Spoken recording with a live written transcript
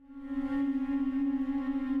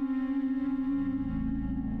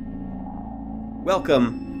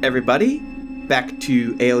Welcome, everybody, back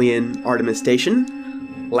to Alien Artemis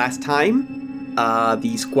Station. Last time,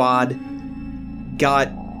 the squad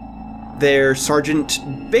got their sergeant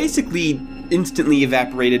basically instantly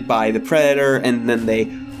evaporated by the Predator, and then they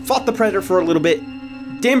fought the Predator for a little bit,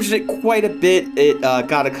 damaged it quite a bit. It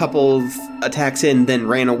got a couple of attacks in, then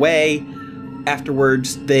ran away.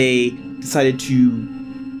 Afterwards, they decided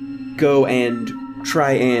to go and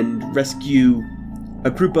try and rescue a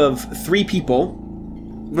group of 3 people.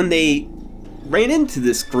 When they ran into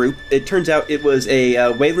this group, it turns out it was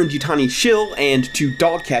a Weyland-Yutani shill and 2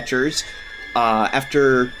 dog catchers.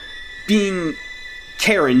 After being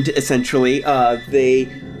Karen'd, essentially, they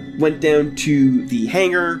went down to the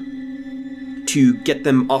hangar to get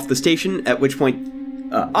them off the station, at which point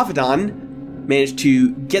Avedon managed to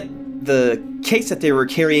get the case that they were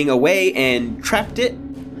carrying away and trapped it,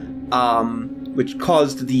 which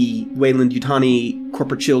caused the Weyland-Yutani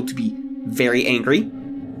corporate shield to be very angry.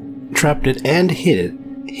 Trapped it and hid it.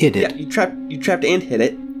 Yeah, you trapped and hid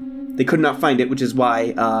it. They could not find it, which is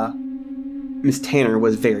why Miss Tanner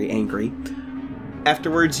was very angry.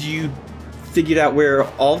 Afterwards, you figured out where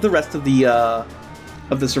all of the rest of the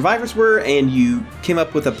survivors were, and you came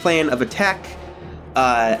up with a plan of attack.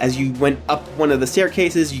 As you went up one of the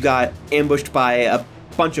staircases, you got ambushed by a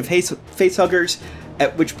bunch of facehuggers,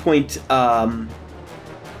 at which point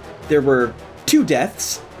there were 2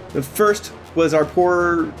 deaths. The first was our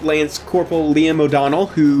poor Lance Corporal Liam O'Donnell,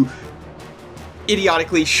 who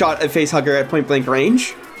idiotically shot a facehugger at point-blank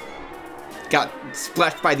range, got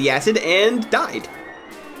splashed by the acid, and died.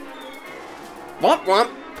 Womp womp.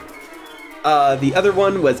 The other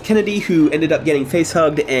one was Kennedy, who ended up getting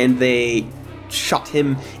facehugged, and they shot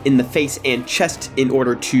him in the face and chest in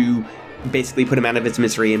order to basically put him out of his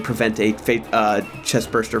misery and prevent a chest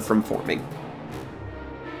burster from forming.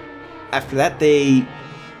 After that, they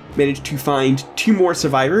managed to find 2 more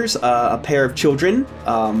survivors, a pair of children,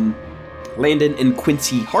 Landon and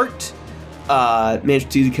Quincy Hart.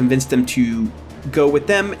 Managed to convince them to go with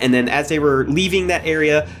them, and then as they were leaving that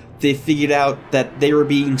area, they figured out that they were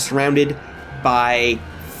being surrounded by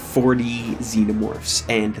 40 xenomorphs,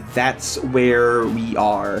 and that's where we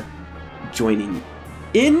are joining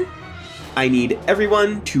in. I need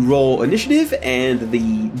everyone to roll initiative, and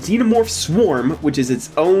the xenomorph swarm, which is its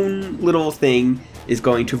own little thing, is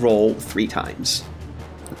going to roll 3 times.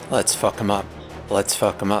 Let's fuck them up. Let's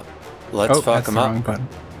fuck them up. Let's fuck them up. Button.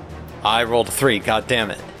 I rolled a 3, god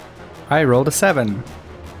damn it. I rolled a 7.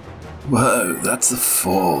 Whoa, that's a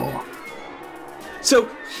 4. So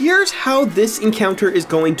here's how this encounter is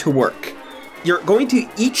going to work. You're going to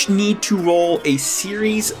each need to roll a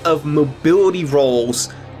series of mobility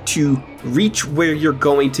rolls to reach where you're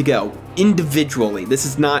going to go individually. This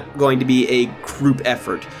is not going to be a group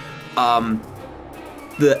effort.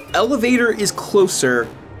 The elevator is closer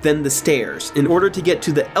than the stairs. In order to get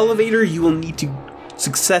to the elevator, you will need to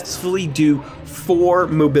successfully do 4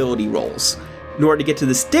 mobility rolls. In order to get to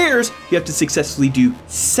the stairs, you have to successfully do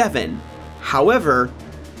 7. However,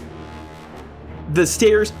 the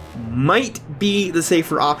stairs might be the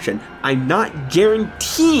safer option. I'm not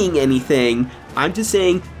guaranteeing anything. I'm just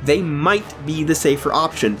saying they might be the safer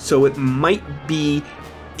option. So it might be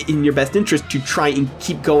in your best interest to try and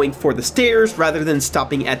keep going for the stairs rather than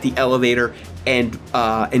stopping at the elevator and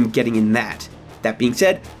getting in that. That being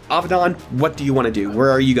said, Avedon, what do you want to do? Where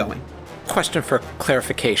are you going? Question for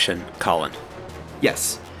clarification, Colin.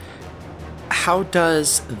 Yes. How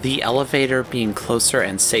does the elevator being closer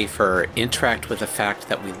and safer interact with the fact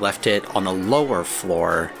that we left it on a lower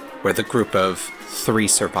floor where the group of 3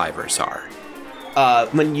 survivors are?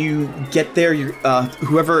 When you get there,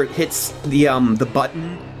 whoever hits the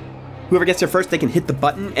button, whoever gets there first, they can hit the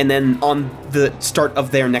button, and then on the start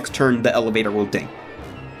of their next turn, the elevator will ding.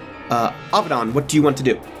 Avedon, what do you want to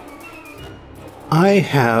do? I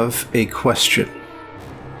have a question.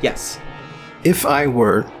 Yes. If I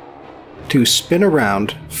were to spin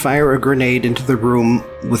around, fire a grenade into the room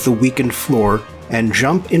with the weakened floor, and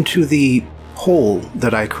jump into the hole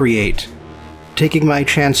that I create, taking my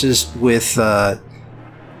chances with the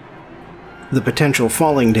potential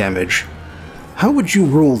falling damage, how would you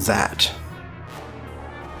rule that?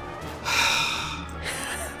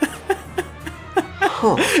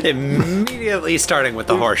 Immediately starting with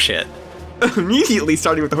the horse shit. Immediately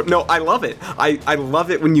starting with the no, I love it. I love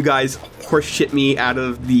it when you guys horse shit me out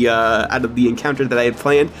of the encounter that I had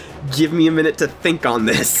planned. Give me a minute to think on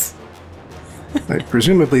this.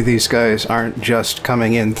 Presumably these guys aren't just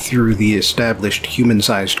coming in through the established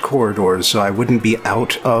human-sized corridors, so I wouldn't be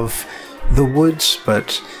out of the woods,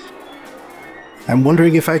 but I'm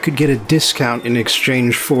wondering if I could get a discount in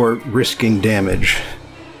exchange for risking damage.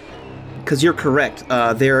 because you're correct.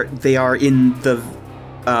 They are in the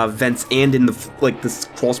vents and in the the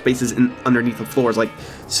crawl spaces underneath the floors.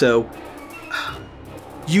 So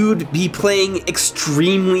you'd be playing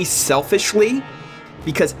extremely selfishly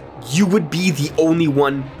because you would be the only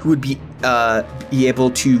one who would be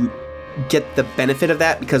able to get the benefit of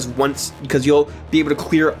that because you'll be able to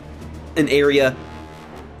clear an area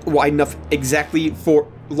wide enough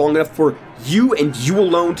long enough for you and you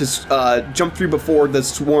alone to jump through before the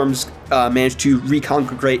swarms manage to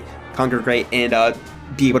congregate and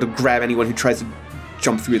be able to grab anyone who tries to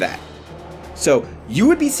jump through that. So you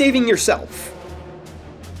would be saving yourself.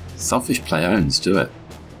 Selfish play-owns, do it.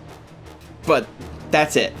 But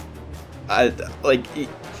that's it. I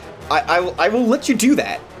will let you do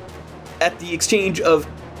that at the exchange of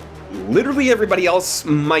literally everybody else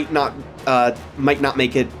might not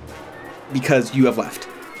make it because you have left.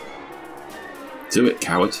 Do it,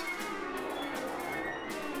 coward.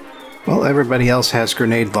 Well, everybody else has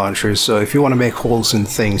grenade launchers, so if you want to make holes in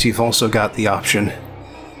things, you've also got the option.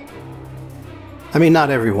 I mean, not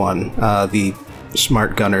everyone. The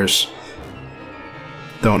smart gunners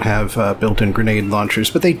don't have built-in grenade launchers,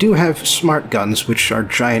 but they do have smart guns, which are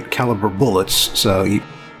giant caliber bullets, so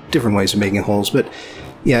different ways of making holes. But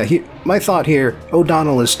yeah, my thought here,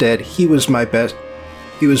 O'Donnell is dead. He was my best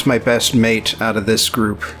mate out of this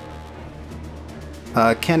group.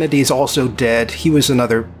 Kennedy's also dead. He was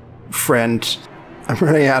another friend. I'm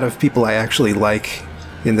running out of people I actually like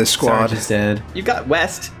in this squad. Sarge is dead. You got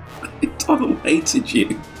West. O'Donnell hated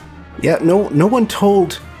you. Yeah, no one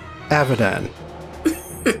told Avidan.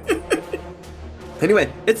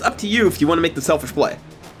 Anyway, it's up to you if you want to make the selfish play.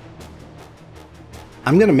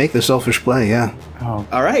 I'm gonna make the selfish play, yeah. Oh,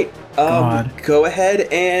 All right. God. Go ahead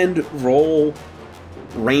and roll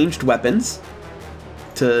ranged weapons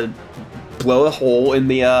to blow a hole in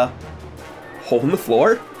the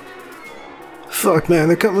floor. Fuck, man,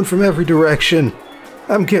 they're coming from every direction.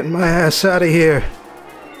 I'm getting my ass out of here.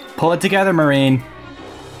 pull it together, Marine.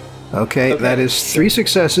 Okay, that is 3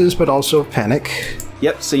 successes, but also panic.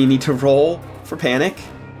 Yep. So you need to roll for panic.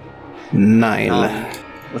 9.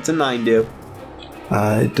 What's a 9 do?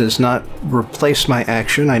 It does not replace my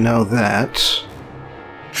action, I know that.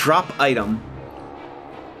 Drop item.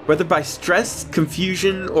 Whether by stress,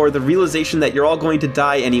 confusion, or the realization that you're all going to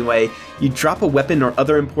die anyway, you drop a weapon or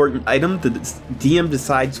other important item, the DM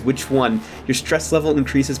decides which one. Your stress level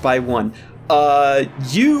increases by 1.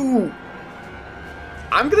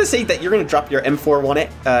 I'm gonna say that you're gonna drop your M41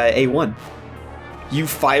 A1. You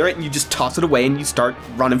fire it and you just toss it away and you start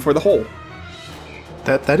running for the hole.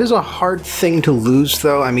 That is a hard thing to lose,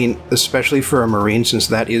 though. I mean, especially for a Marine, since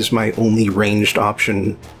that is my only ranged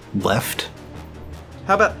option left.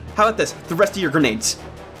 How about this? The rest of your grenades.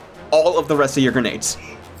 All of the rest of your grenades.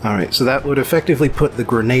 Alright, so that would effectively put the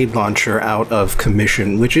grenade launcher out of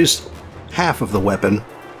commission, which is half of the weapon.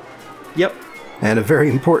 Yep. And a very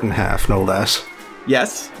important half, no less.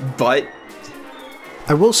 Yes, but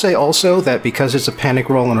I will say also that because it's a panic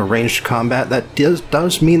roll in a ranged combat, that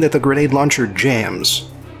does mean that the grenade launcher jams.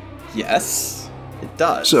 yes, it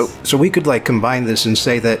does. So we could combine this and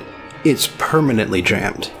say that it's permanently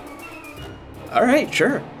jammed. All right,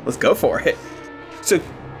 sure. Let's go for it. So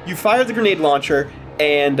you fire the grenade launcher,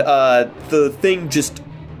 and the thing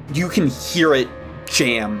you can hear it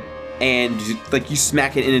jam, and you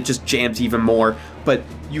smack it, and it just jams even more. But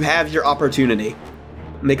you have your opportunity.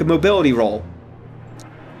 Make a mobility roll.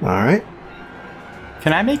 Alright.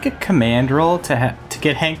 Can I make a command roll to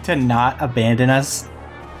get Hank to not abandon us?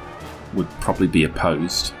 Would probably be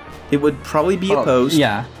opposed. It would probably be opposed.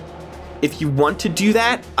 Yeah. If you want to do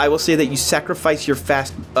that, I will say that you sacrifice your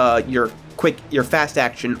fast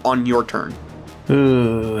action on your turn.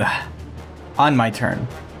 Ooh. On my turn.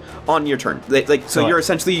 On your turn. So you're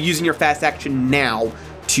essentially using your fast action now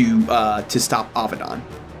to stop Avidan.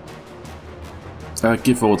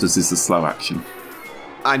 Give orders is a slow action.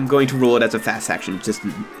 I'm going to rule it as a fast action just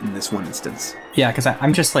in this one instance. Yeah, because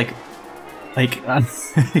I'm just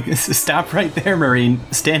stop right there, Marine.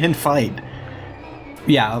 Stand and fight.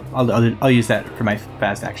 Yeah, I'll use that for my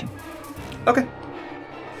fast action. Okay.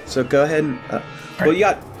 So go ahead and... well, you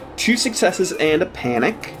got 2 successes and a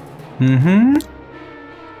panic. Mm-hmm.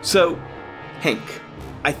 So, Hank,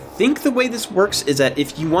 I think the way this works is that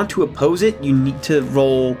if you want to oppose it, you need to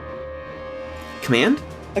roll command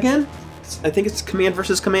again? I think it's command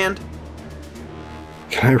versus command.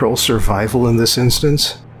 Can I roll survival in this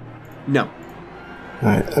instance? No.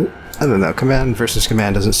 Alright, I don't know. Command versus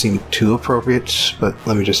command doesn't seem too appropriate, but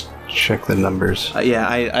let me just check the numbers. Yeah,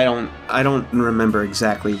 I don't remember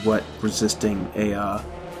exactly what resisting a...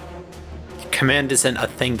 Command isn't a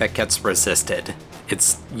thing that gets resisted.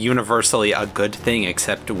 it's universally a good thing,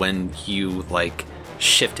 except when you, like,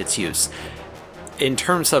 shift its use. In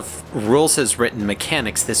terms of rules as written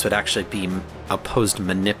mechanics, this would actually be opposed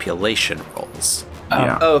manipulation rolls.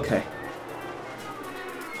 Yeah. Oh, okay.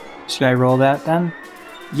 Should I roll that then?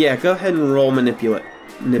 Yeah, go ahead and roll manipulate.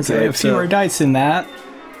 'Cause I have fewer dice in that.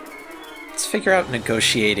 Let's figure out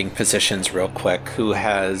negotiating positions real quick. Who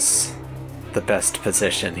has the best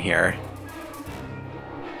position here?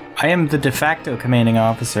 I am the de facto commanding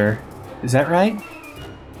officer. Is that right?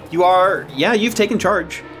 You are. Yeah, you've taken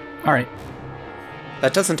charge. All right.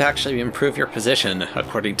 That doesn't actually improve your position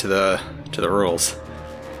according to the rules.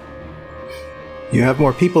 You have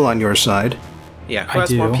more people on your side. Yeah, who I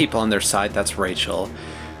has more do. people on their side? That's Rachel.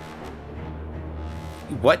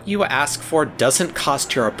 What you ask for doesn't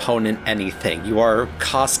cost your opponent anything. You are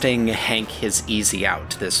costing Hank his easy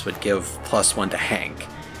out. This would give +1 to Hank.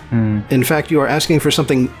 In fact, you are asking for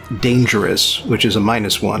something dangerous, which is a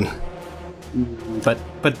 -1.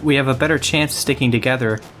 But we have a better chance sticking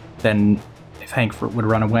together than if Hank would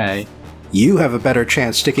run away. You have a better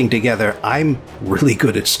chance sticking together. I'm really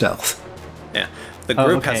good at stealth. Yeah. The Oh,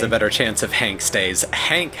 group has okay. a better chance if Hank stays.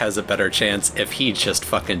 Hank has a better chance if he just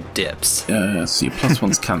fucking dips. So your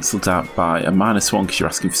 +1's cancelled out by a -1 because you're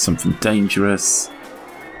asking for something dangerous.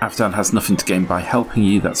 Avdan has nothing to gain by helping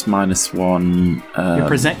you. That's -1. You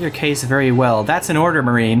present your case very well. That's an order,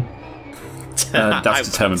 Marine. I That's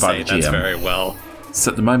determined wouldn't by the say GM. That's very well.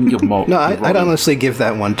 So at the moment you're more. No, you're I'd rolling- honestly give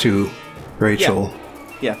that one to Rachel.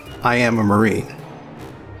 Yeah. I am a Marine.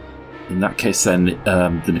 In that case, then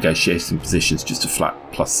the negotiating position is just a flat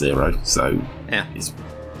 +0. So Yeah. it's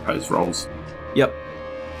opposed rolls. Yep.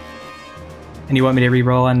 And you want me to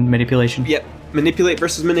re-roll on manipulation? Yep. Manipulate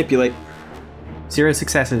versus manipulate. 0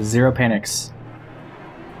 successes, 0 panics.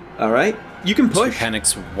 All right. You can Two push.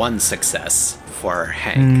 panics, 1 success for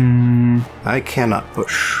Hank. I cannot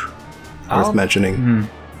push. I'll- Worth mentioning.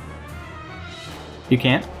 You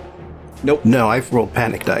can't? Nope. No, I've rolled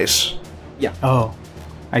panic dice. Oh,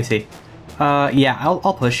 I see. Yeah, I'll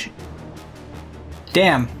push.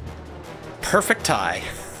 Damn. Perfect tie.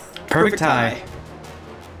 Perfect tie.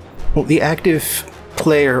 Well, the active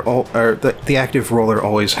player, or the active roller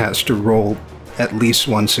always has to roll at least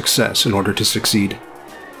one success in order to succeed.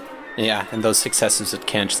 Yeah, and those successes would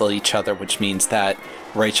cancel each other, which means that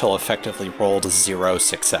Rachel effectively rolled 0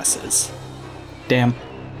 successes. Damn.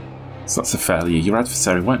 So that's a failure. Your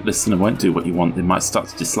adversary won't listen and won't do what you want. They might start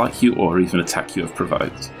to dislike you or even attack you if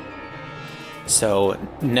provoked. So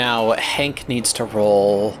now Hank needs to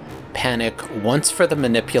roll panic once for the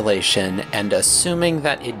manipulation, and assuming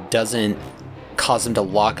that it doesn't cause him to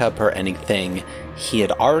lock up or anything, he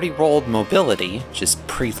had already rolled mobility, just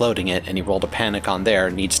preloading it, and he rolled a panic on there,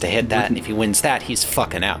 needs to hit that, and if he wins that, he's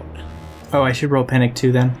fucking out. Oh, I should roll panic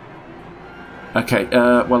too then. Okay,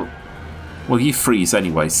 well, you freeze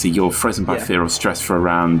anyway, so you're frozen by Yeah. fear or stress for a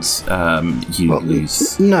round. You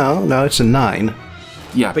lose. No, it's a 9.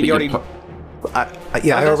 Yeah, But you already. I Oh, that's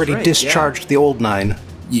already right, discharged the old 9.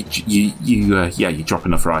 you drop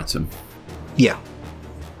another item. Yeah.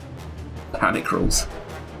 Panic rolls.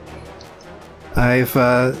 I've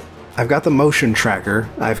got the motion tracker.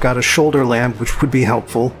 I've got a shoulder lamp, which would be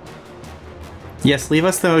helpful. Yes, leave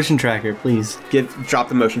us the motion tracker, please. Drop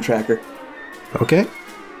the motion tracker. Okay.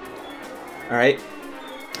 All right.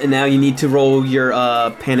 And now you need to roll your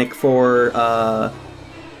panic for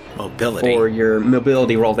Mobility. your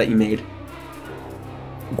mobility roll that you made.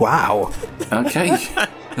 Wow. Okay.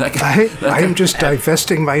 I am just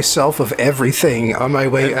divesting myself of everything on my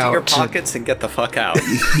way Empty out. your pockets and get the fuck out.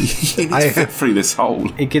 You need to fit through this hole.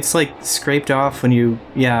 It gets, like, scraped off when you...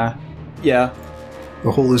 Yeah. Yeah.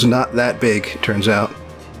 The hole is not that big, it turns out.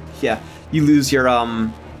 Yeah. You lose your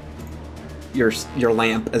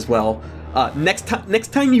lamp as well. Next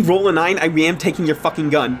time you roll a 9, I am taking your fucking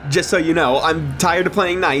gun. Just so you know, I'm tired of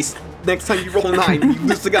playing nice. Next time you roll a 9, you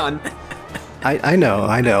lose the gun. I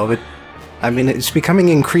know, but I mean, it's becoming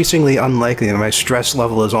increasingly unlikely, and my stress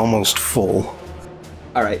level is almost full.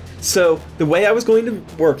 All right. So the way I was going to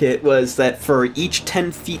work it was that for each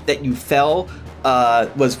 10 feet that you fell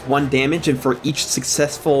was 1 damage, and for each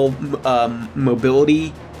successful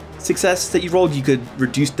mobility success that you rolled, you could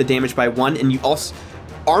reduce the damage by 1. And you also,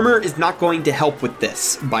 armor is not going to help with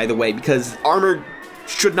this, by the way, because armor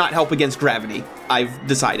should not help against gravity. I've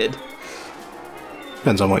decided.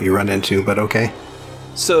 Depends on what you run into, but okay.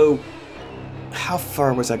 So, how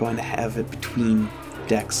far was I going to have it between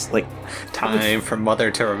decks? Like, Time for Mother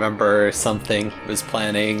to remember something he was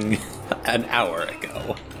planning an hour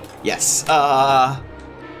ago. yes. Well,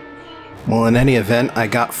 in any event, I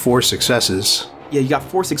got 4 successes. you got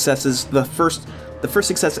 4 successes. The first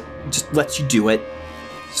success just lets you do it.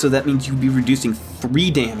 So that means you'd be reducing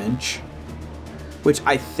 3 damage, which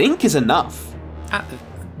I think is enough.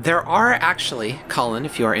 There are actually, Colin,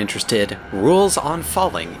 if you are interested, rules on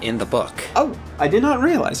falling in the book. Oh, I did not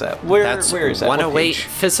realize that. Where is that? 108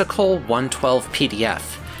 physical, 112 PDF.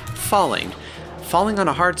 Falling on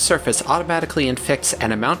a hard surface automatically inflicts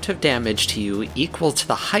an amount of damage to you equal to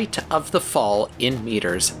the height of the fall in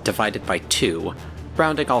meters divided by 2,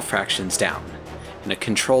 rounding all fractions down. In a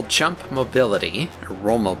controlled jump mobility, or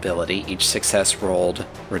roll mobility, each success rolled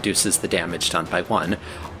reduces the damage done by 1.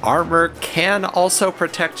 Armor can also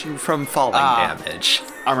protect you from falling damage.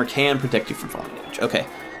 Armor can protect you from falling damage. Okay,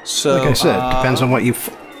 so Like I said, depends on what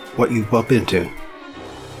you bump into.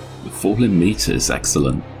 The fall in meters,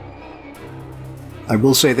 excellent. I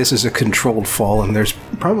will say this is a controlled fall, and there's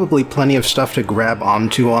probably plenty of stuff to grab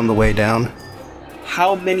onto on the way down.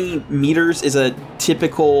 how many meters is a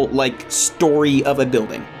typical, like, story of a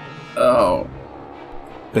building? Oh.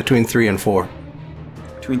 Between 3 and 4.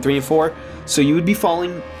 Between 3 and 4? So you would be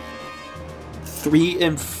falling 3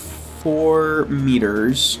 and 4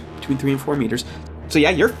 meters. Between 3 and 4 meters. So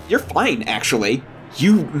yeah, you're fine, actually.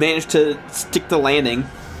 You managed to stick the landing.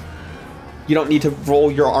 You don't need to roll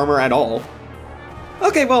your armor at all.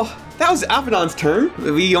 Okay, well, that was Abaddon's turn.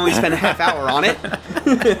 We only spent a half hour on it.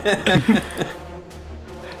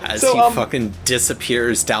 As he fucking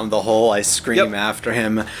disappears down the hole, I scream after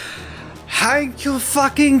him, "Hank, you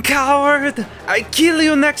fucking coward! I kill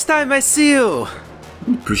you next time I see you!"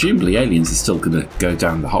 Presumably aliens are still gonna go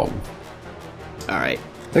down the hole. Alright.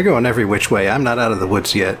 They're going every which way. I'm not out of the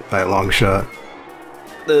woods yet, by a long shot.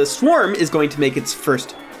 The swarm is going to make its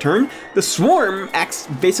first turn. The swarm acts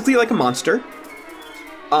basically like a monster.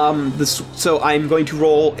 So I'm going to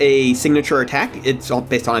roll a signature attack. It's all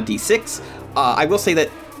based on a d6. I will say that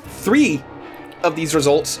 3 of these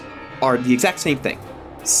results are the exact same thing.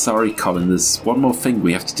 Sorry, Colin, there's one more thing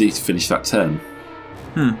we have to do to finish that turn.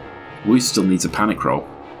 Wu still needs a panic roll.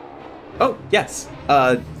 Oh, yes.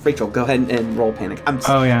 Rachel, go ahead and roll panic. I'm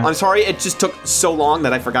sorry, it just took so long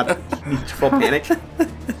that I forgot to roll panic.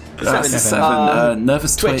 7.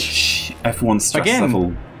 Nervous twitch. Everyone's stress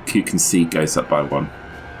level you can see goes up by 1.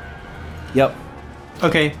 Yep.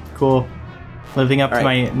 Okay, cool. Living up to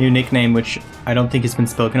my new nickname, which I don't think has been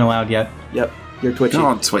spoken aloud yet. Yep, you're twitchy. Go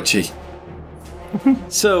on, Twitchy.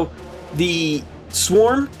 So, the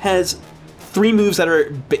swarm has 3 moves that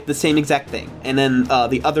are the same exact thing, and then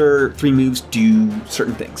the other 3 moves do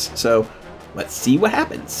certain things. So, let's see what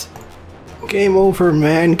happens. Game over,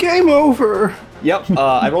 man. Game over. Yep,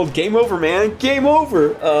 I rolled game over, man. Game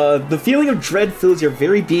over. The feeling of dread fills your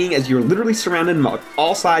very being as you're literally surrounded on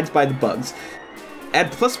all sides by the bugs.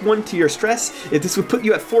 Add +1 to your stress. If this would put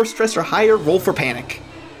you at 4 stress or higher, roll for panic.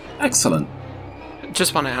 Excellent.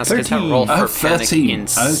 Just want to ask, 13. is that roll for panic 13.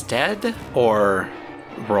 instead, or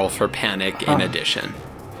roll for panic in addition?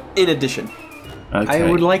 In addition. Okay. I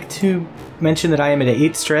would like to mention that I am at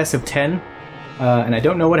 8 stress of 10, and I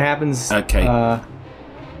don't know what happens. Okay.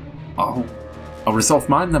 I'll resolve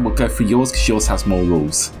mine, then we'll go for yours, because yours has more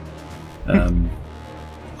rules.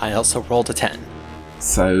 I also rolled a 10.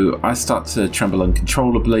 So I start to tremble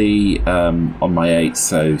uncontrollably on my 8,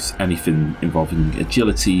 so anything involving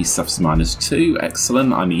agility suffers -2.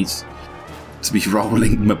 Excellent. I need to be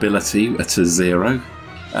rolling mobility at a 0.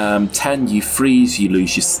 10, you freeze, you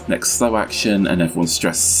lose your next slow action, and everyone's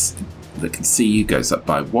stress that can see you goes up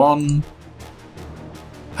by 1.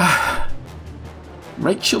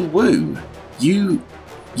 Rachel Wu, you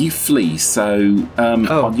flee, so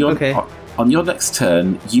on your next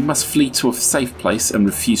turn, you must flee to a safe place and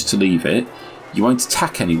refuse to leave it. You won't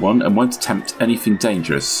attack anyone and won't attempt anything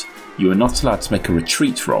dangerous. You are not allowed to make a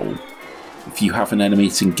retreat roll. If you have an enemy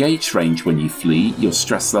at engaged range when you flee, your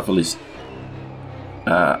stress level is...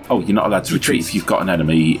 you're not allowed to retreat if you've got an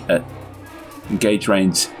enemy at engaged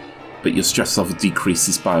range, but your stress level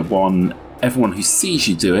decreases by 1. Everyone who sees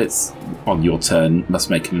you do it on your turn must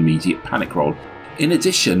make an immediate panic roll. In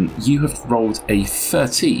addition, you have rolled a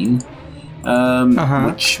 13...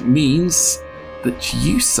 which means that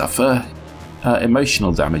you suffer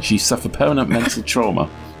emotional damage. You suffer permanent mental trauma.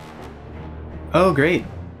 Oh, great.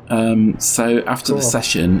 So after the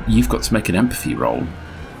session, you've got to make an empathy roll.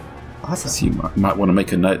 Awesome. So you might want to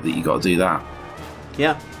make a note that you got to do that.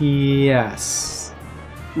 Yeah. Yes.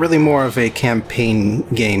 Really more of a campaign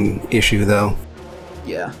game issue, though.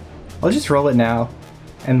 Yeah. I'll just roll it now,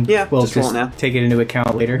 and we'll just roll it now. take it into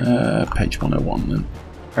account later. Page 101 then.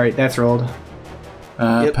 All right, that's rolled.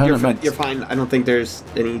 Yep, you're fine. I don't think there's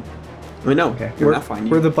any... I mean, no, Okay, you're not fine.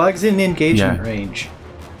 Were the bugs in engagement range?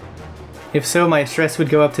 If so, my stress would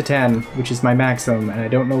go up to 10, which is my maximum, and I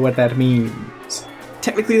don't know what that means.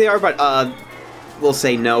 Technically they are, but we'll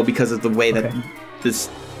say no because of the way that this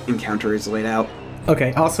encounter is laid out.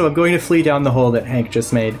 Okay, also I'm going to flee down the hole that Hank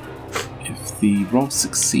just made. If the roll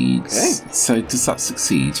succeeds... Okay. So does that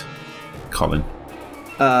succeed, Colin?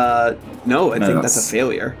 No, I think that's a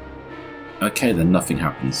failure. Okay, then nothing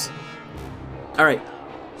happens. Alright,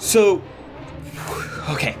 so...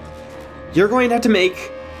 Okay. You're going to have to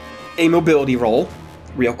make a mobility roll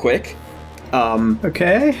real quick.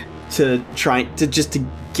 Okay. To try to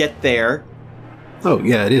get there. Oh,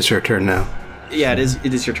 yeah, it is her turn now. Yeah, it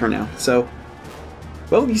is your turn now. So,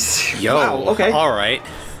 well, wow, okay. All right.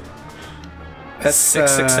 That's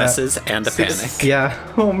 6 successes and a panic.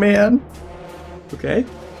 Yeah. Oh man. Okay.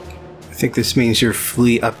 I think this means your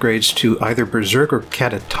flee upgrades to either Berserk or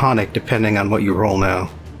Catatonic, depending on what you roll now.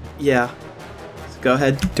 Yeah. So go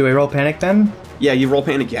ahead. Do I roll panic then? Yeah, you roll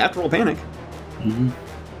panic. You have to roll panic. Mm-hmm.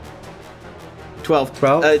 12.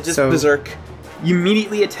 12? Just Berserk. You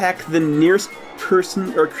immediately attack the nearest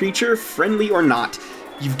person or creature, friendly or not.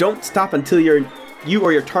 You don't stop until you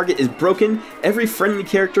or your target is broken. Every friendly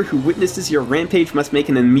character who witnesses your rampage must make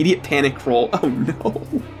an immediate panic roll. Oh no.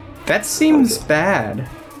 That seems bad.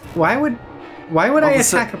 Why would I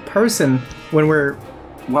attack a person when we're...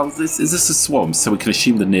 Well, is this a swarm? So we can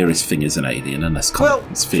assume the nearest thing is an alien, unless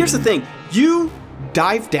Colin's feeling... Here's the thing. You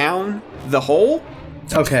dive down the hole.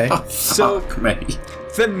 Okay. Oh, So fuck me.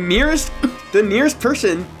 the nearest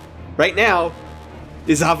person right now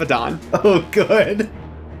is Abaddon. Oh, good.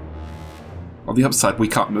 On the upside, we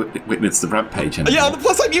can't witness the rampage anymore. Yeah, on the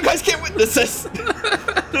plus side, you guys can't witness this.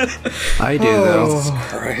 I do, though.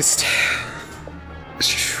 Christ.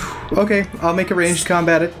 Okay, I'll make a ranged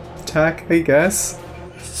combat attack, I guess.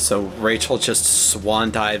 So Rachel just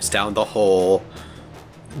swan dives down the hole.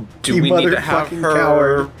 Do You we need to have motherfucking her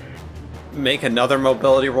coward. make another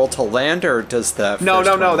mobility roll to land, or does the No.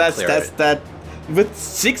 first one That's clear it? that. With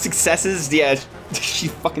 6 successes, yeah,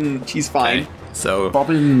 she's fine. Okay, so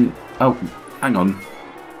Bobbin... Oh, hang on.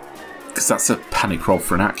 Because that's a panic roll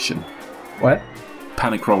for an action. What?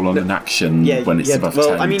 Panic roll on an action when it's above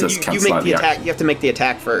 10 I mean, does you cancel make out the attack. action. You have to make the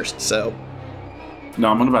attack first. So No,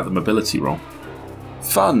 I'm on about the mobility roll.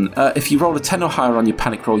 Fun. If you roll a 10 or higher on your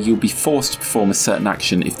panic roll, you'll be forced to perform a certain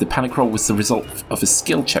action. If the panic roll was the result of a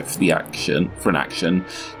skill check for an action,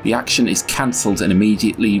 the action is cancelled and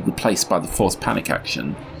immediately replaced by the forced panic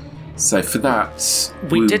action. So for that,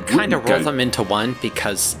 we did kind of roll go. them into one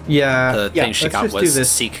because Yeah. the thing she let's got just do was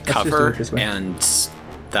this. seek Let's just do cover, it this way. and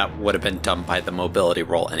that would have been done by the mobility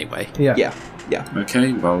roll anyway. Yeah. yeah.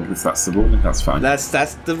 Okay, well, if that's the ruling, that's fine. That's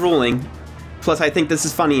the ruling. Plus, I think this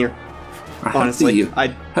is funnier. Honestly, I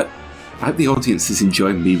hope the audience is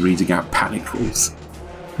enjoying me reading out panic rules.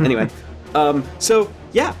 Anyway, so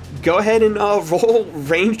yeah, go ahead and roll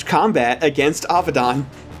ranged combat against Abaddon.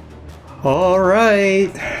 All right.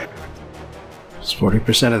 It's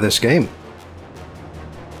 40% of this game.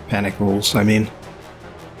 Panic rolls, I mean.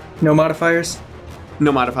 No modifiers.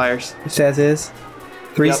 No modifiers. Just as is.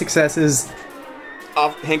 3 Yep. successes.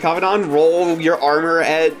 Hank Abaddon, roll your armor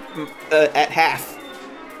at half.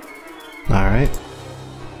 Alright.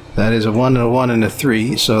 That is a 1, a 1, and a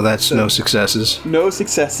 3, so that's no successes. No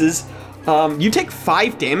successes. You take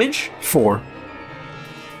 5 damage. 4.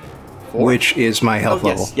 Which is my health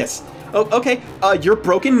level. Yes. Oh, okay. You're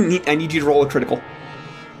broken. I need you to roll a critical.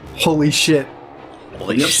 Holy shit.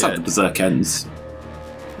 Holy The upside the shit. berserk ends.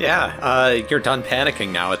 Yeah, you're done panicking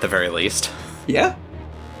now at the very least. Yeah.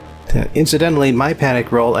 Incidentally, my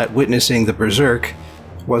panic roll at witnessing the berserk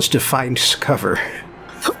was to find cover.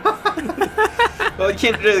 Well, you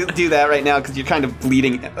can't really do that right now because you're kind of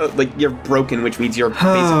bleeding. Like, you're broken, which means you're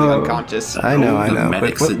basically unconscious. I know, All I the know. But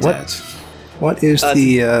medics are dead. what is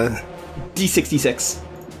the D66.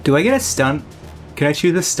 Do I get a stunt? Can I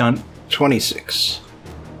choose a stunt? 26?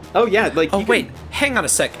 Oh, yeah. Like, Oh, you wait. Hang on a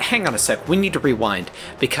sec. We need to rewind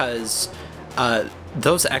because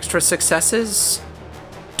those extra successes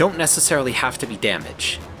don't necessarily have to be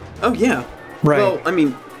damage. Oh, yeah. Right. Well, I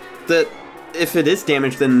mean, if it is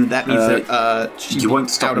damage, then that means that she'd You be won't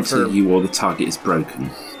stop out of until her. you or the target is broken.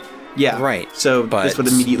 Yeah. Right, So but- this would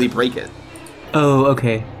immediately break it. Oh,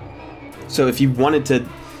 okay. So if you want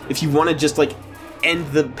to just like end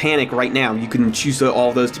the panic right now, you can choose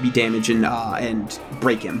all those to be damage and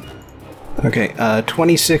break him. Okay,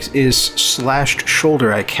 26 is slashed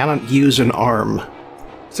shoulder. I cannot use an arm.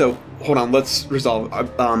 So hold on, let's resolve.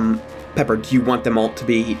 Pepper, do you want them all to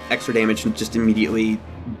be extra damage and just immediately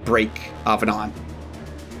break Abaddon?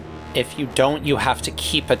 If you don't, you have to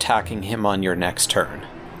keep attacking him on your next turn.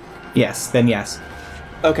 Yes, then yes.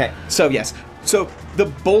 Okay, so yes. So the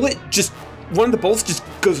bullet just one of the bolts just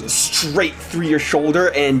goes straight through your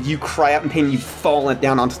shoulder, and you cry out in pain. You fall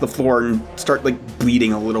down onto the floor and start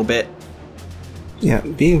bleeding a little bit. Yeah,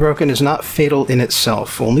 being broken is not fatal in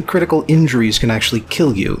itself. Only critical injuries can actually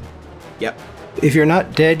kill you. Yep. If you're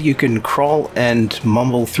not dead, you can crawl and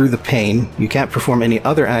mumble through the pain. You can't perform any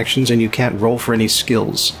other actions, and you can't roll for any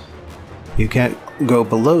skills. You can't go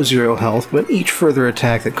below 0 health, but each further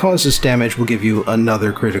attack that causes damage will give you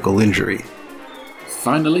another critical injury.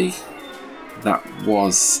 Finally, that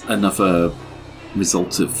was another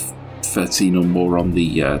result of 13 or more on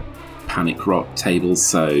the panic rock table,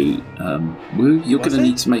 so Wu, you're going to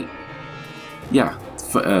need to make... Yeah,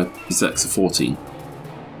 Berserk's a 14.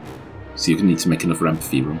 So you're going to need to make another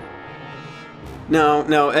empathy roll.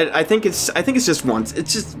 No, I think it's just once.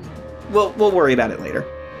 It's just... We'll worry about it later.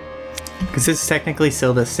 Because it's technically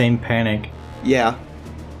still the same panic. Yeah.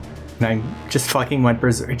 And I just fucking went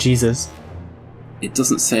berserk. Jesus. It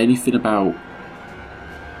doesn't say anything about,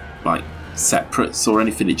 separates or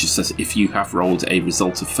anything. It just says if you have rolled a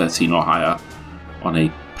result of 13 or higher on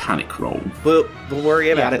a panic roll. We'll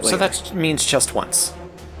worry about it later. So that means just once.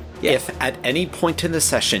 Yeah. If at any point in the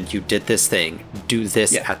session you did this thing, do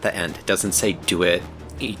this at the end. It doesn't say do it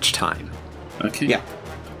each time. Okay. Yeah.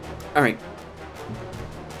 All right.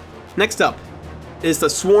 Next up is the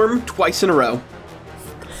Swarm twice in a row.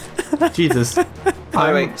 Jesus.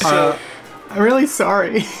 Alright, so... I'm really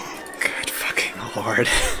sorry. Good fucking lord.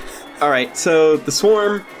 Alright, so the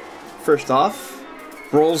Swarm, first off,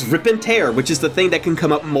 rolls Rip and Tear, which is the thing that can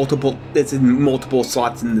come up that's in multiple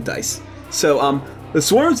slots in the dice. So, the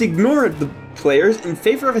Swarms ignore the players in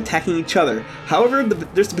favor of attacking each other. However,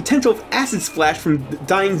 there's the potential of Acid Splash from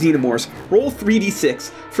dying Xenomorphs. Roll 3d6.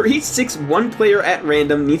 For each 6, one player at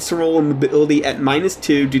random needs to roll a mobility at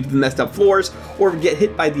 -2 due to the messed up floors, or get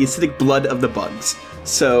hit by the acidic blood of the bugs.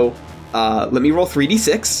 So, let me roll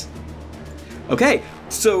 3d6. Okay,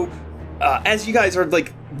 so, as you guys are,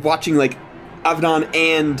 watching, Avedon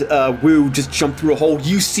and Wu just jump through a hole,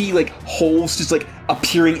 you see holes just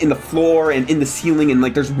appearing in the floor and in the ceiling, and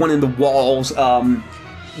there's one in the walls.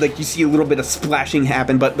 You see a little bit of splashing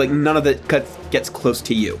happen, but none of it gets close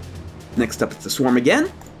to you. Next up, it's the Swarm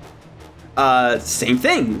again. Same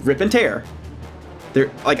thing, Rip and Tear.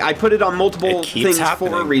 They're I put it on multiple things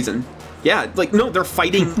happening. for a reason. Yeah, no, they're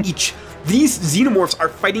fighting these Xenomorphs are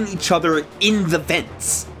fighting each other in the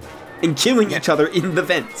vents and killing each other in the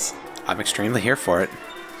vents. I'm extremely here for it.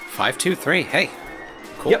 5, 2, 3. Hey.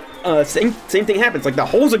 Cool. Yep. Same thing happens. The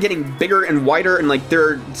holes are getting bigger and wider, and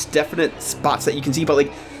there's definite spots that you can see. But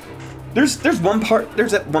there's at one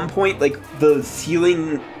point the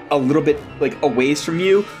ceiling a little bit a ways from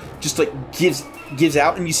you just gives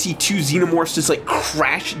out, and you see 2 Xenomorphs just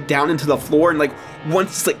crash down into the floor, and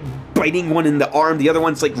one's biting one in the arm, the other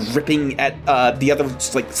one's ripping at the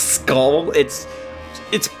other's skull.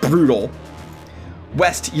 It's brutal.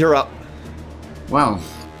 West, you're up. Well,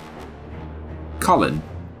 Colin,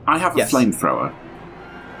 I have a flamethrower.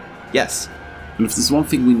 Yes. And if there's one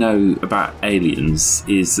thing we know about aliens,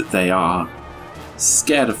 is that they are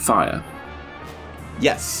scared of fire.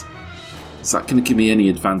 Yes. Is that going to give me any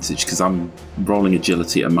advantage? Because I'm rolling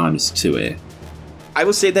agility at -2 here. I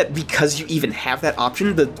will say that because you even have that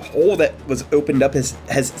option, the hole that was opened up has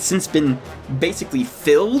since been basically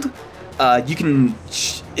filled. You can,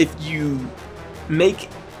 if you make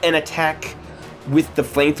an attack with the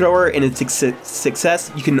flamethrower and it's a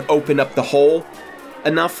success, you can open up the hole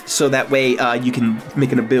enough so that way you can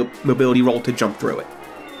make an mobility roll to jump through it.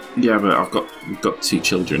 Yeah, but we've got 2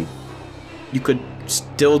 children. You could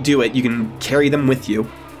still do it. You can carry them with you.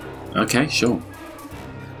 Okay, sure.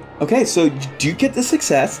 Okay, so you do get the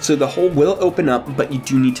success, so the hole will open up, but you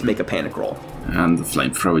do need to make a panic roll. And the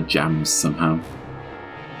flamethrower jams somehow.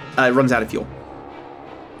 It runs out of fuel.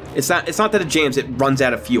 It's not that it jams, it runs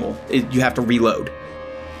out of fuel. You have to reload.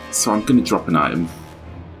 So I'm going to drop an item.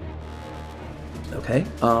 Okay.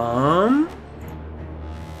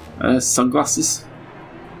 Sunglasses?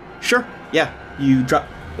 Sure. Yeah. You drop,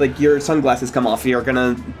 your sunglasses come off. You're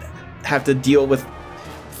gonna have to deal with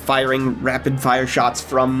firing rapid fire shots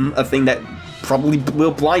from a thing that probably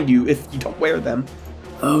will blind you if you don't wear them.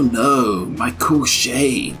 Oh no, my cool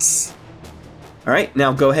shades. Alright,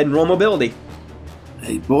 now go ahead and roll mobility.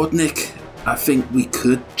 Hey, Bordnik, I think we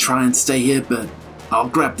could try and stay here, but I'll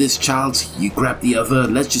grab this child, you grab the other,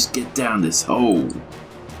 let's just get down this hole.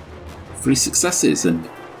 3 successes, and...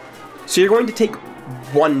 So you're going to take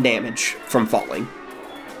 1 damage from falling.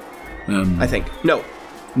 I think. No,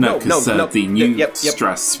 because the new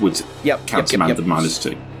stress would countermand the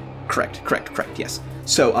 -2. Correct, yes.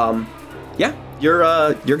 So,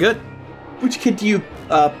 you're good. Which kid do you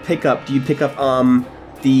pick up? Do you pick up,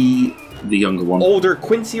 the The younger one. Older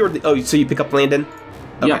Quincy or so you pick up Landon?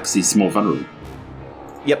 Okay. Yeah, because he's more vulnerable.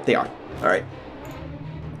 Yep, they are. All right.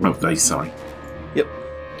 Okay, sorry. Yep.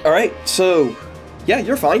 All right, so yeah,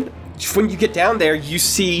 you're fine. When you get down there, you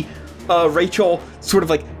see Rachel sort of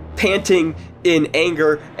like panting in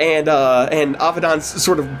anger, and Avedon's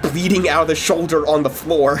sort of bleeding out of the shoulder on the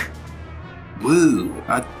floor. Woo!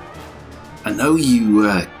 I know you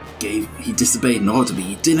he disobeyed an order, but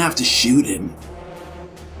you didn't have to shoot him.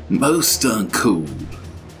 Most uncool.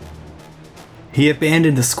 He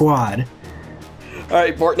abandoned the squad. All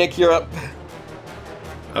right, Bortnik, you're up.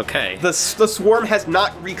 Okay. The swarm has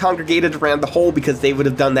not recongregated around the hole because they would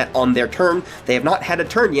have done that on their turn. They have not had a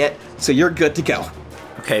turn yet, so you're good to go.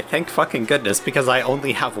 Okay, thank fucking goodness, because I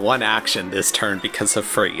only have one action this turn because of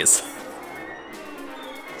freeze.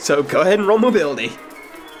 So go ahead and roll mobility.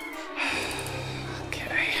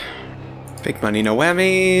 Okay. Big money, no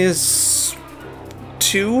whammies.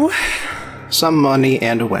 2. Some money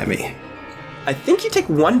and a whammy. I think you take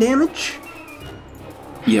 1 damage.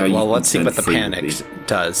 Yeah. Well, let's see what the panic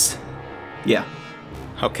does. Yeah.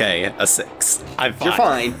 Okay, a 6. I'm fine. You're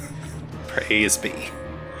fine. Praise be.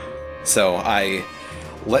 So I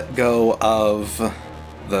let go of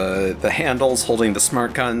the handles holding the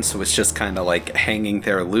smart gun, so it's just kind of like hanging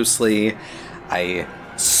there loosely. I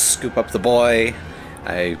scoop up the boy.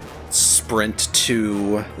 I sprint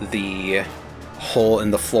to the hole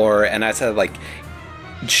in the floor, and as I like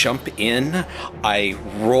jump in, I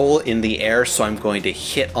roll in the air, so I'm going to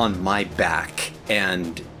hit on my back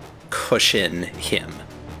and cushion him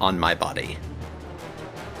on my body.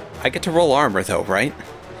 I get to roll armor though, right?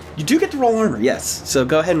 You do get to roll armor, yes. So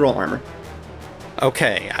go ahead and roll armor.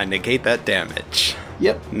 Okay, I negate that damage.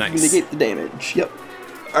 Yep. Nice. You negate the damage. Yep.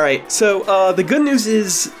 All right. So the good news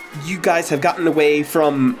is you guys have gotten away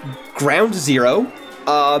from ground zero.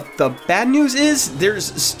 The bad news is there's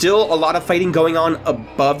still a lot of fighting going on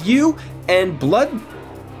above you, and blood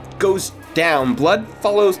goes down. Blood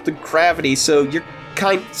follows the gravity, so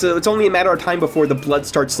so it's only a matter of time before the blood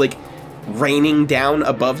starts like raining down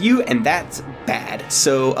above you, and that's bad.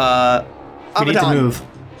 So we need to move.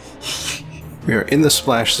 We are in the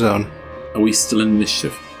splash zone. Are we still in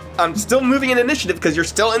initiative? I'm still moving in initiative because you're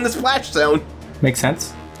still in the splash zone. Makes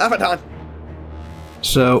sense. Avedon.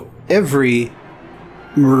 So every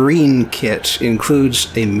Marine kit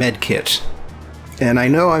includes a med kit. And I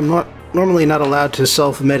know I'm normally not allowed to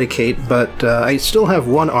self-medicate, but I still have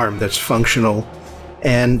one arm that's functional.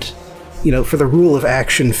 And, for the rule of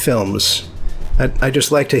action films, I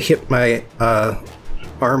just like to hit my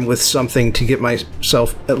arm with something to get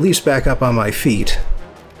myself at least back up on my feet.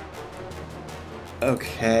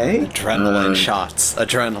 Okay. Adrenaline shots.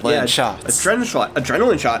 Adrenaline shots.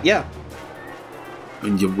 Adrenaline shot, yeah.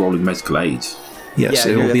 When you're rolling medical aid. Yes,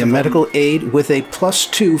 Yeah, it will be a medical aid with a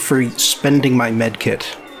 +2 for spending my med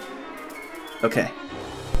kit. Okay.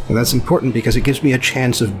 And that's important because it gives me a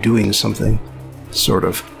chance of doing something. Sort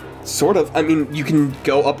of. Sort of. I mean, you can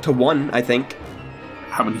go up to 1, I think.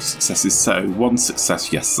 How many successes? So 1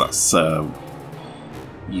 success, yes, that's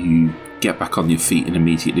you get back on your feet and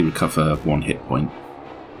immediately recover 1 hit point.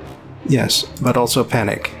 Yes, but also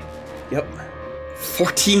panic. Yep.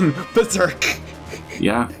 14 berserk.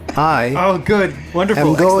 Yeah. Oh, good.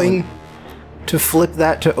 Wonderful. I'm going to flip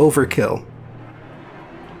that to overkill.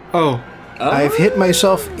 Oh. I've hit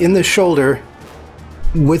myself in the shoulder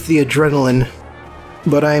with the adrenaline,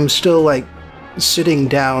 but I'm still, sitting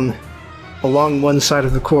down along one side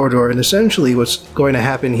of the corridor, and essentially what's going to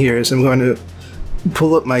happen here is I'm going to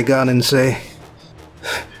pull up my gun and say,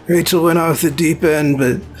 Rachel went off the deep end,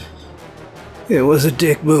 but it was a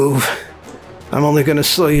dick move. I'm only going to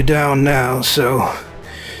slow you down now, so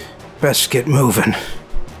best get moving.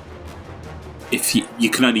 If you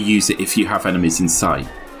can only use it if you have enemies in sight.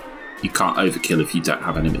 You can't overkill if you don't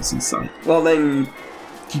have enemies in sight. Well, then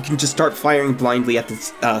you can just start firing blindly at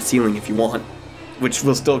the ceiling if you want, which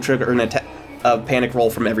will still trigger a panic roll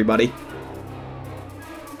from everybody.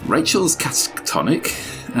 Rachel's catatonic.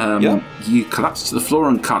 Yep. You collapse to the floor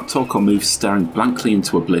and can't talk or move, staring blankly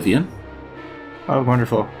into oblivion. Oh,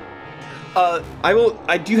 wonderful.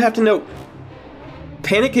 I do have to note,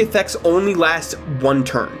 panic effects only last 1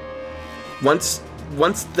 turn. Once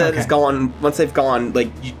that is gone, once they've gone,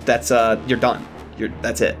 that's you're done.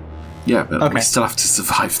 That's it. Yeah, but we still have to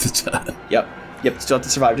survive the turn. Yep, still have to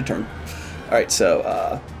survive the turn. All right,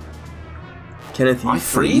 so Kenneth, you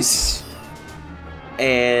freeze.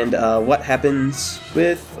 And what happens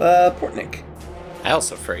with Portnik? I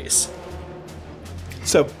also freeze.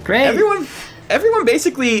 So great. Everyone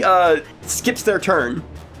basically skips their turn.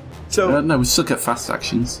 So no, we still get fast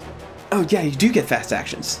actions. Oh yeah, you do get fast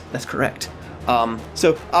actions. That's correct.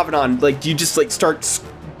 So Avedon, like, do you just like start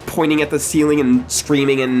pointing at the ceiling and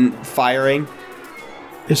screaming and firing?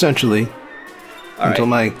 Essentially. Until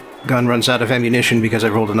right. my gun runs out of ammunition because I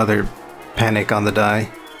rolled another panic on the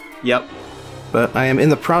die. Yep. But I am in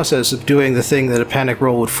the process of doing the thing that a panic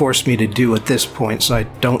roll would force me to do at this point, so I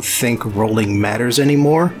don't think rolling matters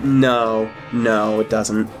anymore. No, it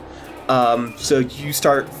doesn't. So you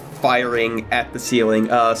start firing at the ceiling.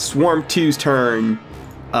 Swarm 2's turn.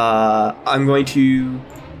 I'm going to...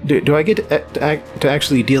 Do I get to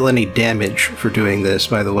actually deal any damage for doing this,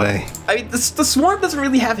 by the way? I mean, the Swarm doesn't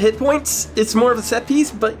really have hit points. It's more of a set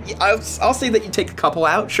piece, but I'll say that you take a couple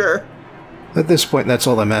out, sure. At this point, that's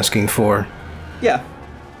all I'm asking for. Yeah.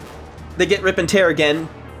 They get rip and tear again,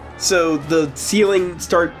 so the ceiling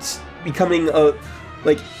starts becoming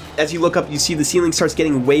like, as you look up, you see the ceiling starts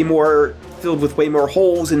getting way more filled with way more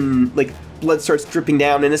holes, and like blood starts dripping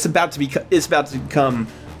down, and it's about to become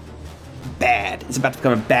bad. It's about to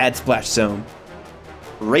become a bad splash zone.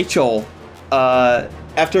 Rachel,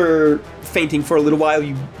 after fainting for a little while,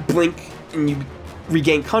 you blink and you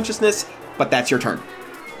regain consciousness, but that's your turn.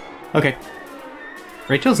 Okay.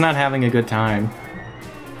 Rachel's not having a good time.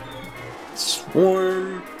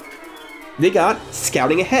 Swarm. They got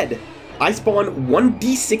scouting ahead. I spawn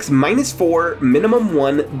 1d6 -4, minimum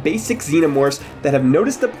 1 basic xenomorphs that have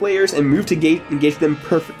noticed the players and move to engage them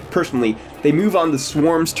personally. They move on the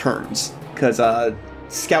Swarm's turns, because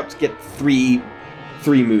scouts get three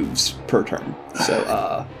moves per turn.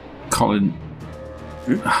 So, Colin,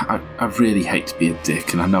 I really hate to be a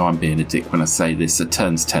dick, and I know I'm being a dick when I say this. A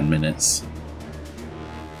turn's 10 minutes.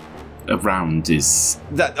 A round is...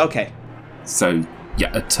 That okay. So, yeah,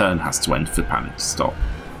 a turn has to end for panic to stop,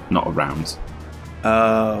 not a round.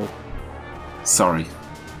 Oh. Sorry.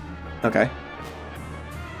 Okay,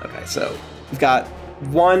 so we've got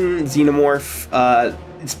one xenomorph.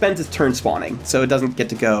 It spends its turn spawning, so it doesn't get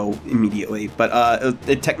to go immediately, but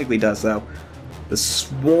it technically does, though. The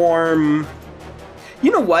Swarm...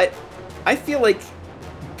 You know what? I feel like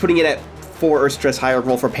putting it at 4 or stress higher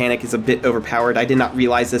roll for panic is a bit overpowered. I did not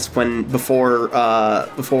realize this before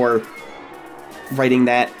writing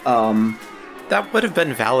that. That would have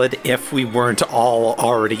been valid if we weren't all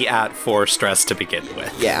already at 4 stress to begin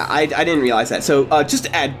with. Yeah, I didn't realize that. So just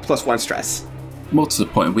add +1 stress. More to the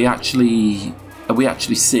point, are we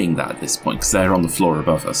actually seeing that at this point? Because they're on the floor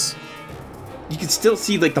above us. You can still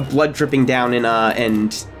see like the blood dripping down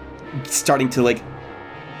and starting to like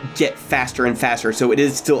get faster and faster. So it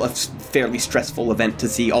is still a fairly stressful event to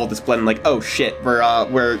see all this blood and like, oh shit,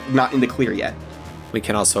 we're not in the clear yet. We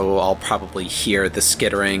can also all probably hear the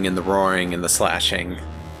skittering and the roaring and the slashing.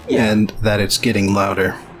 Yeah. And that it's getting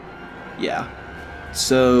louder. Yeah.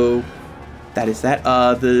 So that is that.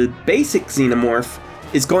 The basic xenomorph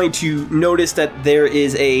is going to notice that there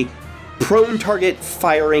is a prone target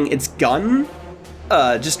firing its gun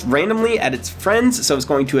just randomly at its friends, so it's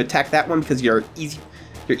going to attack that one because you're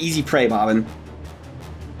easy prey, Bobbin.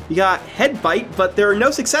 You got head bite, but there are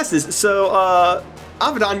no successes, so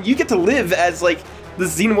Avedon, you get to live as like the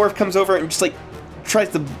xenomorph comes over and just like tries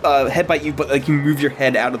to headbutt you, but like you move your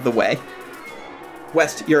head out of the way.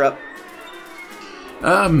 West, you're up.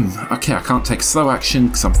 Okay, I can't take slow action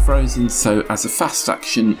because I'm frozen, so as a fast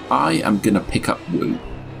action, I am gonna pick up Woo.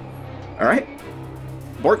 Alright.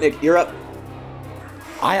 Bortnik, you're up.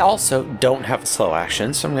 I also don't have a slow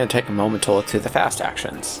action, so I'm going to take a moment to look through the fast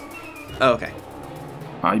actions. Oh, okay.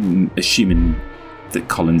 I'm assuming that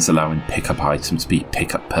Colin's allowing pickup item to be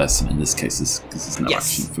pickup person in this case, because there's no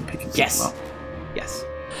action for picking people up. Yes.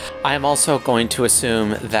 I am also going to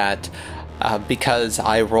assume that because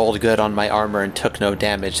I rolled good on my armor and took no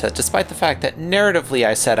damage, that despite the fact that narratively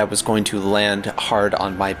I said I was going to land hard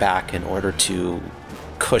on my back in order to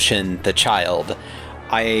cushion the child,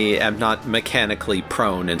 I am not mechanically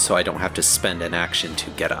prone, and so I don't have to spend an action to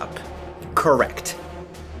get up. Correct.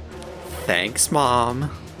 Thanks,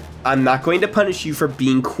 Mom. I'm not going to punish you for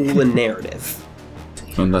being cool in narrative.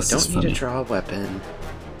 Unless it's funny. Don't need to draw a weapon.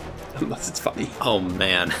 Unless it's funny. Oh,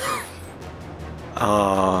 man.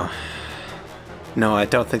 No, I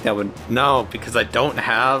don't think that would... No, because I don't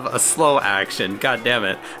have a slow action. God damn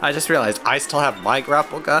it. I just realized I still have my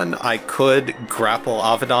grapple gun. I could grapple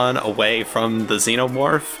Avedon away from the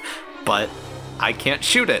xenomorph, but I can't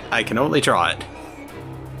shoot it. I can only draw it.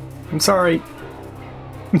 I'm sorry.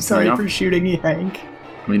 For shooting you, Hank.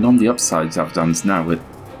 I mean, on the upside, Avedon's now with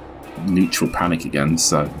neutral panic again,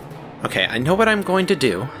 so... Okay, I know what I'm going to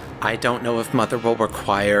do. I don't know if Mother will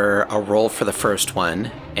require a roll for the first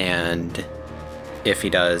one, and... if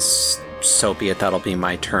he does, so be it, that'll be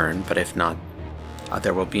my turn, but if not,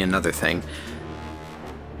 there will be another thing.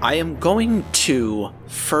 I am going to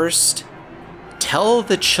first tell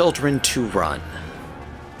the children to run.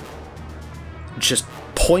 Just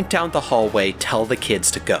point down the hallway, tell the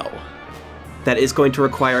kids to go. That is going to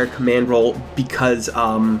require a command roll because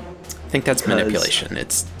I think that's manipulation.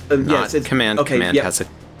 It's not it's, command. Okay, command has a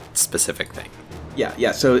specific thing.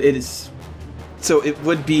 Yeah. So it is. So it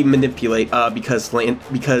would be manipulate because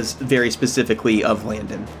very specifically of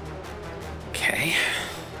Landon. Okay.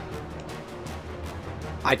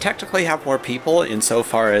 I technically have more people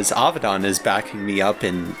insofar as Avedon is backing me up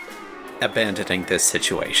in abandoning this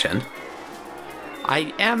situation.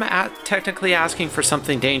 I am technically asking for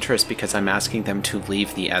something dangerous because I'm asking them to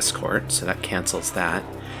leave the escort, so that cancels that.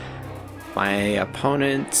 My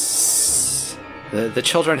opponents... The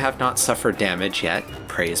children have not suffered damage yet,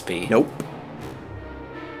 praise be. Nope.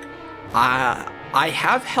 I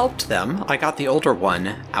have helped them. I got the older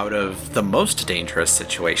one out of the most dangerous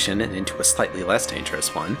situation and into a slightly less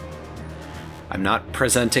dangerous one. I'm not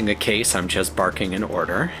presenting a case, I'm just barking an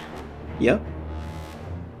order. Yep.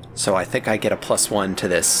 So I think I get a +1 to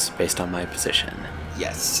this based on my position.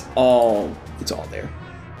 Yes. It's all there.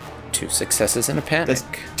 2 successes and a panic. That's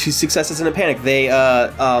 2 successes and a panic. They,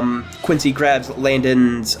 Quincy grabs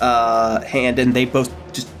Landon's hand and they both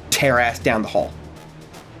just tear ass down the hall.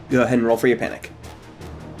 Go ahead and roll for your panic.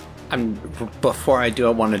 Before I do,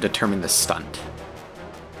 I want to determine the stunt.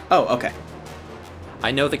 Oh, okay.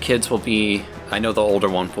 I know the older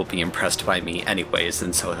one will be impressed by me anyways,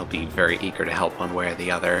 and so he'll be very eager to help one way or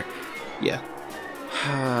the other. Yeah.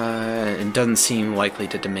 It doesn't seem likely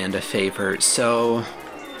to demand a favor, so...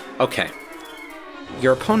 Okay.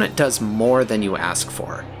 Your opponent does more than you ask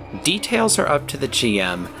for. Details are up to the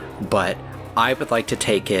GM, but I would like to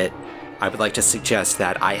suggest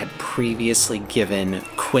that I had previously given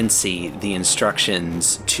Quincy the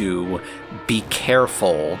instructions to be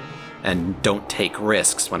careful and don't take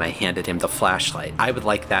risks when I handed him the flashlight. I would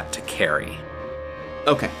like that to carry.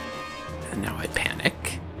 Okay. And now I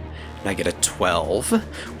panic. And I get a 12,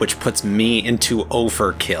 which puts me into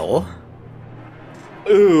overkill.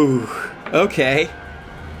 Ooh, okay.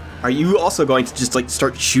 Are you also going to just,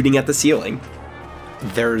 start shooting at the ceiling?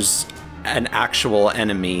 There's an actual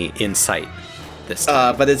enemy in sight this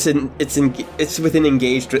time. But it's within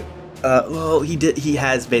engaged. He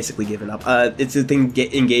has basically given up. It's within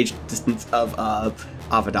engaged distance of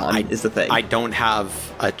Avedon is the thing. I don't have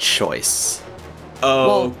a choice.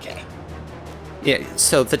 Oh, okay. Yeah.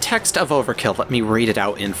 So the text of Overkill. Let me read it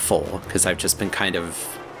out in full because I've just been kind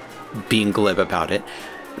of being glib about it.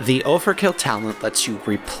 The Overkill talent lets you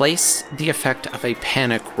replace the effect of a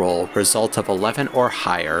panic roll result of 11 or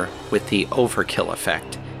higher with the Overkill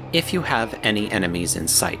effect, if you have any enemies in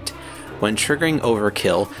sight. When triggering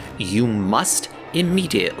Overkill, you must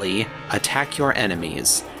immediately attack your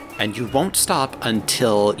enemies, and you won't stop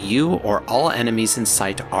until you or all enemies in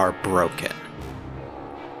sight are broken.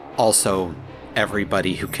 Also,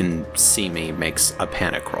 everybody who can see me makes a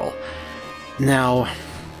panic roll. Now...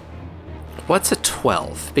 what's a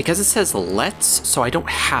 12? Because it says let's, so I don't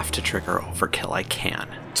have to trigger Overkill, I can.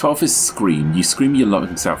 12 is Scream. You scream your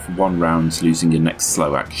lungs out for 1 round, losing your next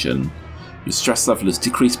slow action. Your stress level is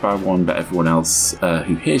decreased by 1, but everyone else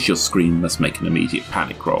who hears your scream must make an immediate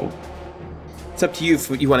panic roll. It's up to you if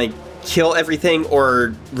you want to kill everything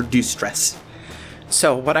or reduce stress.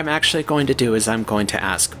 So what I'm actually going to do is I'm going to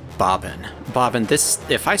ask Bobbin,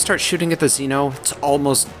 if I start shooting at the Xeno, it's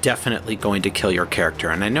almost definitely going to kill your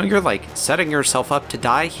character. And I know you're setting yourself up to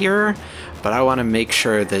die here, but I want to make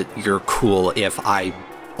sure that you're cool if I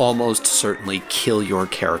almost certainly kill your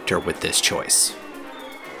character with this choice.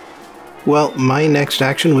 Well, my next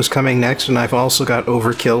action was coming next, and I've also got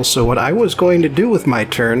Overkill, so what I was going to do with my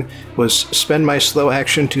turn was spend my slow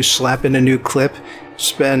action to slap in a new clip,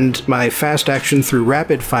 spend my fast action through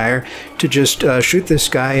rapid fire to just shoot this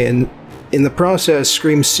guy, and in the process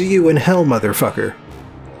scream, "See you in hell, motherfucker."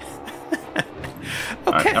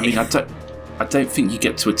 Okay. I don't think you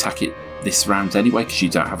get to attack it this round anyway, because you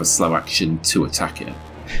don't have a slow action to attack it.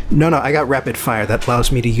 No, I got rapid fire. That allows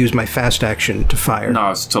me to use my fast action to fire. No, I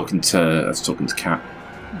was talking to Kat.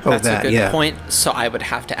 That's a good point. So I would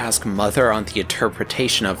have to ask Mother on the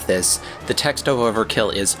interpretation of this. The text of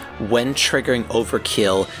Overkill is, when triggering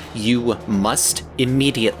Overkill, you must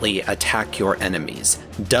immediately attack your enemies.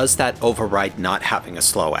 Does that override not having a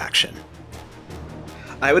slow action?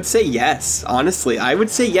 I would say yes. Honestly, I would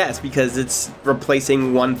say yes, because it's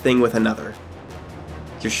replacing one thing with another.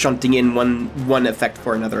 You're shunting in one effect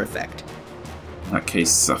for another effect. In that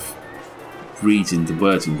case, reading the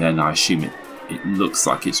wording then, I assume it looks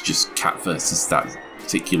like it's just Cat versus that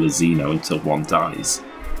particular Xeno until one dies.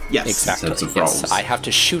 Yes. Exactly. In terms of rolls. I have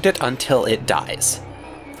to shoot it until it dies.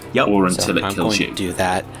 Yep. Or until it kills you. I'm going to do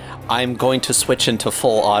that. I'm going to switch into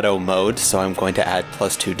full auto mode, so I'm going to add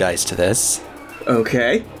 +2 dice to this.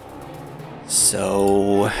 Okay.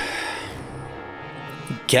 So...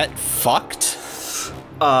 Get fucked?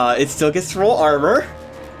 It still gets to roll armor.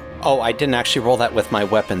 Oh, I didn't actually roll that with my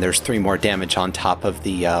weapon. There's 3 more damage on top of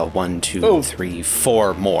the 1, 2, 3,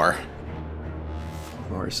 4 more.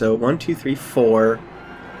 So 1, 2, 3, 4,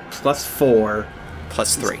 plus 4.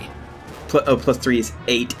 Plus 3. Plus 3 is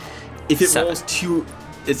 8. If it 7. rolls 2,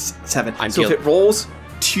 it's 7. If it rolls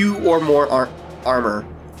 2 or more armor...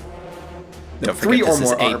 Don't 3 forget, or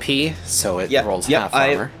this more is AP, so it rolls half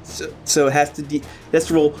armor. So it has to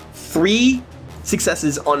roll 3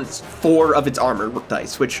 successes on 4 of its armor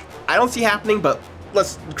dice, which I don't see happening, but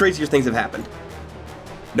crazier things have happened.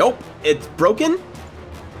 Nope, it's broken.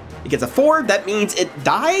 It gets a 4, that means it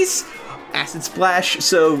dies. Acid splash,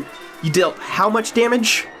 so you dealt how much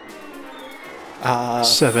damage?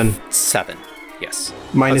 7. 7, yes.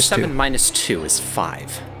 Minus 7 2. minus 2 is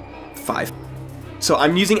 5. 5. So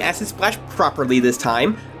I'm using Acid Splash properly this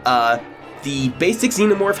time. The basic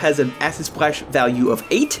Xenomorph has an Acid Splash value of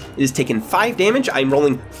 8. It has taken 5 damage. I'm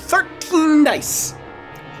rolling 13 dice.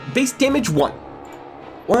 Base damage 1.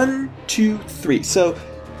 1, 2, 3. So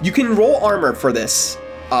you can roll armor for this,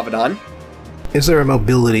 Avedon. Is there a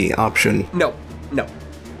mobility option? No.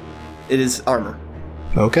 It is armor.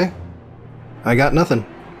 Okay. I got nothing.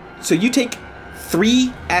 So you take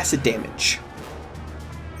 3 acid damage.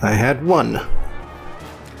 I had 1.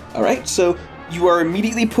 Alright, so you are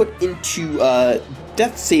immediately put into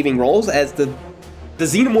death saving rolls as the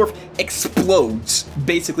Xenomorph explodes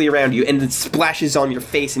basically around you and it splashes on your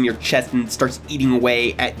face and your chest and starts eating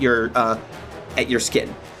away at your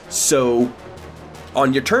skin. So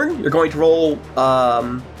on your turn, you're going to roll,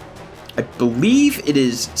 I believe it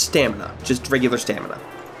is stamina, just regular stamina.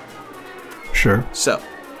 Sure. So.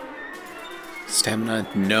 Stamina,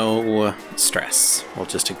 no stress. We'll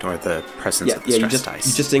just ignore the presence of the stress dice.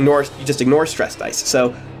 You just ignore stress dice.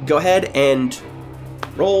 So go ahead and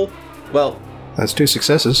roll. Well, that's 2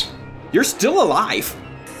 successes. You're still alive.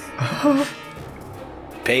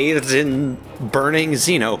 Bathed in burning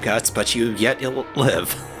xenoguts, but you yet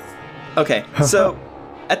live. Okay, so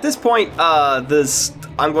at this point, I'm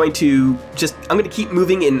going to keep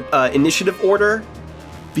moving in initiative order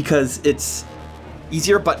because it's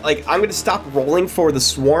easier, but I'm going to stop rolling for the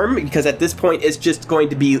swarm because at this point it's just going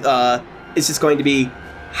to be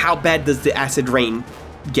how bad does the acid rain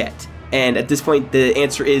get? And at this point the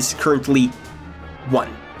answer is currently 1.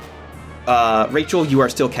 Rachel, you are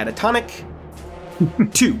still catatonic.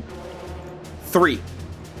 2, 3.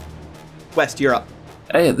 West, you're up.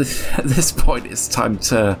 Hey, at this point it's time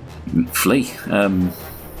to flee.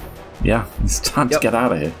 It's time to get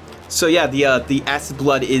out of here. So yeah, the acid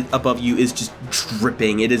blood above you is just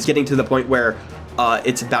dripping. It is getting to the point where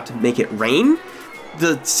it's about to make it rain.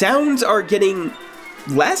 The sounds are getting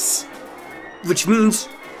less, which means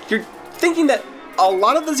you're thinking that a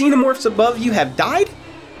lot of the xenomorphs above you have died,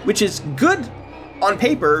 which is good on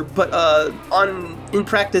paper, but in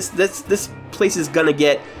practice, this place is gonna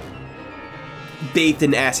get bathed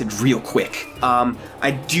in acid real quick.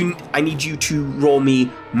 I need you to roll me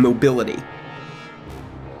mobility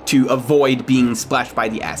to avoid being splashed by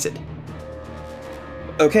the acid.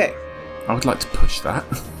 Okay. I would like to push that.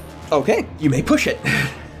 Okay, you may push it.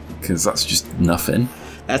 Because that's just nothing.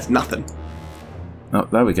 That's nothing. Oh,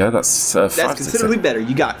 there we go. That's 5 That's considerably better.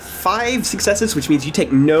 You got 5 successes, which means you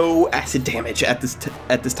take no acid damage at this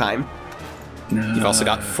time. You've also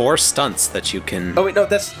got 4 stunts that you can... Oh wait, no,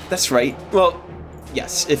 that's right. Well,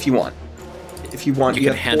 yes, if you want. You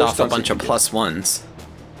can hand off a bunch of +1s.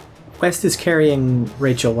 West is carrying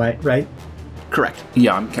Rachel, right? Correct.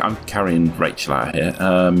 Yeah, I'm carrying Rachel out here.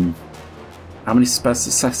 How many spell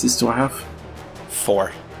successes do I have?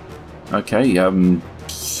 4. Okay, I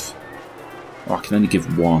can only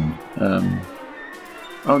give 1.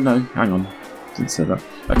 Oh no, hang on. Didn't say that.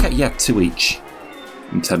 Okay, yeah, 2 each.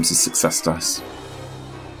 In terms of success dice.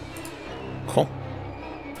 Cool.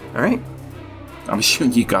 Alright. I'm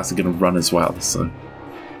assuming you guys are going to run as well, so...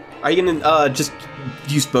 Are you going to just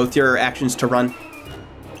use both your actions to run?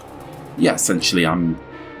 Yeah, essentially I'm,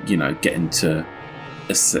 getting to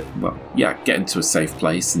a safe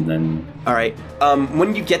place and then... Alright.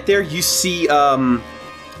 When you get there, you see the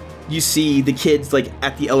kids,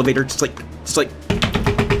 at the elevator, just like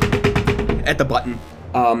at the button,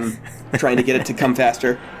 trying to get it to come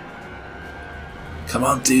faster. Come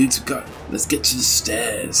on, dudes, let's get to the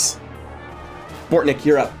stairs. Bortnick,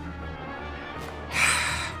 you're up.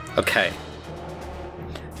 Okay.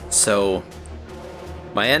 So,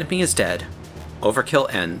 my enemy is dead.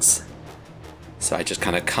 Overkill ends. So I just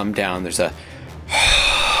kind of come down. There's a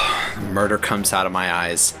Murder comes out of my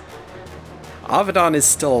eyes. Avedon is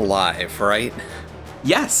still alive, right?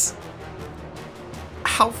 Yes.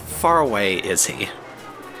 How far away is he?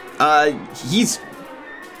 He's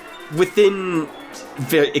within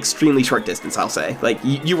extremely short distance, I'll say. Like,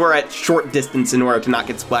 you were at short distance in order to not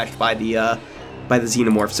get splashed by the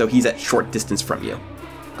xenomorph, so he's at short distance from you.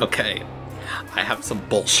 Okay. I have some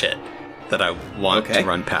bullshit that I want to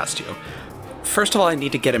run past you. First of all, I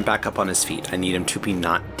need to get him back up on his feet. I need him to be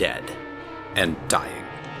not dead and dying.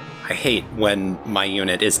 I hate when my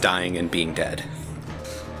unit is dying and being dead.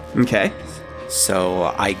 Okay. So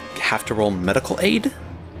I have to roll medical aid?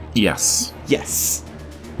 Yes. Yes.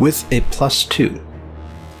 With a +2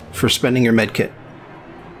 for spending your med kit.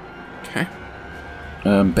 Okay.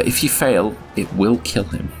 But if you fail, it will kill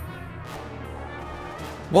him.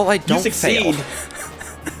 Well, I don't You succeed. fail.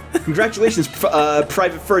 Congratulations,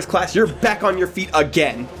 Private First Class. You're back on your feet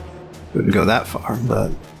again. Wouldn't go that far,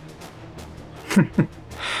 but...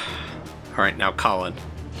 Alright, now Colin,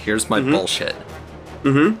 here's my bullshit.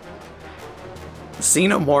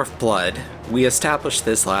 Xenomorph blood, we established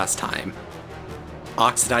this last time,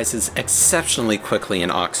 oxidizes exceptionally quickly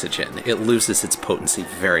in oxygen. It loses its potency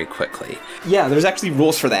very quickly. Yeah, there's actually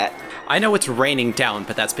rules for that. I know it's raining down,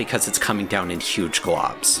 but that's because it's coming down in huge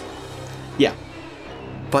globs. Yeah.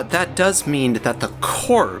 But that does mean that the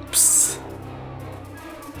corpse,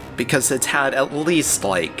 because it's had at least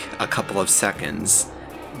like a couple of seconds,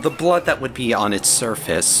 the blood that would be on its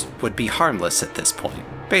surface would be harmless at this point.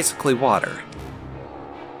 Basically water.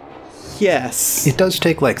 Yes. It does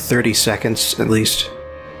take like 30 seconds at least.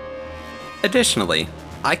 Additionally,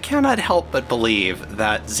 I cannot help but believe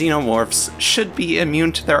that xenomorphs should be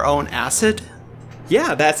immune to their own acid.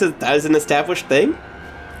 Yeah, that is an established thing.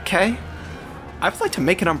 Okay? I would like to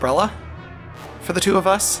make an umbrella for the two of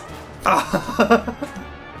us.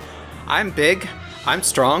 I'm big. I'm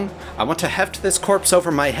strong. I want to heft this corpse over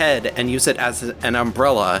my head and use it as an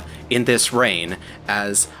umbrella in this rain,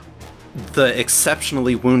 as the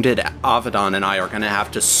exceptionally wounded Avedon and I are going to have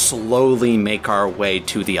to slowly make our way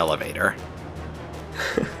to the elevator.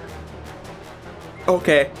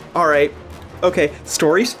 Okay, alright. Okay,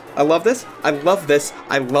 stories. I love this. I love this.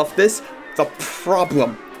 I love this. The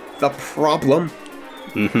problem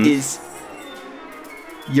is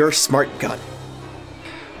your smart gun.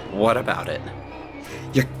 What about it?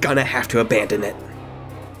 You're gonna have to abandon it.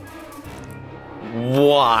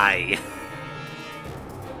 Why?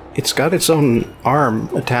 It's got its own arm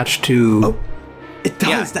attached to... Oh, it does.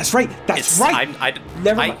 Yeah. That's right. That's right.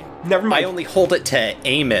 Never mind. I only hold it to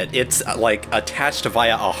aim it. It's like attached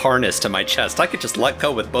via a harness to my chest. I could just let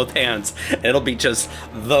go with both hands. It'll be just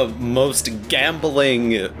the most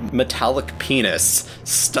gambling metallic penis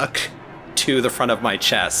stuck to the front of my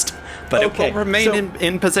chest. But it will remain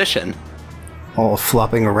in position. all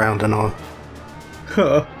flopping around and all.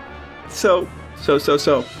 So,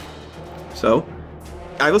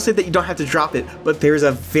 I will say that you don't have to drop it, but there's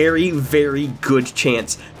a very, very good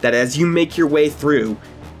chance that as you make your way through,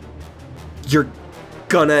 you're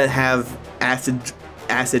gonna have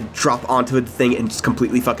acid drop onto the thing and just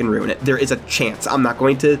completely fucking ruin it. There is a chance. I'm not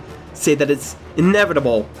going to say that it's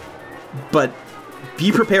inevitable, but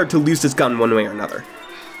be prepared to lose this gun one way or another.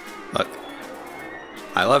 Look,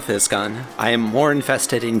 I love this gun. I am more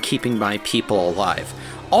invested in keeping my people alive.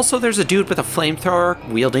 Also, there's a dude with a flamethrower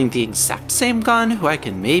wielding the exact same gun who I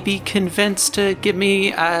can maybe convince to give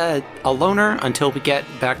me a loaner until we get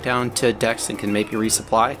back down to Dex and can maybe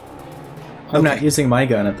resupply. I'm not using my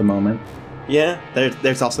gun at the moment. Yeah,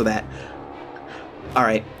 there's also that.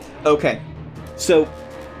 Alright, okay. So,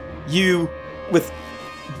 you, with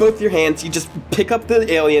both your hands, you just pick up the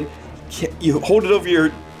alien, you hold it over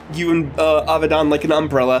you and Avedon like an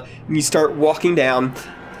umbrella, and you start walking down.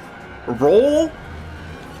 Roll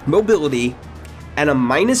mobility and a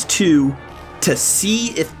 -2 to see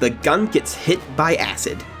if the gun gets hit by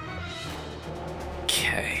acid.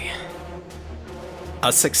 Okay.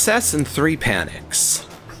 A success and 3 panics.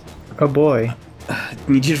 Oh boy.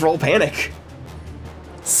 Need you to roll panic.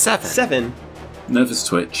 7. 7. Nervous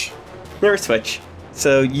twitch. Nervous twitch.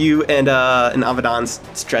 So you and Avedon's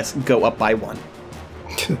stress go up by 1.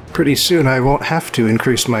 Pretty soon I won't have to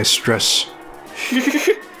increase my stress.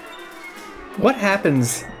 What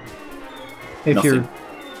happens if Nothing.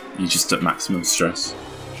 You're just at maximum stress.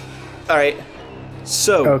 Alright.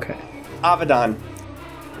 So, Okay. Avedon,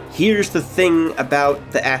 here's the thing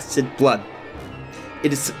about the acid blood.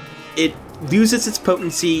 It loses its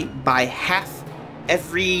potency by half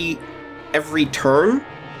every turn.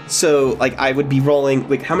 So, like, I would be rolling,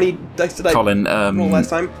 like, how many dice did I Colin, roll last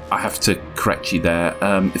time? I have to correct you there.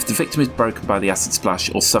 If the victim is broken by the acid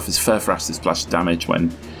splash or suffers further acid splash damage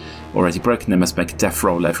when already broken, they must make a death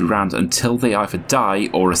roll every round until they either die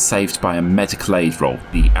or are saved by a medical aid roll.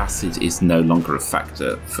 The acid is no longer a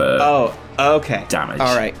factor for damage.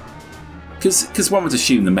 All right. Because one would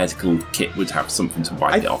assume the medical kit would have something to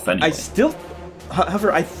wipe it off anyway.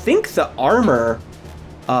 However, I think the armor...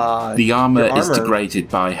 the armor is degraded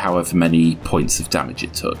by however many points of damage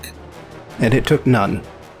it took. And it took none.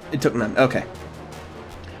 It took none, okay.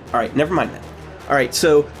 Alright, never mind that. Alright,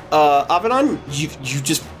 so, Avedon, you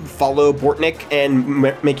just follow Bortnik and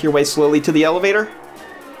make your way slowly to the elevator?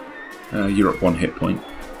 You're at 1 hit point.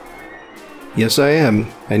 Yes, I am.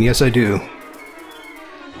 And yes, I do.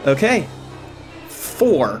 Okay.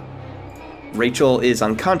 4. Rachel is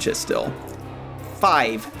unconscious still.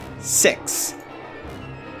 5, 6.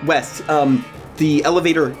 West, the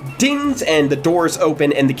elevator dings and the doors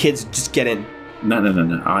open and the kids just get in. No.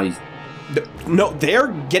 No, they're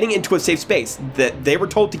getting into a safe space. They were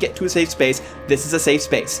told to get to a safe space. This is a safe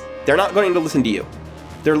space. They're not going to listen to you.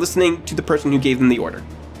 They're listening to the person who gave them the order.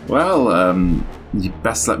 Well, you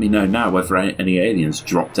best let me know now whether any aliens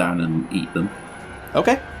drop down and eat them.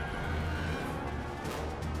 Okay.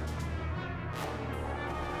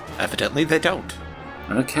 Evidently they don't.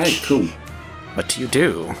 Okay, cool. What do you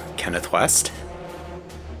do, Kenneth West?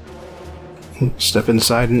 Step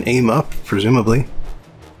inside and aim up, presumably.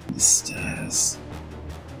 The stairs.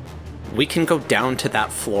 We can go down to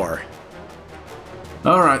that floor.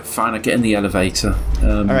 Alright, fine, I get in the elevator.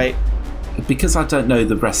 Alright. Because I don't know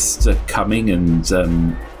the rest are coming and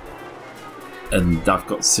I've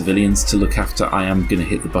got civilians to look after, I am going to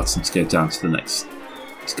hit the button to go down to the next...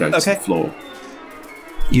 to go to the floor.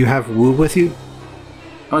 You have Wu with you?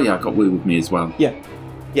 Oh yeah, I got Wu with me as well. Yeah.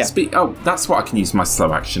 That's what I can use my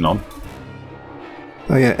slow action on.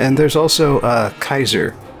 Oh yeah, and there's also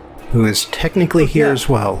Kaiser, who is technically here as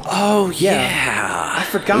well. Oh yeah. I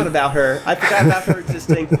forgot about her.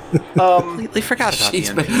 Existing. Completely forgot about the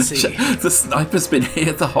NPC. The sniper's been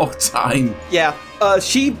here the whole time. Yeah.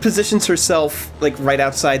 She positions herself like right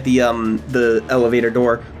outside the elevator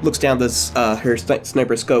door. Looks down her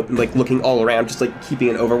sniper scope and like looking all around, just like keeping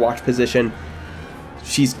an overwatch position.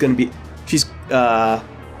 Does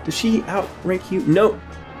she outrank you?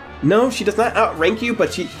 No, she does not outrank you,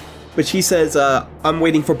 but she says, I'm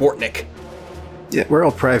waiting for Bortnik. Yeah, we're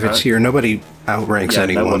all privates here. Nobody outranks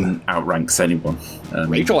anyone. No one outranks anyone.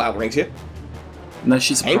 Rachel outranks you. No,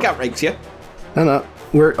 she's Hank outranks you. No,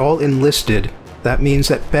 we're all enlisted. That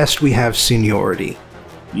means at best we have seniority.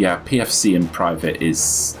 Yeah, PFC and private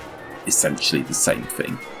is essentially the same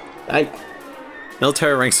thing.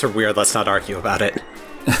 Military ranks are weird, let's not argue about it.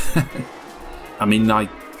 I mean, I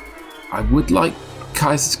would like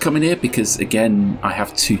Kaiser to come in here because, again, I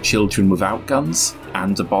have 2 children without guns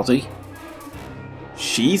and a body.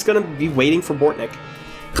 She's gonna be waiting for Bortnik.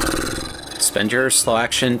 Spend your slow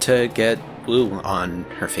action to get Wu on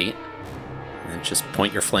her feet. And just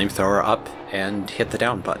point your flamethrower up and hit the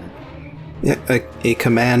down button. Yeah, a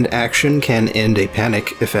command action can end a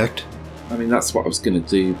panic effect. I mean, that's what I was going to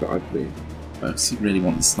do, but I really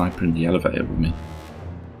want the sniper in the elevator with me.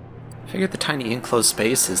 I figured the tiny enclosed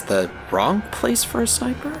space is the wrong place for a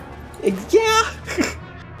sniper? Yeah!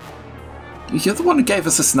 You're the one who gave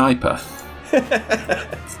us a sniper.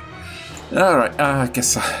 Alright, I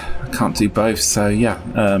guess I can't do both, so yeah,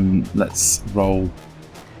 let's roll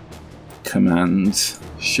command,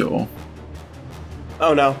 sure.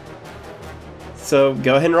 Oh no. So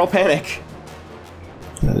go ahead and roll panic.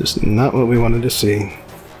 That is not what we wanted to see.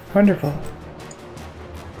 Wonderful.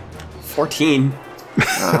 14.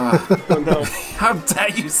 Oh no. How dare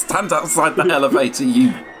you stand outside the elevator,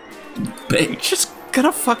 you bitch. You're just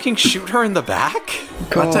gonna fucking shoot her in the back?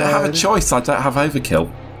 God. I don't have a choice, I don't have overkill.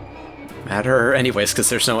 Matter anyways, because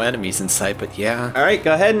there's no enemies in sight, but yeah. Alright,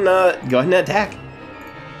 go ahead and attack.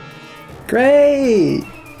 Great!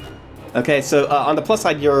 Okay, so on the plus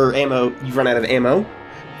side, you've run out of ammo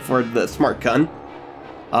for the smart gun.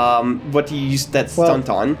 What do you use that stunt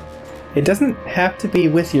on? It doesn't have to be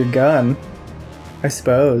with your gun, I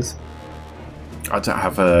suppose. I don't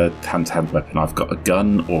have a hand-to-hand weapon. I've got a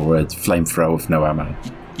gun or a flamethrower with no ammo.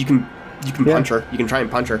 You can punch her. You can try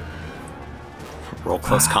and punch her. Roll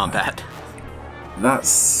close combat.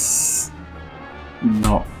 That's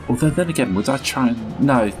not... Although then again, would I try and...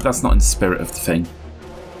 No, that's not in the spirit of the thing.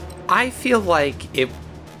 I feel like it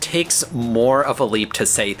takes more of a leap to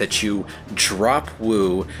say that you drop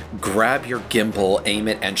Wu, grab your gimbal, aim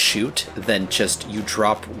it, and shoot, than just you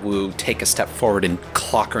drop Wu, take a step forward, and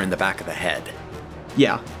clock her in the back of the head.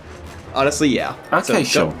 Yeah. Honestly, yeah. Okay,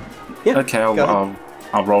 sure. Yeah, okay,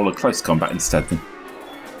 I'll roll a close combat instead then.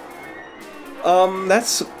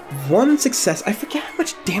 That's one success. I forget how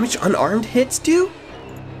much damage unarmed hits do.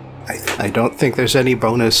 I don't think there's any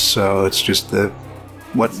bonus, so it's just the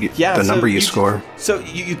number you score. So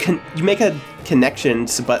you make a connection,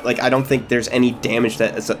 but like I don't think there's any damage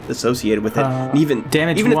that is associated with it. Even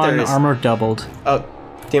damage 1, armor doubled. Oh,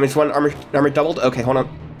 damage 1, armor doubled. Okay, hold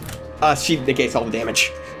on. She negates all the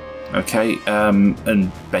damage. Okay,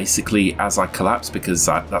 and basically as I collapse, because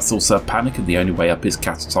that's also a panic and the only way up is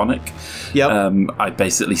catatonic, I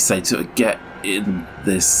basically say to her, get in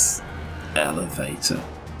this elevator.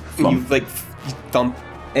 You thump,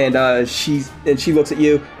 and she looks at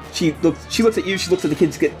you. She looks at you. She looks at the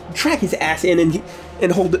kids. Drag his ass in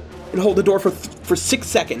and hold the door for 6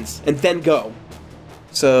 seconds and then go.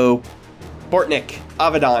 So, Bortnik,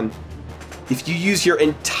 Avedon, if you use your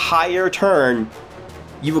entire turn,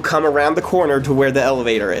 you will come around the corner to where the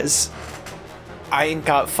elevator is. I ain't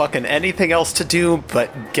got fucking anything else to do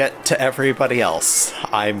but get to everybody else.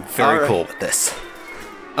 I'm very cool with this.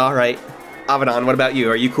 All right. Avedon, what about you?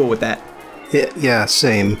 Are you cool with that? Yeah,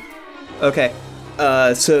 same. Okay.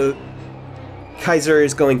 So Kaiser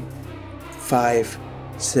is going 5,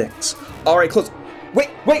 6. All right, close. Wait,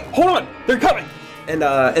 hold on. They're coming. And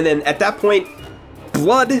then at that point,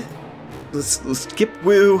 blood. Let's skip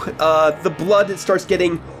Woo. The blood starts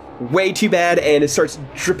getting way too bad, and it starts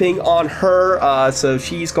dripping on her. So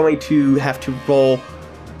she's going to have to roll.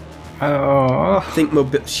 Oh. I think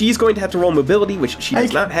she's going to have to roll mobility, which she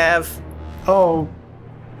does not have. Oh.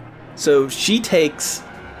 So she takes.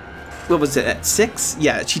 What was it at 6?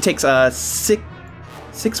 Yeah, she takes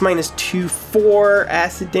 6 minus 2, 4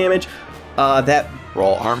 acid damage. That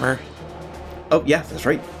roll armor. Oh yeah, that's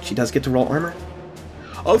right. She does get to roll armor.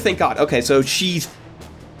 Oh, thank God. Okay, so she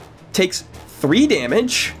takes 3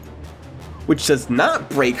 damage, which does not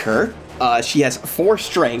break her. She has 4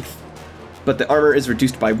 strength, but the armor is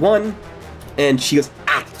reduced by 1, and she goes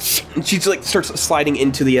and she starts sliding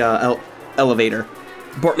into the elevator.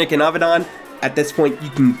 Bortnik and Avedon, at this point,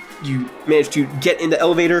 you manage to get in the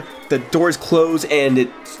elevator. The doors close, and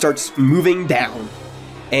it starts moving down.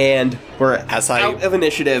 And we're out of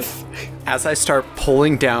initiative. As I start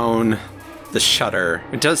pulling down the shutter,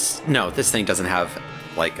 this thing doesn't have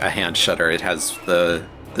like a hand shutter. It has the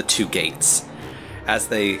 2 gates. As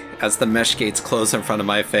the mesh gates close in front of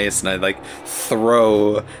my face, and I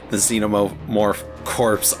throw the xenomorph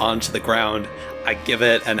corpse onto the ground, I give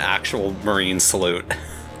it an actual Marine salute,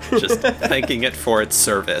 just thanking it for its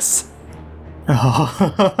service.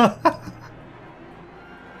 Oh.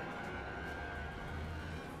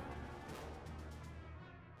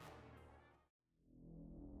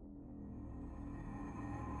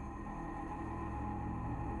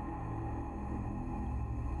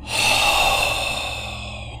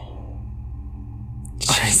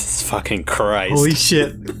 Jesus fucking Christ. Holy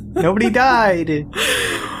shit. Nobody died.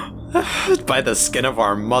 By the skin of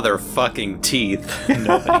our motherfucking teeth,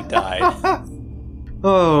 nobody died.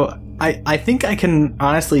 Oh, I think I can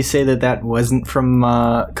honestly say that wasn't from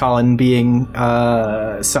Colin being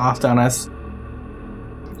soft on us.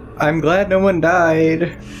 I'm glad no one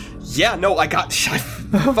died. Yeah, no, I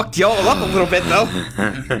fucked y'all up a little bit, though.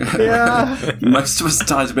 Yeah. Most of us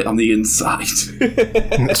died a bit on the inside.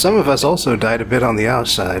 Some of us also died a bit on the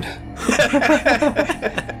outside.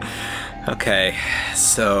 Okay,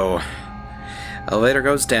 so elevator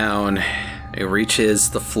goes down. It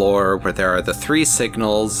reaches the floor where there are the 3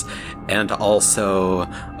 signals and also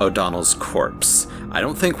O'Donnell's corpse. I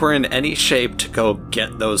don't think we're in any shape to go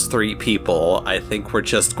get those 3 people. I think we're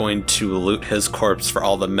just going to loot his corpse for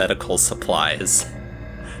all the medical supplies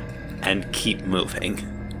and keep moving.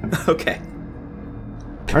 Okay.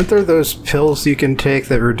 Aren't there those pills you can take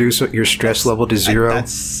that reduce your stress level to 0?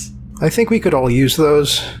 I think we could all use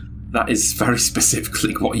those. That is very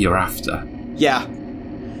specifically what you're after. Yeah.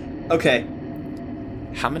 Okay.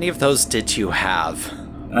 How many of those did you have?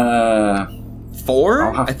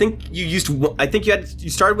 4? I think you used. I think you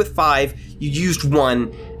started with 5. You used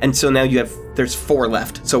 1, and so now there's 4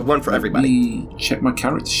 left. So 1 for everybody. Let me check my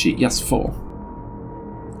character sheet. Yes,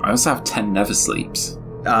 4. I also have 10 never sleeps.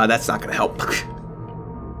 That's not going to help.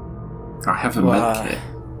 I have a med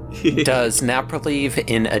kit. Does nap relieve,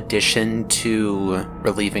 in addition to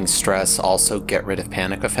relieving stress, also get rid of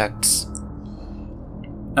panic effects?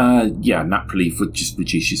 Yeah, nap relief would just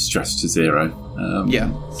reduce your stress to 0.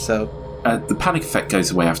 So the panic effect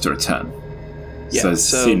goes away after a turn. Yeah, so as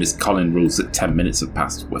soon as Colin rules that 10 minutes have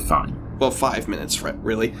passed, we're fine. Well, 5 minutes,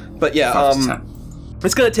 really. But yeah, 5 to 10.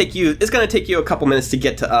 It's gonna take you a couple minutes to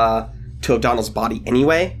get to O'Donnell's body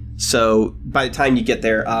anyway. So by the time you get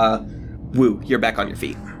there, Woo, you're back on your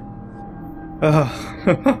feet.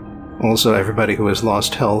 Also, everybody who has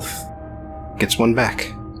lost health gets 1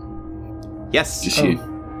 back. Yes. Just you.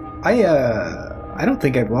 I I don't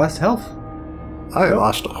think I've lost health. I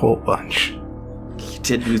lost a whole bunch. You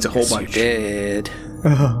did lose a whole bunch. You did.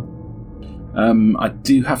 I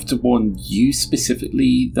do have to warn you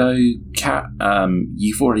specifically, though, Kat.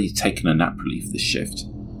 You've already taken a nap relief this shift.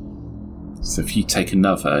 So if you take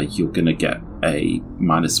another, you're going to get a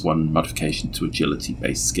 -1 modification to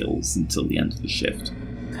agility-based skills until the end of the shift.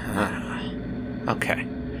 Okay.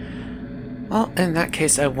 Well, in that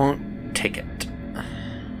case, I won't take it.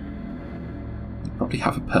 You probably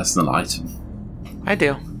have a personal item. I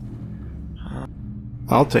do.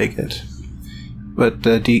 I'll take it. But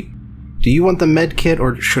do you want the med kit,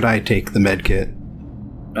 or should I take the med kit?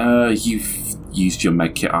 You've used your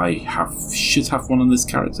med kit. I should have one on this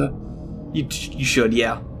character. You should,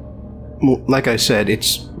 yeah. Well, like I said,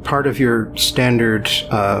 it's part of your standard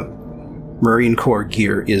Marine Corps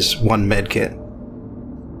gear is one med kit.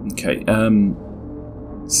 Okay.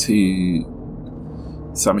 So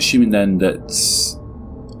I'm assuming then that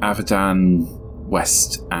Avadan,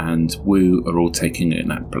 West, and Wu are all taking a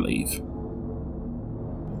nap relief.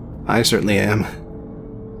 I certainly am.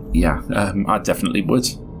 Yeah, I definitely would.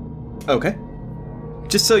 Okay.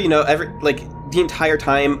 Just so you know, the entire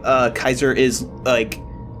time, Kaiser is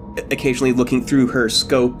occasionally looking through her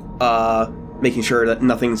scope, making sure that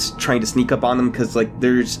nothing's trying to sneak up on them, because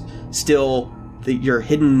there's still your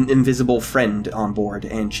hidden invisible friend on board,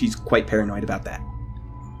 and she's quite paranoid about that.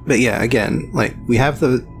 But yeah, again, we have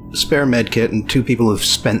the spare med kit, and 2 people have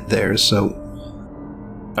spent theirs, so.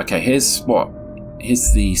 Okay, here's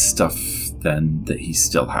the stuff then that he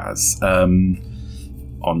still has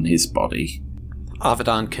on his body.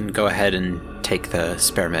 Avadan can go ahead and take the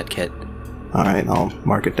spare med kit. Alright, I'll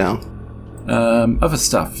mark it down. Other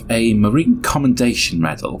stuff. A Marine Commendation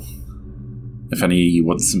Medal. If any of you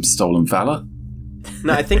want some stolen valor.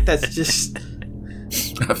 No, I think that's just...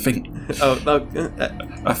 I think Oh,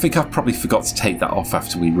 I think I probably forgot to take that off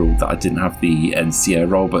after we ruled that I didn't have the NCO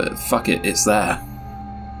role, but fuck it, it's there.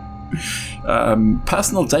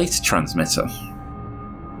 Personal data transmitter.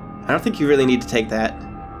 I don't think you really need to take that.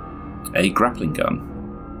 A grappling gun.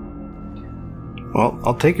 Well,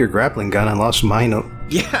 I'll take your grappling gun. I lost mine on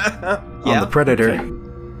the Predator. Okay.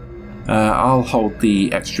 I'll hold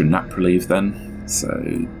the extra nap relief then. So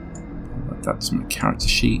that's my character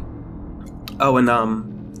sheet. Oh, and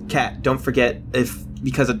Kat, don't forget,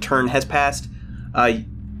 because a turn has passed,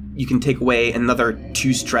 you can take away another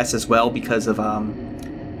 2 stress as well because of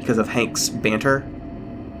Hank's banter.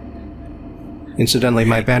 Incidentally,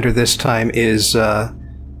 my banter this time is,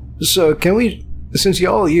 so can we, since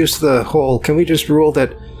y'all used the whole, can we just rule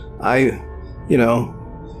that I,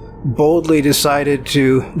 boldly decided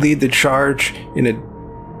to lead the charge in a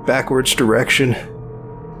backwards direction?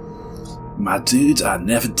 My dude, I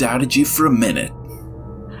never doubted you for a minute.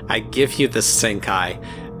 I give you the stink eye.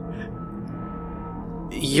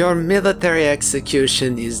 Your military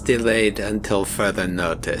execution is delayed until further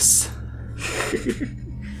notice.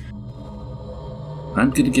 I'm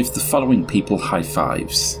going to give the following people high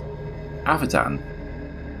fives. Avadan,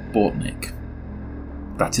 Bortnik.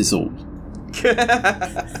 That is all.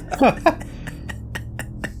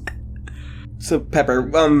 So, Pepper,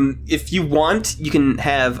 if you want, you can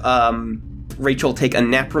have Rachel take a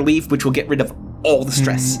nap relief, which will get rid of all the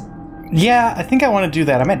stress. Yeah, I think I want to do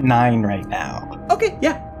that. I'm at 9 right now. Okay,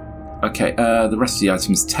 yeah. Okay, the rest of the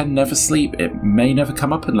items. 10 never sleep. It may never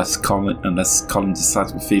come up unless Colin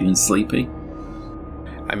decides we're feeling sleepy.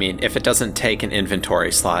 I mean, if it doesn't take an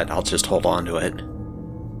inventory slot, I'll just hold on to it.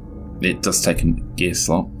 It does take a gear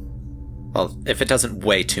slot. Well, if it doesn't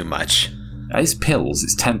weigh too much. It's pills.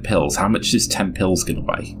 It's 10 pills. How much is 10 pills going to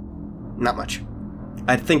weigh? Not much.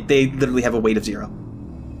 I think they literally have a weight of 0.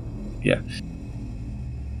 Yeah.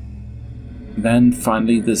 Then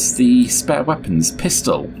finally there's the spare weapons.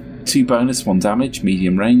 Pistol. 2 bonus, 1 damage,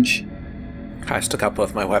 medium range. I still got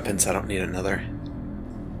both my weapons, I don't need another.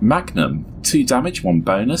 Magnum. 2 damage, 1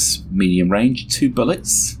 bonus, medium range, 2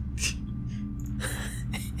 bullets.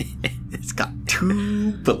 It's got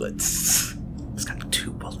 2 bullets. It's got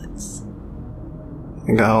 2 bullets.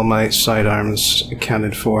 I got all my sidearms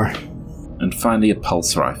accounted for. And finally a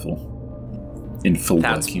pulse rifle. In full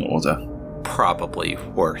working order. Probably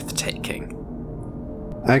worth taking.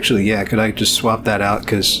 Actually, yeah, could I just swap that out?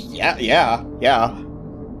 Because Yeah.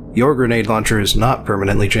 your grenade launcher is not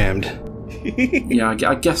permanently jammed. Yeah,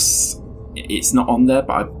 I guess it's not on there,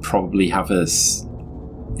 but I probably have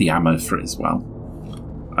the ammo for it as well.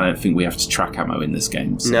 I don't think we have to track ammo in this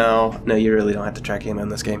game. So. No, you really don't have to track ammo in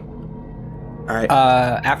this game. Alright.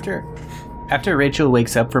 After Rachel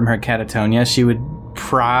wakes up from her catatonia, she would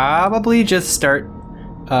probably just start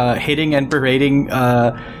hitting and berating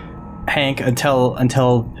Hank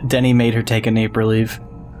until Denny made her take a neighbor leave.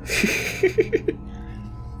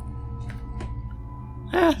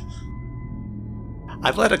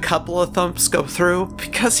 I've let a couple of thumps go through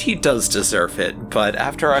because he does deserve it, but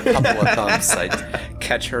after a couple of thumps, I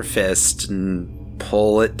catch her fist and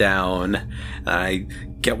pull it down. And I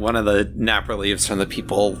get one of the napper leaves from the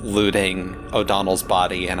people looting O'Donnell's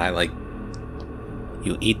body, and I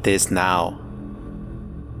you eat this now.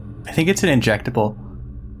 I think it's an injectable.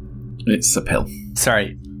 It's a pill.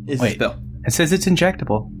 Sorry. Wait. A pill. It says it's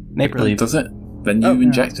injectable. Naper leaf. Does it? Then you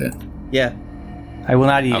inject it. Yeah. I will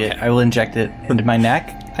not eat it. I will inject it into my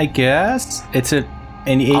neck, I guess. It's an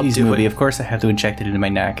 80s movie. Of course I have to inject it into my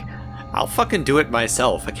neck. I'll fucking do it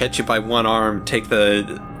myself. I catch you by one arm, take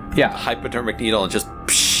the hypodermic needle, and just...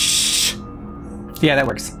 Yeah, that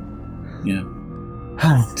works. Yeah.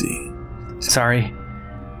 Sorry.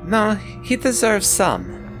 No, he deserves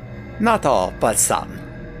some. Not all, but some.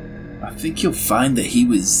 I think you'll find that he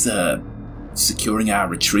was securing our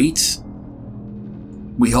retreat.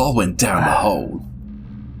 We all went down the hole.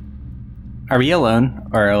 Are we alone?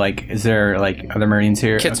 Or, is there, other Marines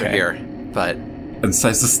here? Kids are here, but... And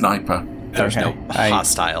says the sniper. There's no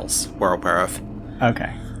hostiles we're aware of.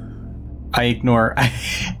 Okay.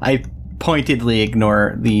 I pointedly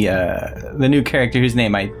ignore the new character whose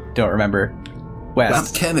name I don't remember.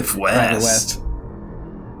 West. I'm Kenneth West.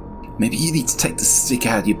 Maybe you need to take the stick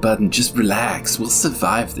out of your butt and just relax. We'll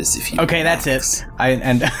survive this if you relax. That's it.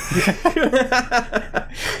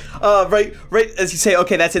 Right as you say,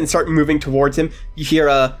 okay, that's it, and start moving towards him, you hear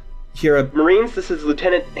a Marines, this is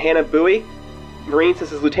Lieutenant Hannah Bowie. Marines,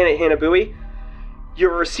 this is Lieutenant Hannah Bowie.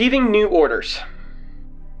 You're receiving new orders.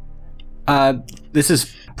 This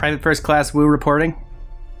is Private First Class Wu reporting.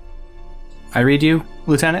 I read you,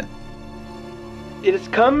 Lieutenant. It has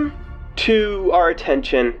come to our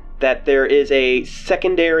attention that there is a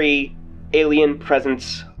secondary alien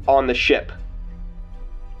presence on the ship.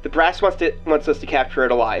 The brass wants us to capture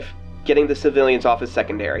it alive. Getting the civilians off is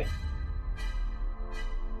secondary.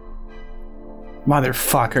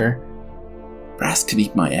 Motherfucker. Brass could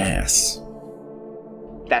eat my ass.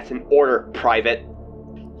 That's an order, Private.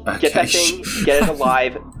 Okay. Get that thing, get it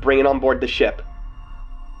alive, bring it on board the ship.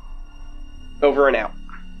 Over and out.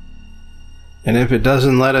 And if it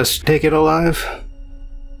doesn't let us take it alive?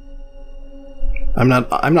 I'm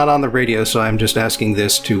not on the radio, so I'm just asking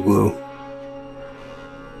this to Wu.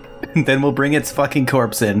 Then we'll bring its fucking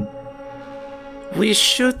corpse in. We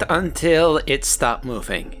shoot until it stops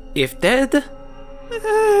moving. If dead,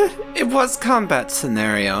 it was combat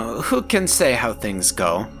scenario. Who can say how things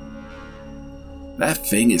go? That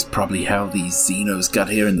thing is probably how these Xenos got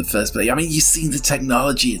here in the first place. I mean, you've seen the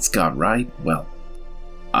technology it's got, right? Well,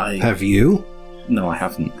 Have you? No, I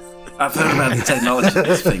haven't. I've heard about the technology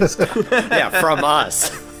these things. Yeah, from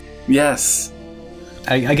us. Yes.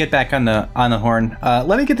 I get back on the horn.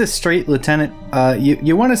 Let me get this straight, Lieutenant.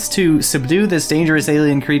 You want us to subdue this dangerous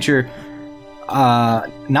alien creature,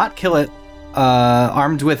 not kill it,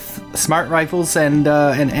 armed with smart rifles and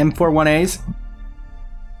M41As?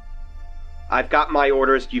 I've got my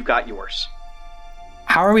orders, you've got yours.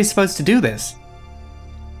 How are we supposed to do this?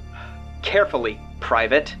 Carefully,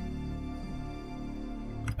 Private.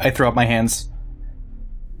 I throw up my hands.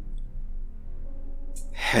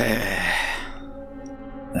 That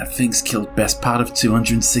thing's killed best part of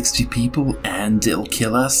 260 people, and it'll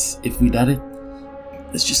kill us if we let it.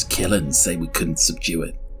 Let's just kill it and say we couldn't subdue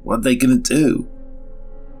it. What are they gonna do?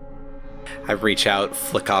 I reach out,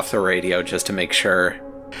 flick off the radio just to make sure.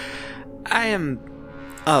 I am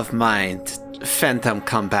of mind Phantom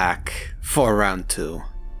come back for round 2.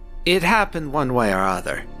 It happened one way or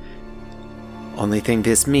other. Only thing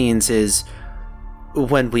this means is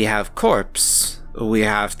when we have corpse, we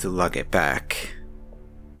have to lug it back.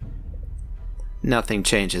 Nothing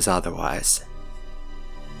changes otherwise.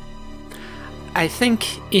 I think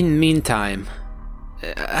in meantime,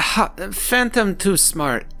 Phantom too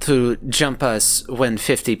smart to jump us when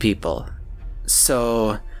 50 people.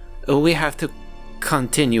 So we have to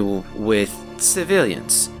continue with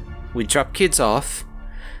civilians. We drop kids off,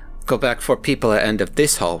 go back for people at end of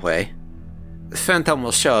this hallway. Phantom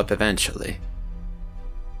will show up eventually.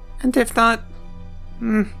 And if not,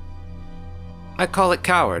 I call it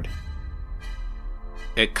coward.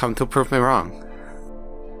 It come to prove me wrong.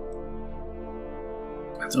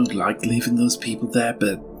 I don't like leaving those people there,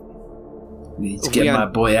 but we need to get my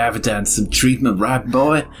boy Avidan some treatment, right,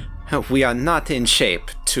 boy? We are not in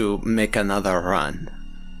shape to make another run.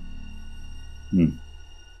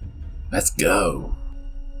 Let's go.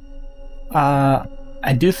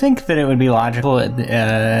 I do think that it would be logical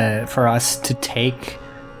for us to take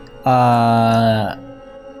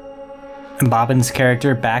Bobbin's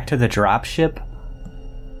character back to the dropship.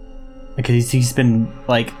 Because he's been,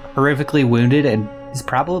 horrifically wounded and is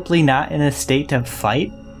probably not in a state to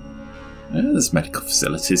fight. There's medical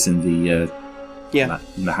facilities in the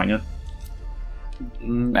in the hangar.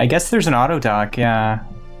 I guess there's an auto dock, yeah.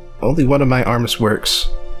 Only one of my arms works.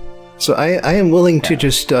 So I am willing to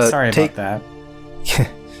just Sorry take about that.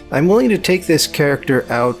 I'm willing to take this character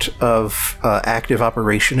out of active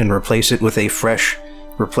operation and replace it with a fresh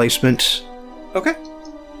replacement. Okay.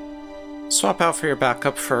 Swap out for your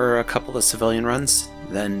backup for a couple of civilian runs,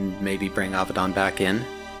 then maybe bring Avedon back in.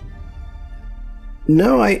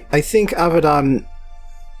 No, I think Avedon...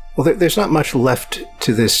 Well, there's not much left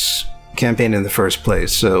to this campaign in the first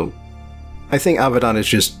place, so I think Avedon is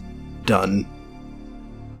just done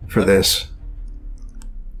for this.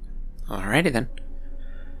 Alrighty then.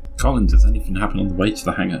 Colin, does anything happen on the way to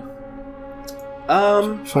the hangar?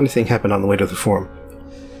 Funny thing happened on the way to the forum.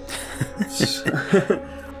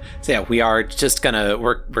 So yeah, we are just gonna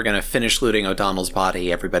we're gonna finish looting O'Donnell's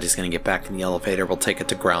body. Everybody's gonna get back in the elevator. We'll take it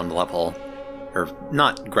to ground level, or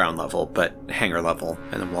not ground level, but hangar level,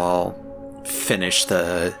 and then we'll finish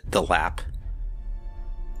the lap.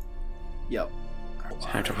 Yep. I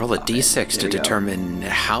have to roll a d6 to determine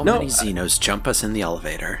how many Xenos jump us in the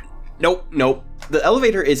elevator. Nope. The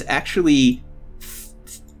elevator is actually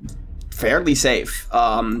fairly safe.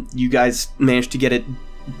 You guys managed to get it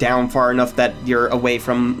down far enough that you're away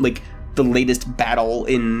from the latest battle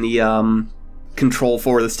in the control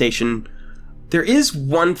for the station. There is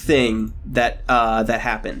one thing that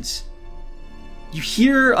happens. You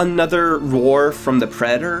hear another roar from the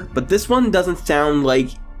Predator, but this one doesn't sound like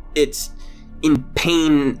it's in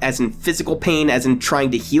pain, as in physical pain, as in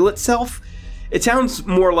trying to heal itself. It sounds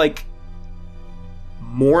more like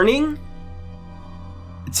mourning.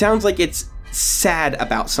 It sounds like it's sad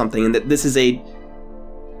about something, and that this is a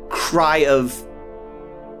cry of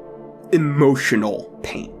emotional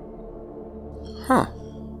pain. Huh.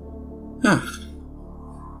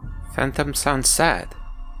 Phantom sounds sad.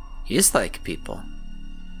 He's like people.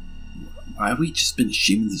 Why have we just been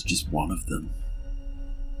assuming there's just one of them?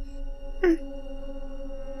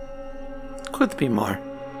 Could be more.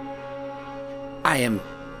 I am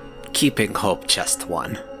keeping hope just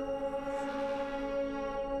one.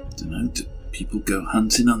 Dunno, do people go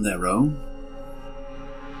hunting on their own?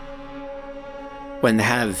 When they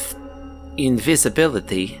have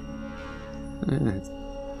invisibility,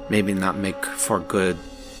 maybe not make for good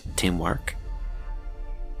teamwork.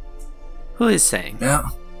 Who is saying?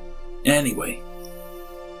 Well, anyway.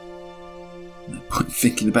 No point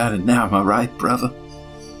thinking about it now, am I right, brother?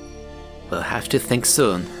 We'll have to think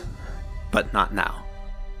soon, but not now.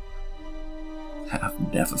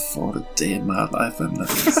 I've never fought a day in my life I'm not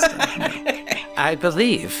gonna stand. I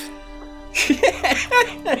believe.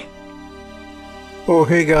 Oh,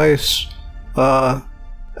 hey guys.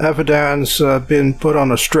 Avedon's been put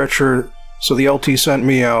on a stretcher, so the LT sent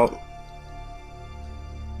me out.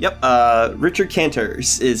 Yep, Richard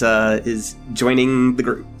Cantors is joining the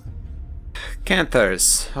group.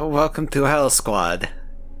 Canthers, welcome to Hell Squad.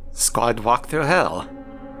 Squad walk through hell.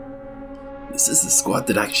 This is the squad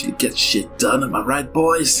that actually gets shit done, am I right,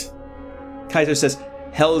 boys? Kaiser says,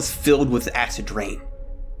 hell is filled with acid rain.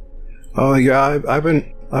 Oh yeah, I've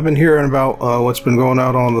been hearing about what's been going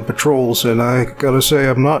out on the patrols, and I gotta say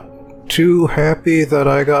I'm not too happy that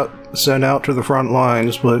I got sent out to the front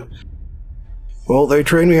lines, but well, they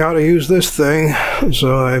trained me how to use this thing,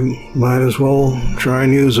 so I might as well try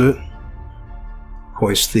and use it.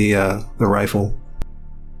 Hoist the rifle.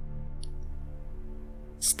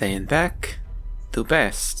 Staying back, do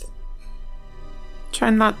best. Try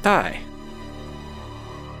and not die.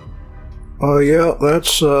 Yeah,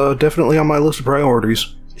 that's definitely on my list of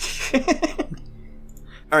priorities.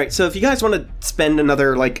 Alright, so if you guys want to spend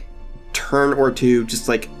another, turn or two just,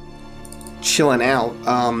 chilling out,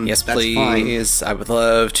 yes, that's please. fine. I would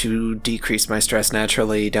love to decrease my stress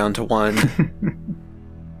naturally down to 1.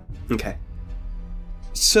 Okay.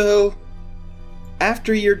 So,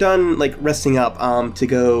 after you're done, resting up, to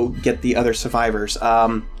go get the other survivors,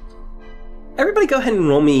 everybody go ahead and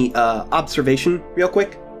roll me, observation real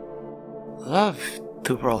quick. Love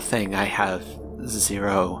to roll thing I have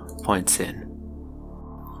 0 points in.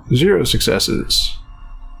 0 successes.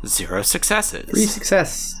 0 successes. 3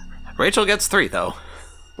 success. Rachel gets 3, though.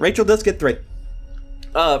 Rachel does get 3.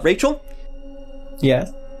 Rachel?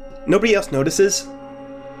 Yes. Nobody else notices,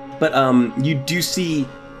 but, you do see,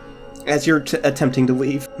 as you're attempting to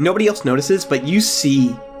leave, nobody else notices, but you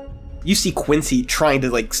see Quincy trying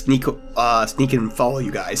to, sneak in and follow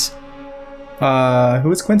you guys.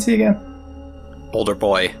 Who is Quincy again? Older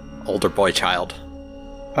boy child.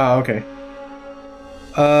 Oh, okay.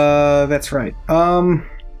 That's right.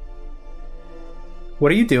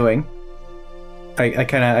 What are you doing?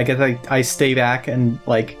 I stay back and,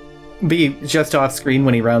 like, be just off screen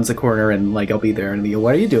when he rounds the corner, and, like, I'll be there and be,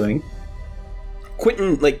 what are you doing?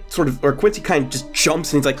 Quentin, like, sort of, or Quincy kind of just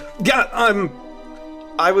jumps and he's like, yeah,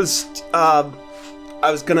 I was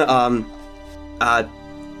gonna,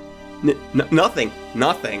 nothing.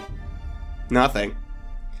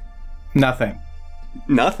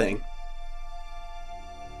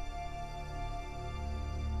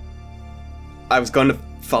 I was going to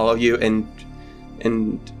follow you and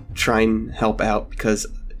try and help out because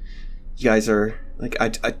you guys are like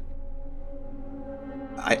I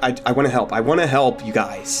want to help. I want to help you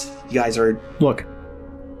guys. You guys are. Look,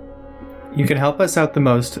 you can help us out the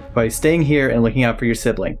most by staying here and looking out for your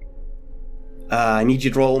sibling. I need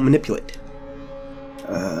you to roll manipulate.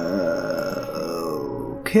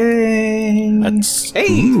 Okay. Hey, one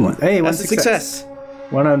that's success.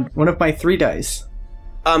 One of my 3 dice.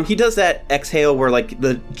 He does that exhale where, like,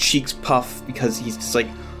 the cheeks puff because he's just like,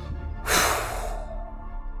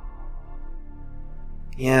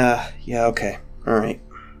 yeah, okay, all right.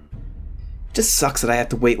 It just sucks that I have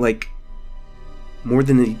to wait, like, more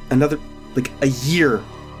than another, like, a year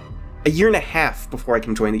and a half before I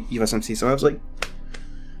can join the USMC. So I was like,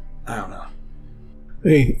 I don't know.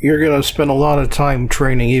 Hey, you're gonna spend a lot of time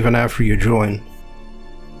training even after you join.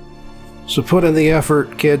 So put in the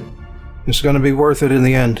effort, kid. It's gonna be worth it in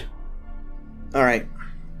the end. All right.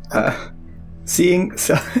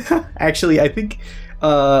 Actually, I think,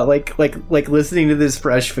 like listening to this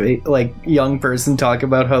fresh, like, young person talk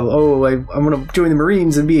about how, I'm gonna join the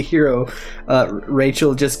Marines and be a hero.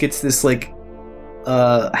 Rachel just gets this, like,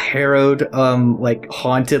 harrowed, like,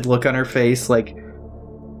 haunted look on her face, like,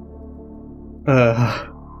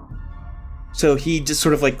 So he just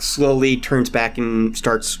sort of, like, slowly turns back and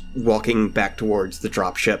starts walking back towards the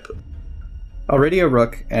dropship. I'll radio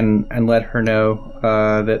Rook and let her know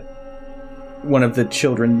that one of the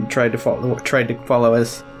children tried to follow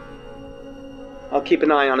us. I'll keep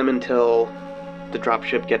an eye on him until the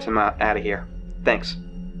dropship gets him out of here. Thanks.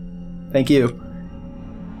 Thank you.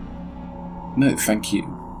 No, thank you.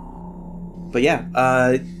 But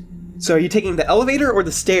yeah, so are you taking the elevator or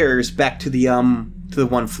the stairs back to the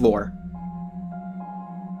 1 floor?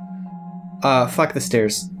 Fuck the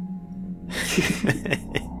stairs.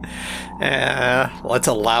 Let's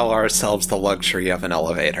allow ourselves the luxury of an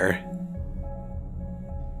elevator.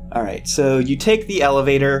 Alright, so you take the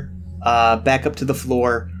elevator back up to the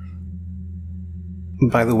floor.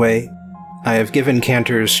 By the way, I have given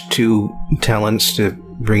Cantors 2 talents to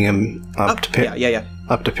bring him up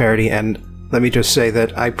up to parity, and let me just say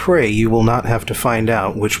that I pray you will not have to find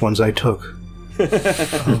out which ones I took.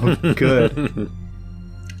 Good.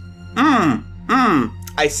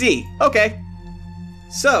 I see. Okay.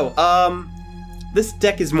 So, this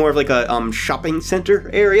deck is more of like a shopping center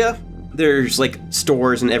area. There's like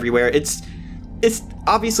stores and everywhere. It's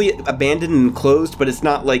obviously abandoned and closed, but it's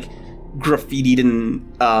not like graffitied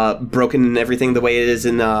and broken and everything the way it is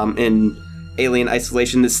in Alien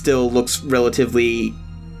Isolation. This still looks relatively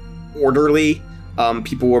orderly.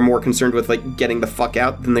 People were more concerned with like getting the fuck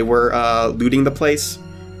out than they were looting the place.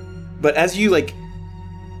 But as you like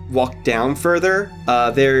walk down further,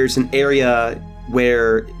 there's an area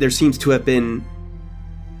where there seems to have been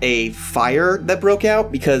a fire that broke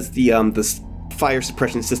out because the fire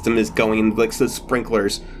suppression system is going and like the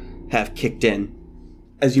sprinklers have kicked in.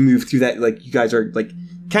 As you move through that, like you guys are like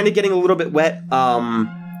kind of getting a little bit wet.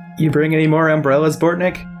 You bring any more umbrellas,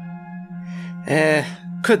 Bortnik?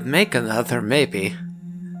 Could make another, maybe.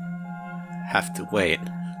 Have to wait.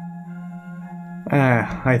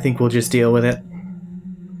 I think we'll just deal with it.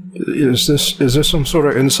 Is this some sort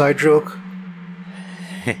of inside joke?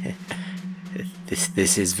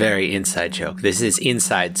 This is very inside joke. This is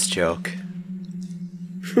inside's joke.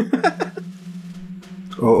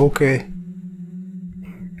 Oh, okay.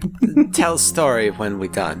 Tell story when we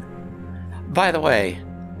done. By the way,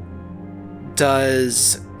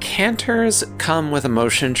 does Cantors come with a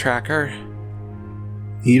motion tracker?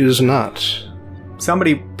 He does not.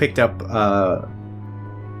 Somebody picked up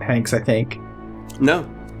Hanks, I think. No.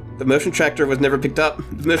 The motion tracker was never picked up.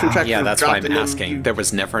 The motion tracker yeah, that's why dropped I'm asking. There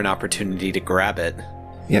was never an opportunity to grab it.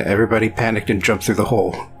 Yeah, everybody panicked and jumped through the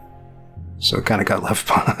hole. So it kind of got left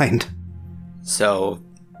behind. So,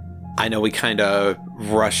 I know we kind of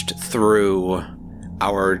rushed through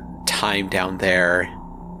our time down there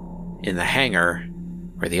in the hangar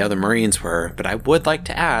where the other Marines were, but I would like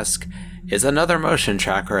to ask, is another motion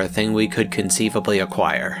tracker a thing we could conceivably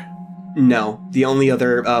acquire? No, the only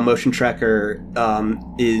other motion tracker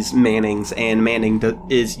is Manning's, and Manning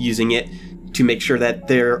is using it to make sure that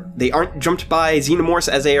they aren't jumped by xenomorphs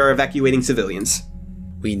as they are evacuating civilians.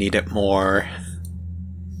 We need it more.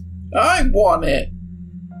 I want it.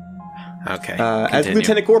 Okay. As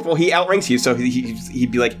Lieutenant Corporal, he outranks you, so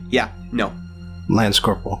he'd be like, yeah, no. Lance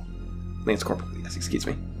Corporal. Lance Corporal, yes, excuse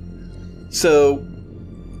me. So,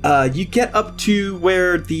 you get up to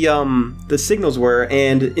where the signals were,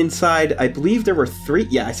 and inside, I believe there were 3.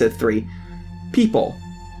 Yeah, I said 3 people.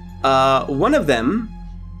 One of them,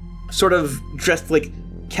 sort of dressed like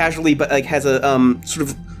casually, but like has a sort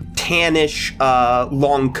of tannish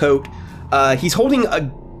long coat. He's holding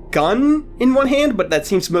a gun in one hand, but that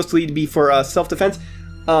seems mostly to be for self-defense,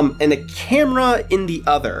 and a camera in the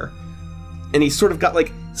other. And he's sort of got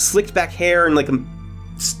like slicked back hair and like a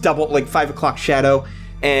stubble, like 5 o'clock shadow.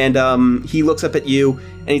 And he looks up at you,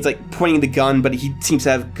 and he's like pointing the gun, but he seems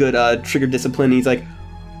to have good trigger discipline. He's like,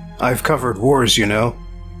 I've covered wars, you know.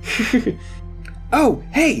 Oh,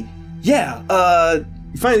 hey, yeah, you're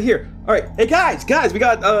finally here. All right, hey guys, we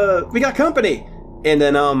got company. And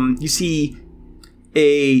then you see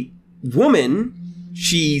a woman.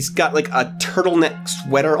 She's got like a turtleneck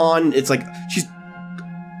sweater on. It's like she's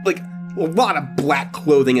like a lot of black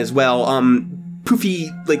clothing as well.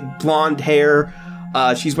 Poofy like blonde hair.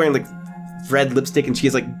 She's wearing like red lipstick, and she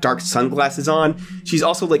has like dark sunglasses on. She's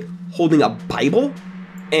also like holding a Bible,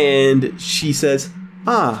 and she says,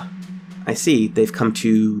 "Ah, I see. They've come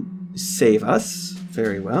to save us.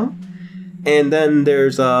 Very well." And then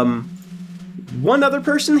there's one other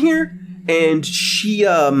person here, and she's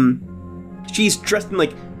dressed in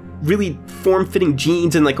like really form-fitting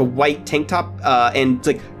jeans and like a white tank top, and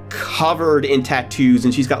like covered in tattoos,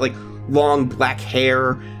 and she's got like long black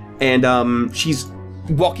hair, and she's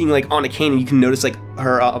walking like on a cane, and you can notice like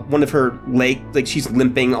her one of her leg, like she's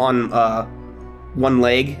limping on one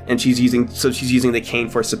leg, and she's using the cane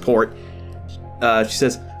for support. She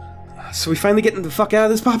says, "So we finally getting the fuck out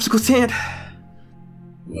of this popsicle stand?"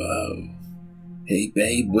 Whoa. Hey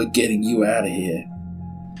babe, we're getting you out of here.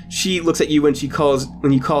 She looks at you when you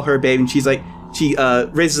call her babe, and she's like, she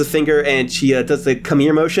raises a finger, and she does the come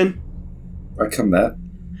here motion. I come there.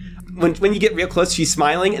 When you get real close, she's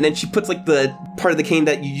smiling, and then she puts like the part of the cane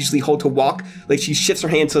that you usually hold to walk, like she shifts her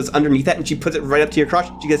hand so it's underneath that, and she puts it right up to your crotch.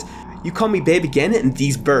 She goes, "You call me babe again, and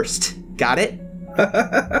these burst. Got it?"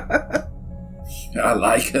 I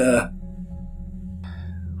like her.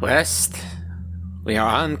 West, we are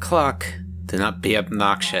on clock. Do not be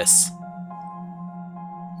obnoxious.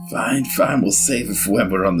 Fine, we'll save it for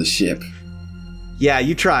when we're on the ship. Yeah,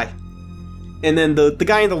 you try. And then the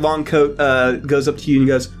guy in the long coat goes up to you and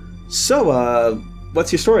goes, "So,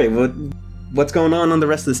 what's your story? What's going on the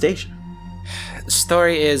rest of the station?"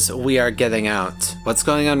 Story is we are getting out. What's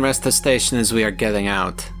going on rest of the station is we are getting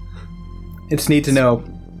out. It's neat to know.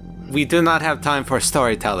 We do not have time for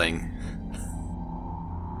storytelling.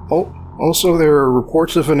 Oh, also there are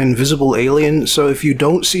reports of an invisible alien, so if you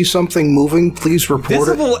don't see something moving, please report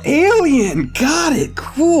Invisible alien! Got it!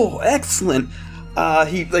 Cool! Excellent!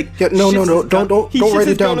 He like... Yeah, no, don't write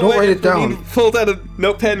it down, don't write it down. He pulls out a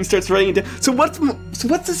notepad and starts writing it down. So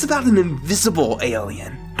what's this about an invisible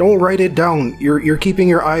alien? Don't write it down. You're keeping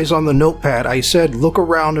your eyes on the notepad. I said look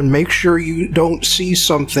around and make sure you don't see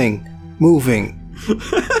something moving.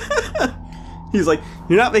 He's like,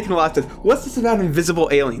 "You're not making a lot of sense. What's this about an invisible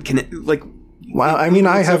alien? Can it, like..." Well, I mean,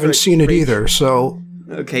 I haven't seen it either, so...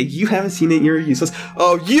 Okay, you haven't seen it, you're useless.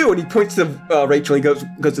 "Oh, you!" And he points to Rachel, and he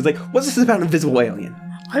goes, like, "What's this about an invisible alien?"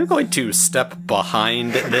 I'm going to step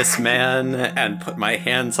behind this man and put my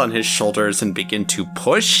hands on his shoulders and begin to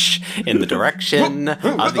push in the direction of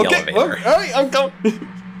the elevator. All right, I'm going.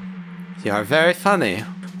 You are very funny.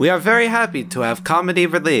 We are very happy to have comedy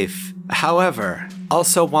relief. However,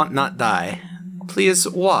 also want not die. Please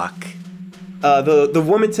walk. The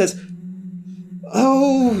woman says,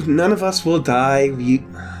 "Oh, none of us will die. We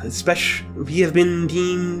have been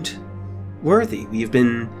deemed worthy. We have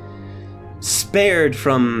been spared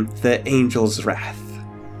from the angel's wrath."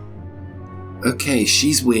 Okay,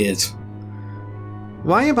 she's weird.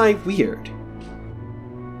 Why am I weird?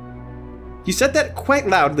 You said that quite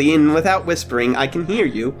loudly, and without whispering, I can hear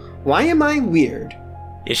you. Why am I weird?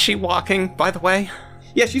 Is she walking, by the way?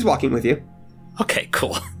 Yeah, she's walking with you. Okay,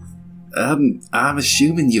 cool. I'm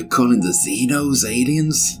assuming you're calling the Xenos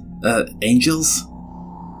aliens? Angels?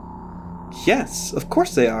 Yes, of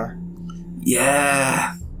course they are.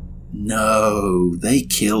 Yeah. No, they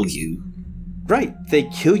kill you. Right, they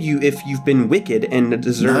kill you if you've been wicked and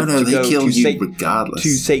deserve No, to they go kill to, you regardless. to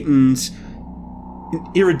Satan's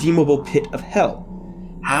irredeemable pit of hell.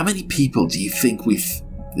 How many people do you think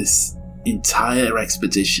this entire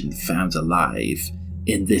expedition found alive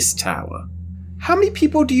in this tower? how many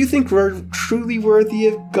people do you think were truly worthy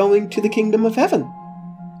of going to the kingdom of heaven?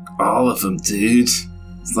 All of them, dude.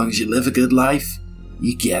 As long as you live a good life,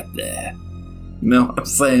 you get there. You know what I'm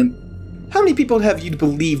saying? How many people have you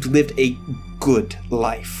believed lived a good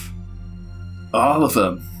life? All of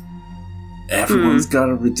them. Everyone's got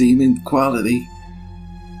a redeeming quality.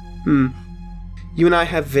 You and I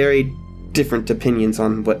have very different opinions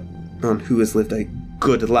on who has lived a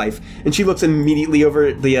good life. And she looks immediately over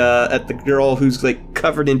at the girl who's like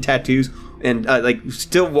covered in tattoos and like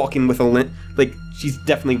still walking with a limp. Like she's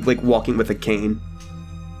definitely like walking with a cane.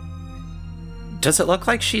 Does it look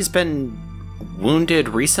like she's been wounded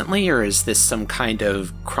recently, or is this some kind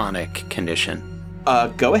of chronic condition?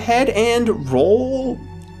 Go ahead and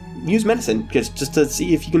use medicine just to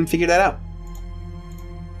see if you can figure that out.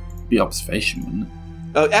 Be observation, wouldn't it?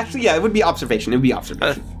 Oh, actually, yeah, it would be observation. It would be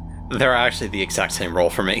observation. They're actually the exact same roll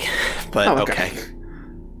for me, but okay.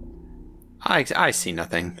 I see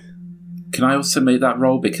nothing. Can I also make that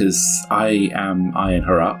roll because I am eyeing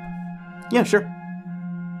her up? Yeah, sure.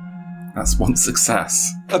 That's one success.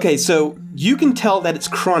 Okay, so you can tell that it's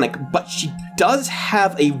chronic, but she does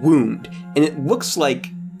have a wound, and it looks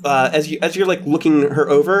like as you're like looking her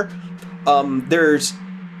over, there's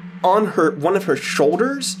on one of her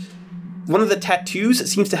shoulders, one of the tattoos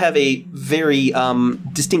seems to have a very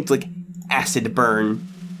distinct like acid burn.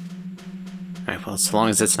 All right, well, as long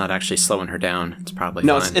as it's not actually slowing her down, it's probably fine.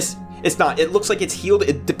 No, it's not. It looks like it's healed,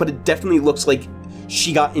 but it definitely looks like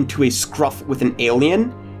she got into a scruff with an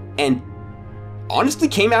alien and honestly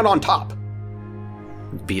came out on top.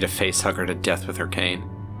 Beat a facehugger to death with her cane.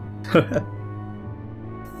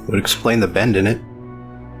 Would explain the bend in it.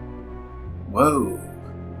 Whoa.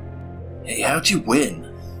 Hey, how'd you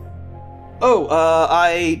win? Oh,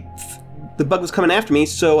 the bug was coming after me,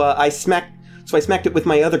 so I smacked it with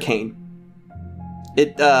my other cane.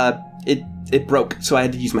 It broke, so I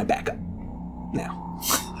had to use my backup. Now.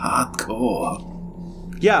 Hardcore.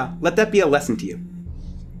 Yeah, let that be a lesson to you.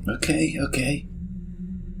 Okay.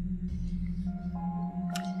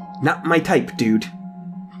 Not my type, dude.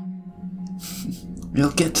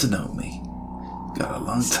 You'll get to know me. Got a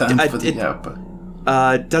long time for the output.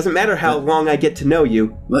 Doesn't matter how long I get to know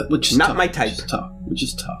you. We'll just not talk. my type. We'll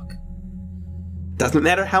just talk. Doesn't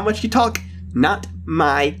matter how much you talk. Not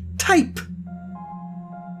my type.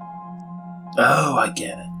 Oh, I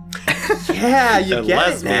get it. Yeah, you get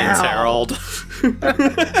lesbians, it now. Harold.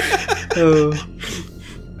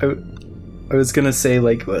 I was gonna say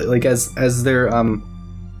like as they're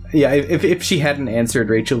if she hadn't answered,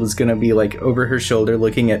 Rachel was gonna be like over her shoulder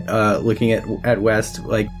looking at West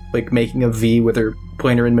like making a V with her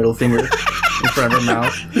pointer and middle finger in front of her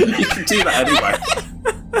mouth. You can do that anyway.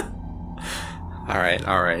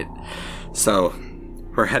 All right. So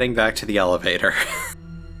we're heading back to the elevator.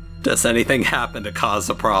 Does anything happen to cause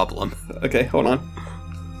a problem? Okay, hold on.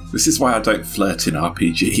 This is why I don't flirt in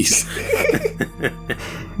RPGs.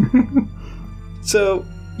 So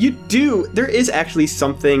you do. There is actually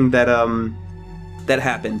something that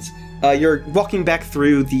happens. You're walking back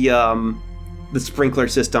through the sprinkler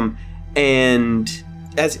system, and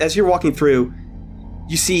as you're walking through,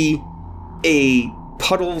 you see a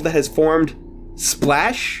puddle that has formed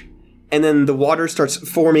splash, and then the water starts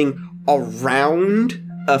forming around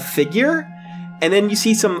a figure, and then you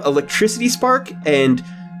see some electricity spark, and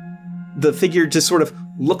the figure just sort of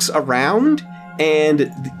looks around,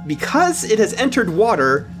 and because it has entered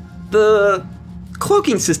water, the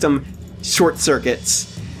cloaking system short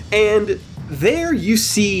circuits, and there you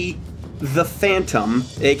see the Phantom,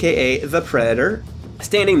 aka the Predator,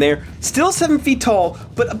 standing there, still 7 feet tall,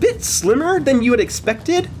 but a bit slimmer than you had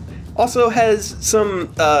expected. Also has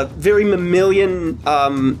some very mammalian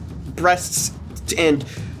breasts, and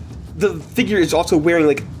the figure is also wearing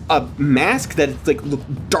like a mask that is like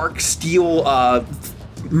dark steel,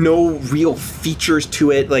 no real features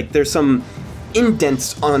to it. Like there's some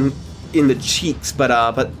indents in the cheeks, but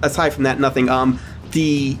aside from that, nothing.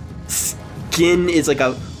 The skin is like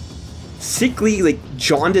a sickly, like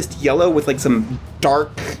jaundiced yellow with like some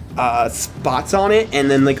dark spots on it,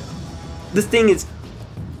 and then like this thing is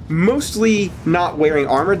mostly not wearing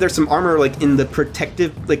armor. There's some armor like in the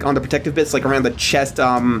protective, like on the protective bits, like around the chest,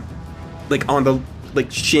 like on the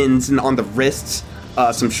like shins and on the wrists,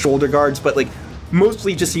 some shoulder guards, but like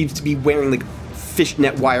mostly just seems to be wearing like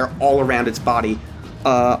fishnet wire all around its body.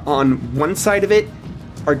 On one side of it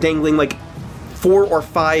are dangling like 4 or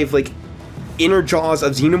 5 like inner jaws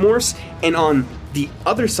of xenomorphs, and on the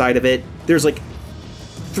other side of it there's like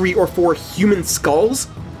 3 or 4 human skulls,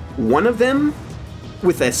 one of them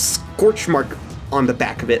with a scorch mark on the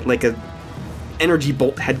back of it, like a energy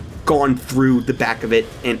bolt had gone through the back of it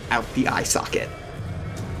and out the eye socket.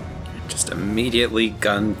 Just immediately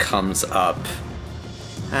gun comes up.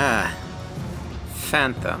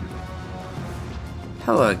 Phantom.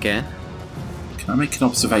 Hello again. Can I make an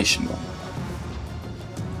observation roll?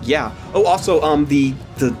 Yeah. Oh, also,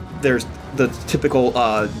 there's the typical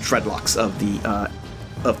dreadlocks of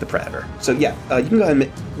the predator. So yeah, you can go ahead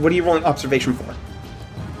and what are you rolling observation for?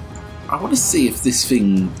 I want to see if this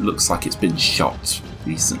thing looks like it's been shot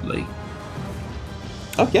recently.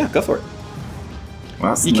 Oh yeah, go for it.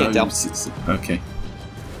 Well, you can't tell. Okay.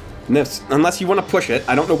 No, unless you want to push it.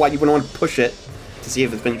 I don't know why you would want to push it to see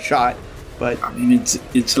if it's been shot, but I mean,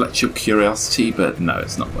 intellectual curiosity, but no,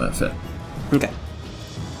 it's not worth it. Okay.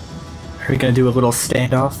 Are we gonna do a little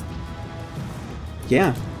standoff?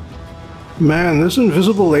 Yeah. Man, this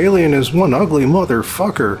invisible alien is one ugly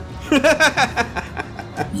motherfucker.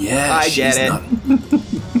 Yeah, I get it.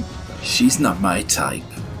 She's not my type.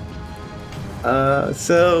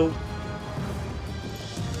 So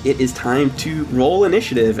it is time to roll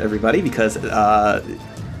initiative, everybody, because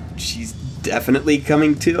she's definitely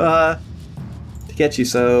coming to get you.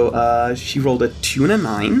 So she rolled a 2 and a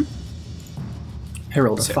 9. I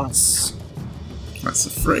rolled a 6. 5. That's a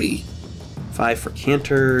 3. 5 for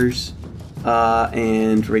Cantors,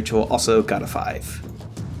 and Rachel also got a 5.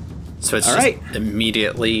 So it's All just right.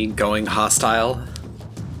 immediately going hostile.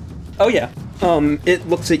 Oh yeah. It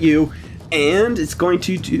looks at you, and it's going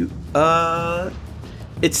to do.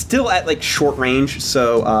 It's still at like short range,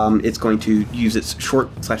 so it's going to use its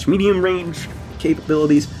short/medium range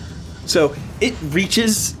capabilities. So it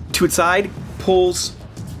reaches to its side, pulls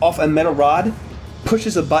off a metal rod,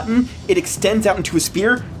 pushes a button. It extends out into a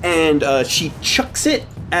spear, and she chucks it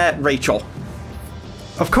at Rachel.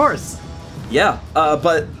 Of course. Yeah,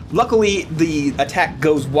 but luckily the attack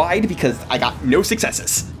goes wide because I got no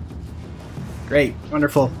successes. Great.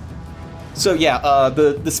 Wonderful. So yeah,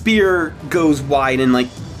 the spear goes wide and like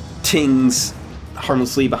tings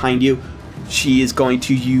harmlessly behind you. She is going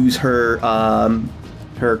to use her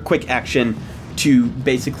quick action to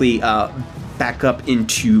basically back up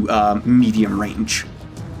into medium range.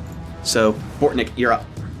 So Bortnick, you're up.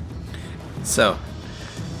 So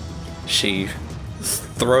she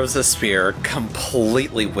throws a spear,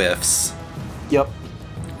 completely whiffs, Yep.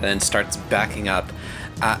 then starts backing up.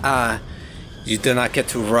 You do not get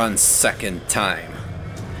to run second time.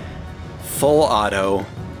 Full auto,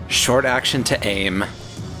 short action to aim.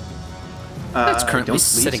 That's currently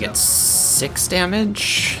sitting at 6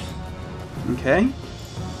 damage. Okay.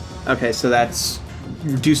 Okay, so that's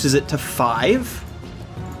reduces it to 5.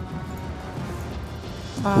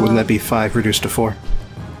 Wouldn't that be 5 reduced to 4?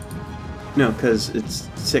 No, because it's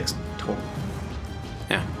 6 total.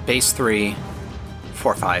 Yeah, base 3,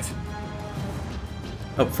 4, 5.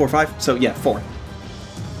 Oh, 4, 5? So yeah, 4.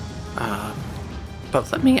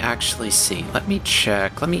 But let me actually see. Let me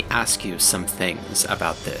check. Let me ask you some things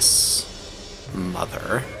about this,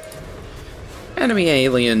 Mother. Enemy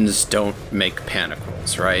aliens don't make panic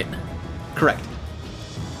rolls, right? Correct.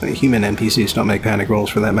 Human NPCs don't make panic rolls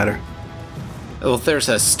for that matter. Well, if there's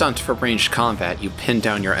a stunt for ranged combat, you pin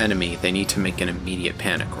down your enemy, they need to make an immediate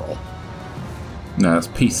panic roll. No, that's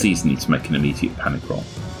PCs need to make an immediate panic roll.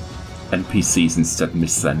 NPCs instead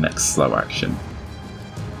miss their next slow action.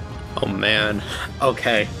 Oh man.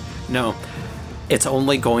 Okay. No. It's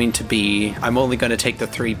only going to be... I'm only going to take the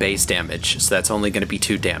 3 base damage, so that's only going to be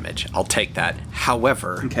 2 damage. I'll take that.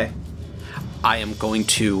 However, Okay. I am going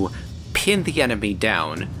to pin the enemy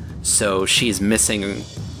down, so she's missing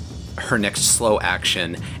her next slow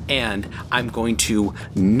action, and I'm going to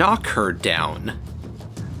knock her down,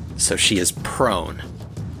 so she is prone.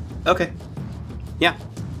 Okay. Yeah.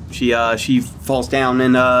 She falls down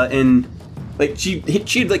and like she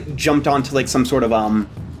like jumped onto like some sort of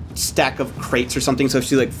stack of crates or something, so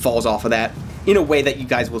she like falls off of that in a way that you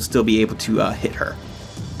guys will still be able to hit her.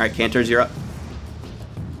 All right, Cantors, you're up.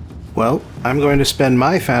 Well, I'm going to spend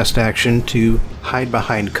my fast action to hide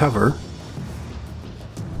behind cover.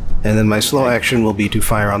 And then my slow action will be to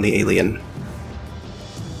fire on the alien.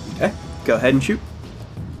 Okay. Go ahead and shoot.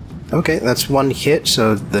 Okay, that's 1 hit,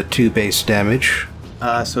 so the 2 base damage.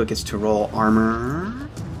 So it gets to roll armor.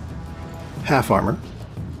 Half armor.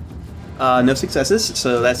 No successes,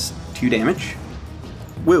 so that's 2 damage.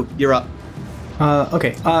 Woo, you're up.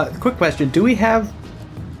 Okay. Quick question. Do we have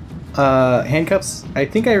handcuffs? I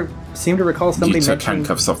think I seem to recall somebody You took mentioning...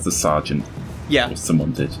 handcuffs off the sergeant. Yeah. Or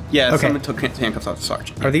someone did. Yeah, Okay. someone took handcuffs off the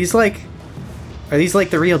sergeant. Are these like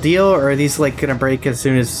the real deal, or are these like gonna break as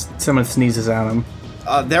soon as someone sneezes at them?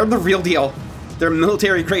 They're the real deal. They're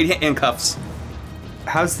military grade handcuffs.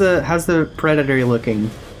 How's the Predator looking?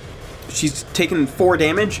 she's taken 4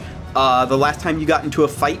 damage. The last time you got into a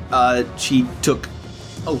fight, she took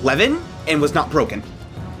 11 and was not broken.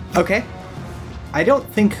 Okay. I don't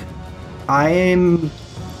think I'm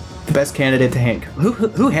the best candidate to handcuff.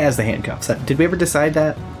 Who has the handcuffs? Did we ever decide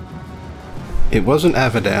that? It wasn't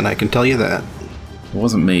Avadan, I can tell you that. It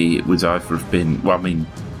wasn't me. It would either have been, well, I mean,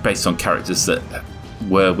 based on characters that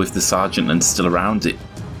were with the sergeant and still around it,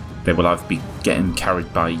 they will either be getting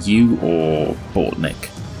carried by you or Bortnik.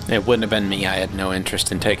 It wouldn't have been me. I had no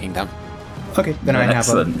interest in taking them. Okay, then I have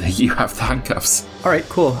Excellent. You have the handcuffs. All right,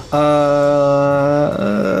 cool. Oh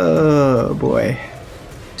boy.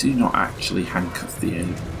 Do not actually handcuff the A.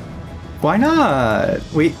 Why not?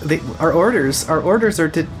 Our orders are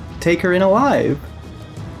to take her in alive.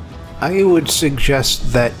 I would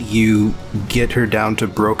suggest that you get her down to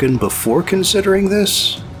broken before considering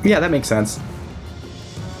this. Yeah, that makes sense.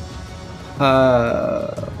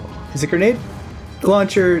 Is a grenade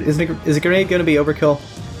launcher? Is a grenade going to be overkill?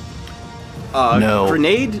 No.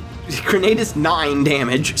 Grenade is 9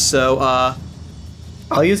 damage. So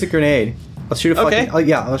I'll use a grenade. I'll shoot a Okay.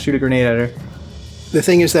 I'll shoot a grenade at her. The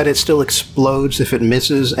thing is that it still explodes if it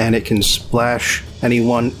misses, and it can splash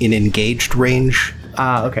anyone in engaged range.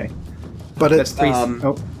 Okay. But That's 3.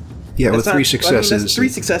 yeah, that's with not- 3 successes. that's 3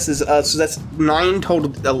 successes. So that's 9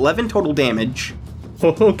 total, 11 total damage.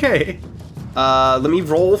 Okay. Let me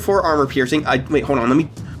roll for armor piercing. Wait, hold on.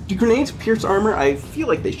 Do grenades pierce armor? I feel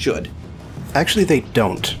like they should. Actually, they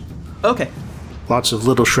don't. Okay. Lots of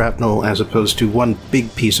little shrapnel as opposed to one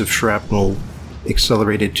big piece of shrapnel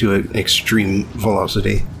accelerated to an extreme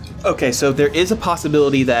velocity. Okay, so there is a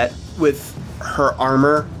possibility that with her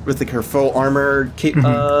armor, with like her full armor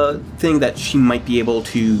thing, that she might be able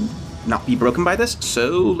to not be broken by this.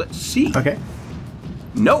 So let's see. Okay.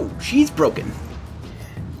 No, she's broken.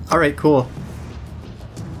 All right. Cool.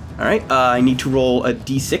 All right. I need to roll a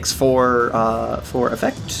d6 for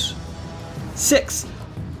effect. 6.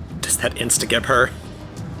 Does that insta-give her?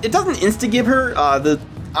 It doesn't insta-give her.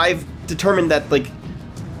 I've determined that like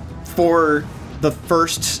for the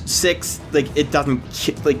first 6, like it doesn't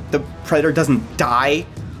like the predator doesn't die,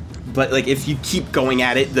 but like if you keep going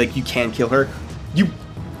at it, like you can kill her. You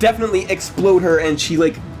definitely explode her, and she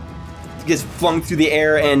like gets flung through the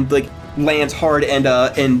air and like lands hard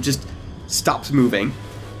and just stops moving.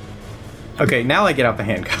 Okay. Now I get out the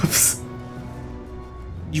handcuffs.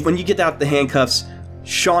 When you get out the handcuffs,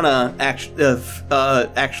 Shauna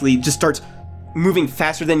actually just starts moving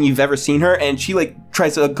faster than you've ever seen her, and she like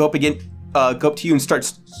tries to go up to you and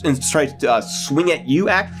tries to swing at you.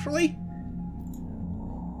 Actually,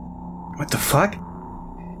 What the fuck?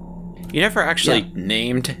 You never actually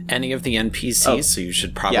named any of the NPCs, so you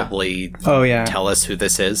should probably tell us who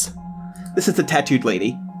this is. this is the tattooed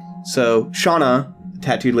lady. So Shauna, the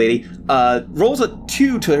tattooed lady, rolls a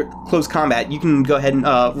 2 to close combat. You can go ahead and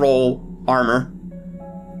roll armor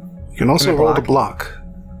You can also roll the block.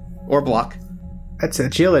 or block. That's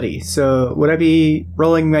agility. So would I be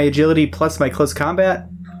rolling my agility plus my close combat?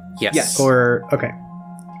 Yes. Or okay.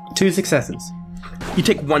 2 successes. You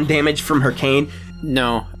take 1 damage from her cane.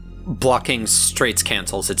 No. Blocking straights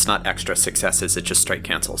cancels. It's not extra successes. It just straight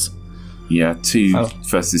cancels. Yeah, 2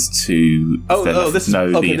 versus 2. This is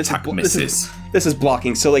the this attack is, misses. This is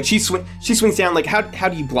blocking. So like she swings down. Like how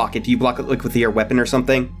do you block it? Do you block it like with your weapon or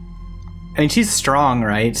something? I mean, she's strong,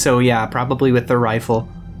 right? So yeah, probably with the rifle.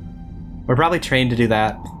 We're probably trained to do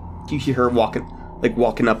that. You hear her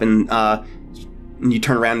walking up, and you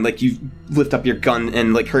turn around, like you lift up your gun,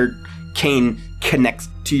 and like her cane connects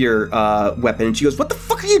to your weapon, and she goes, "What the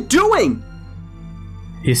fuck are you doing?"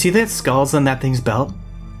 You see that skulls on that thing's belt?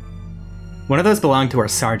 One of those belonged to our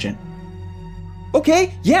sergeant.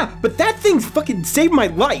 Okay, yeah, but that thing's fucking saved my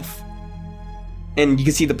life. And you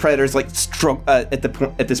can see the predator's like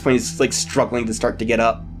at this point is like struggling to start to get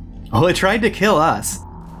up. Oh, it tried to kill us.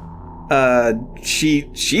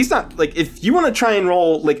 She's not like, if you want to try and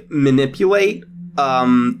roll like manipulate,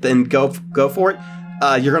 then go for it.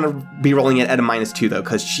 You're gonna be rolling it at a -2 though,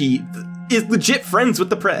 because she is legit friends with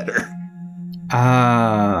the predator.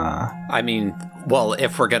 I mean, well,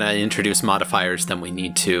 if we're gonna introduce modifiers, then we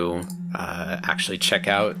need to actually check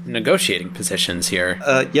out negotiating positions here.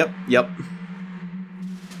 Yep.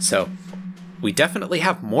 So, we definitely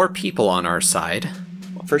have more people on our side.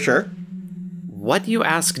 For sure. What you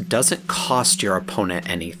ask doesn't cost your opponent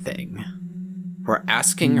anything. We're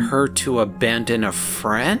asking her to abandon a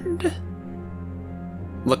friend?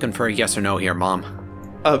 Looking for a yes or no here, Mom.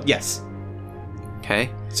 Yes. Okay.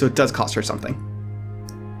 So it does cost her something.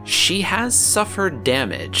 She has suffered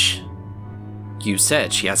damage. You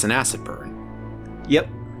said she has an acid burn. Yep.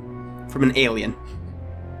 From an alien.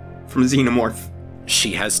 From a xenomorph.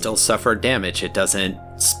 she has still suffered damage. It doesn't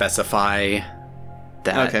specify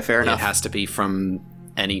that okay, fair enough. It has to be from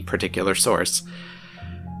any particular source.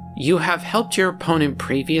 You have helped your opponent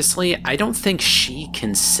previously. I don't think she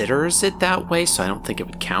considers it that way, so I don't think it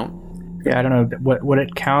would count. Yeah, I don't know. Would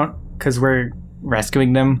it count? Because we're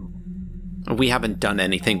rescuing them? We haven't done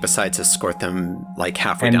anything besides escort them like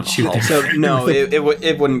halfway And down the shoot hall. them. So no,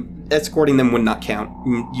 it wouldn't. Escorting them would not count.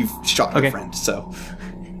 You've shot your Okay. friend, so.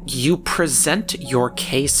 You present your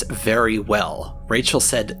case very well. Rachel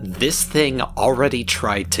said, "This thing already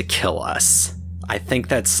tried to kill us." I think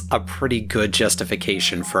that's a pretty good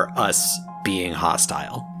justification for us being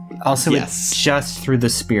hostile. Also, Yes. it just threw the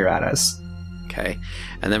spear at us. Okay.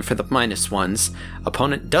 And then for the -1s,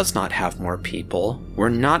 opponent does not have more people. We're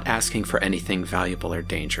not asking for anything valuable or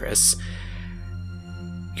dangerous.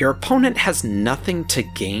 Your opponent has nothing to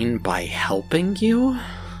gain by helping you?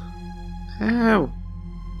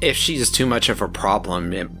 If she's too much of a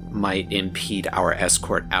problem, it might impede our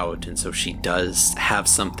escort out, and so she does have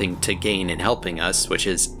something to gain in helping us, which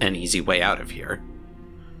is an easy way out of here.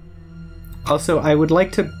 Also, I would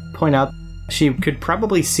like to point out she could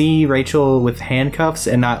probably see Rachel with handcuffs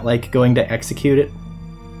and not, like, going to execute it.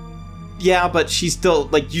 Yeah, but she's still,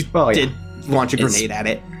 like, you Oh, yeah. did launch a It's- grenade at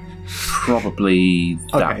it. Probably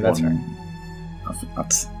that Okay, that's one. right. I think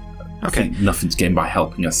that's. I Okay. think nothing to gain by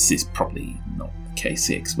helping us is probably not the case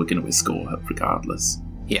here, because we're going to escort her regardless.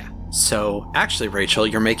 Yeah. So, actually, Rachel,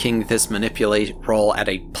 you're making this manipulate roll at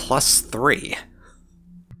a +3.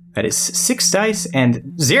 That is 6 dice and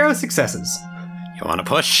 0 successes. You want to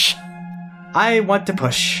push? I want to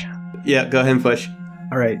push. Yeah, go ahead and push.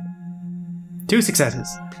 All right. 2 successes.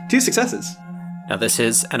 2 successes. Now, this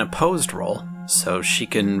is an opposed roll, so she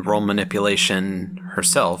can roll manipulation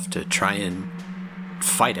herself to try and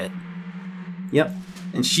fight it. Yep.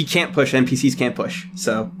 And she can't push, NPCs can't push,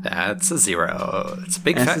 so. That's a 0. It's a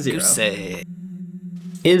big That's fat a 0. goose egg.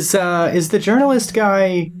 Is the journalist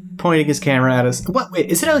guy pointing his camera at us? What? Wait,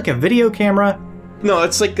 is it like a video camera? No,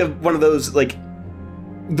 it's like one of those, like,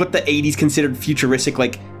 what the 80s considered futuristic,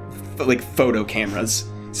 like photo cameras.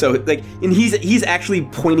 So, like, and he's actually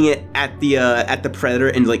pointing it at the predator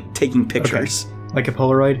and, like, taking pictures. Okay. Like a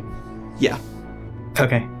Polaroid? Yeah.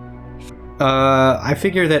 Okay. I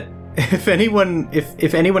figure that if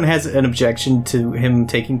anyone has an objection to him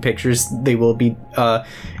taking pictures, it will be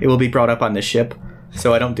brought up on the ship.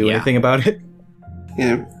 So I don't do anything about it.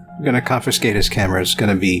 Yeah, we're gonna confiscate his camera. It's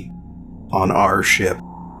gonna be on our ship.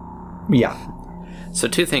 Yeah. So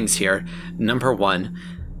 2 things here. Number 1,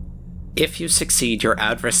 if you succeed, your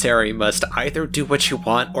adversary must either do what you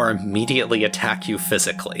want or immediately attack you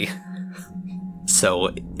physically.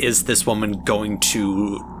 So, is this woman going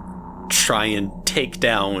to try and take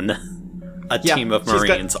down a team of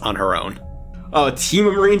Marines on her own? Oh, a team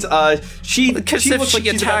of Marines? Because if looks she like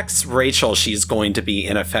she's attacks Rachel, she's going to be,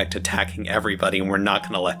 in effect, attacking everybody, and we're not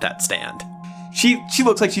going to let that stand. She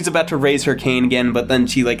looks like she's about to raise her cane again, but then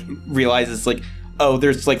she, like, realizes, like, oh,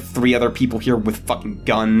 there's, like, 3 other people here with fucking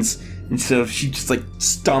guns. And so she just, like,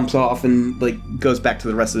 stomps off and, like, goes back to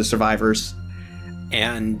the rest of the survivors.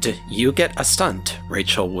 And you get a stunt,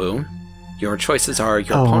 Rachel Wu. Your choices are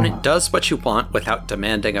your opponent does what you want without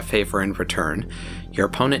demanding a favor in return. Your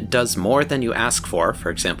opponent does more than you ask for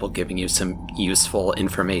example, giving you some useful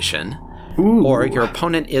information. Ooh. Or your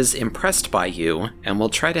opponent is impressed by you and will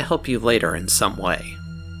try to help you later in some way.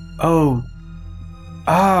 Oh.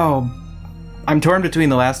 I'm torn between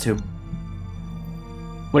the last 2.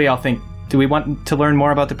 What do y'all think? Do we want to learn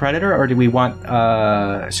more about the Predator, or do we want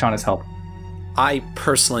Shauna's help? I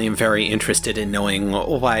personally am very interested in knowing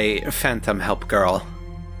why Phantom helped Girl.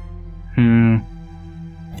 Yeah,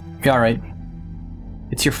 alright.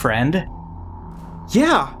 It's your friend?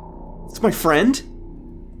 Yeah, it's my friend.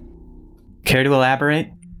 Care to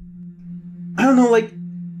elaborate? I don't know, like,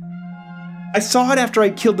 I saw it after I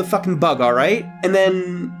killed the fucking bug, alright? And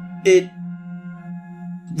then it,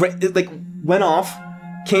 like, went off,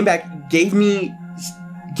 came back, gave me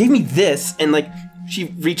this, and, like, she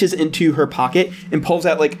reaches into her pocket and pulls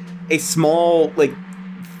out, like, a small, like,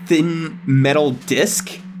 thin metal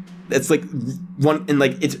disc that's, like, one, and,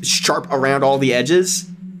 like, it's sharp around all the edges.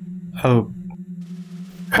 Oh.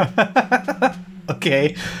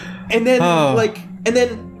 Okay. And then, and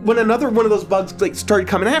then when another one of those bugs, like, started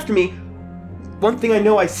coming after me, one thing I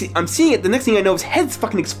know I'm seeing it, the next thing I know his head's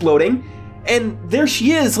fucking exploding, and there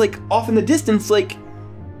she is, like, off in the distance, like,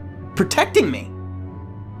 protecting me.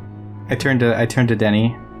 I turned to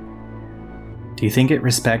Denny. Do you think it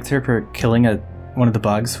respects her for killing one of the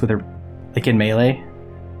bugs with her, like, in melee?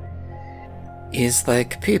 He's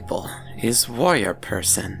like people. He's warrior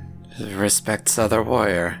person. Respects other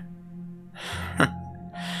warrior.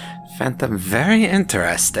 Phantom, very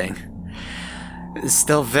interesting.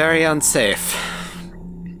 Still very unsafe.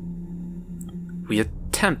 We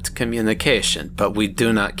attempt communication, but we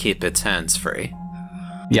do not keep its hands free.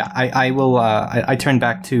 Yeah, I will, I turn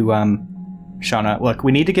back to, Shauna. Look,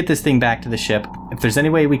 we need to get this thing back to the ship. If there's any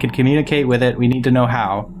way we could communicate with it, we need to know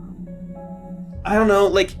how. I don't know,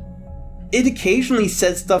 like, it occasionally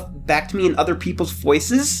says stuff back to me in other people's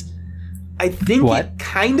voices. I think What? it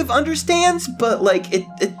kind of understands, but, like, it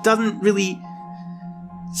doesn't really...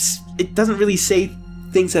 It doesn't really say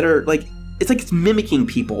things that are, like... It's like it's mimicking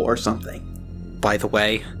people or something. By the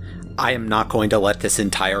way, I am not going to let this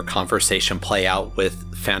entire conversation play out with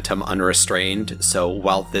Phantom unrestrained, so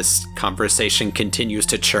while this conversation continues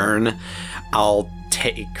to churn, I'll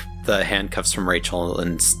take the handcuffs from Rachel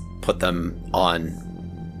and put them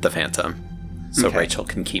on the Phantom, so Okay. Rachel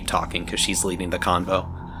can keep talking because she's leading the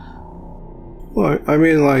convo. Well, I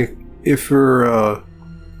mean, like, if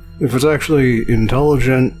it's actually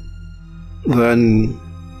intelligent, then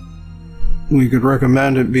we could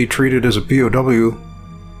recommend it be treated as a POW.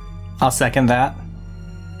 I'll second that.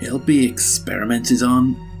 It'll be experimented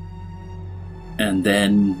on, and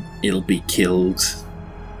then it'll be killed,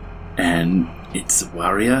 and it's a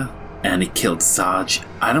warrior, and it killed Sarge.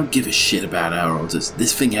 I don't give a shit about our orders.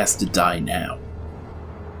 This thing has to die now.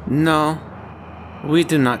 No, we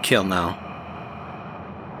do not kill now.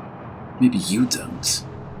 Maybe you don't.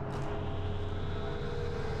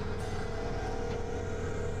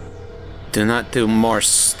 Do not do more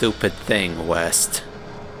stupid thing, West.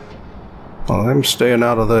 Well, I'm staying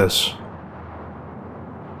out of this.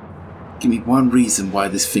 Give me one reason why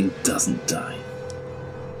this thing doesn't die.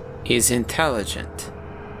 He's intelligent.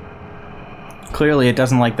 Clearly it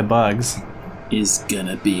doesn't like the bugs. Is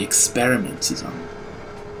gonna be experimented on.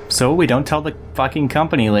 So we don't tell the fucking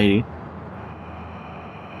company lady.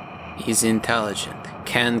 He's intelligent,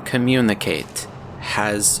 can communicate,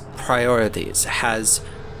 has priorities, has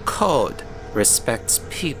code, respects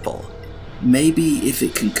people. Maybe if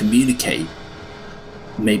it can communicate,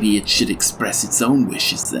 maybe it should express its own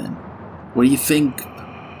wishes then. What do you think?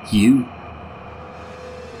 You?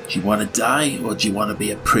 Do you want to die, or do you want to be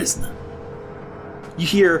a prisoner? You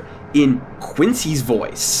hear in Quincy's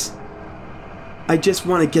voice, I just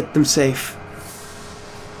want to get them safe.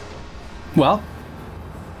 Well,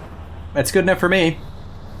 that's good enough for me.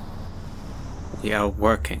 We are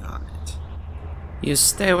working on it. You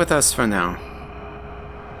stay with us for now.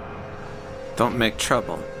 Don't make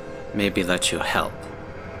trouble. Maybe let you help.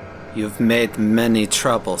 You've made many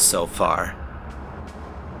trouble so far.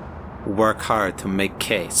 Work hard to make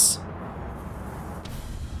case.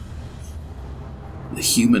 The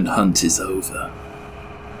human hunt is over.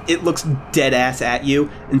 It looks dead ass at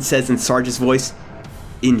you and says in Sarge's voice,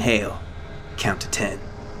 inhale, count to 10,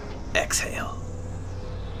 exhale.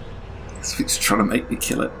 This thing's trying to make me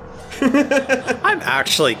kill it. I'm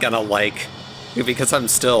actually gonna because I'm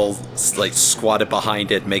still squatted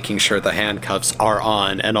behind it, making sure the handcuffs are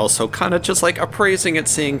on, and also kind of just appraising it,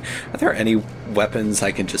 seeing are there any weapons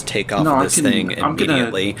I can just take off of this thing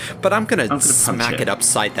immediately. But I'm gonna smack it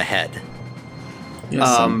upside the head. Yes,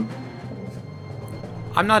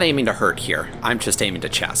 I'm not aiming to hurt here. I'm just aiming to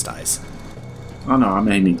chastise. Oh no,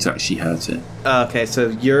 I'm aiming to actually hurt it. Okay, so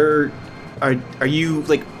are you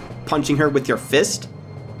punching her with your fist?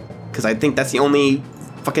 Because I think that's the only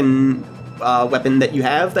fucking weapon that you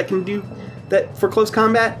have that can do that for close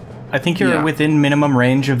combat. I think you're within minimum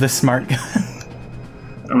range of the smart gun.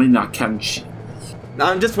 I mean, I can.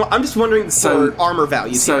 I'm just wondering for armor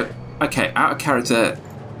values. So, okay, out of character.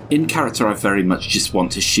 In character, I very much just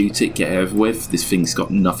want to shoot it, get it over with. This thing's got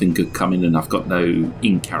nothing good coming, and I've got no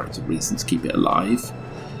in-character reason to keep it alive.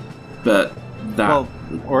 But that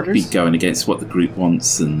would be going against what the group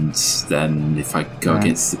wants, and then if I go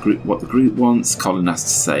against what the group wants, Colin has to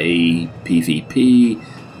say PvP,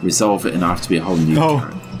 resolve it, and I have to be a whole new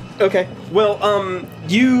character. Okay. Well,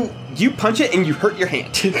 you punch it and you hurt your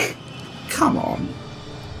hand. Come on.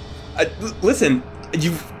 Listen,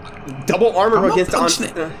 you've double armor against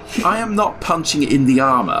I am not punching it in the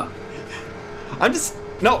armor.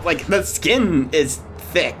 the skin is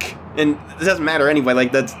thick, and it doesn't matter anyway.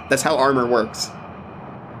 That's how armor works.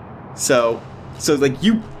 So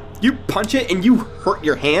you punch it and you hurt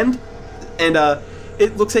your hand, and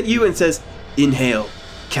it looks at you and says, "Inhale,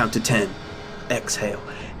 count to 10, exhale."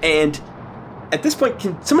 And at this point,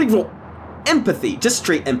 can somebody roll empathy? Just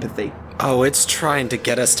straight empathy. Oh, it's trying to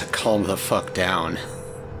get us to calm the fuck down.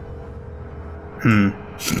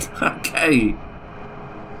 Okay.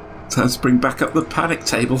 So let's bring back up the panic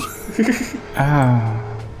table.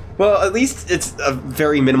 Well, at least it's a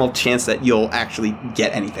very minimal chance that you'll actually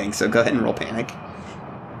get anything, so go ahead and roll panic.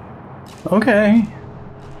 Okay.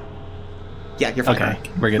 Yeah, you're fine. Okay,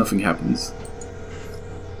 we're good. Nothing happens.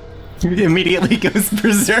 He immediately goes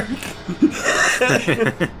berserk.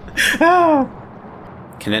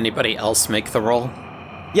 Can anybody else make the roll?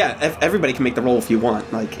 Yeah, everybody can make the roll if you want.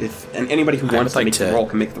 And anybody who wants to make the roll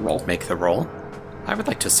can make the roll. Make the roll? I would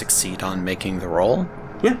like to succeed on making the roll.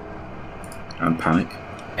 Yeah. And panic.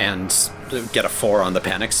 And get a 4 on the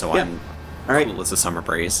panic, so I'm all right. cool as a summer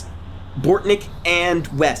breeze. Bortnick and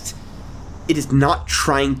West. It is not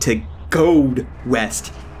trying to goad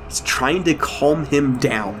West. It's trying to calm him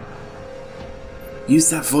down. Use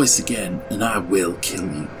that voice again, and I will kill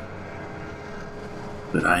you.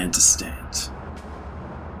 But I understand.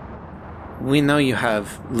 We know you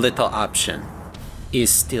have little option.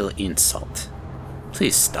 Is still insult.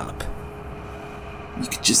 Please stop. You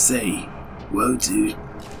could just say, "Whoa, dude,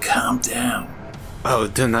 calm down." Oh,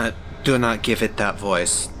 do not give it that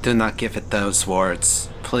voice. Do not give it those words,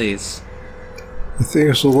 please. I think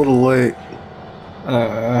it's a little late.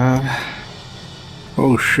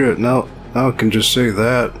 Oh shit, now I can just say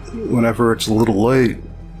that whenever it's a little late.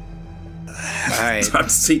 Alright. Time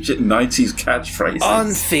to teach it 90s catchphrases.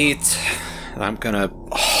 On feet. I'm gonna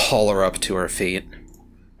haul her up to her feet.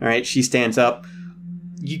 Alright, she stands up.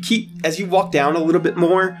 As you walk down a little bit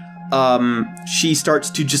more, she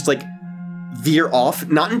starts to just veer off,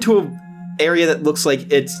 not into an area that looks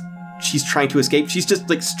like she's trying to escape. She's just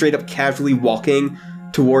straight up casually walking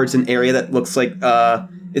towards an area that looks like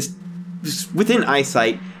it's just within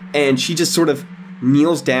eyesight, and she just sort of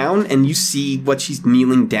kneels down, and you see what she's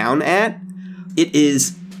kneeling down at. It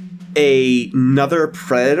is another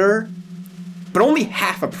predator, but only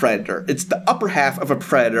half a predator. It's the upper half of a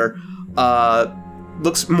predator.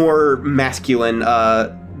 Looks more masculine,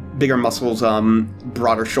 bigger muscles,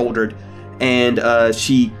 broader shouldered, and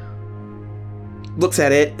she looks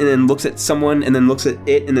at it and then looks at someone and then looks at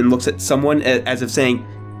it and then looks at someone as if saying,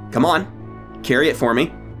 "Come on, carry it for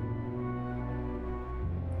me."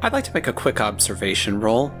 I'd like to make a quick observation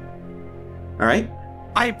roll. All right.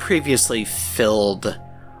 I previously filled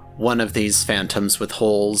one of these phantoms with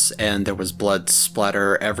holes, and there was blood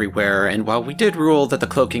splatter everywhere, and while we did rule that the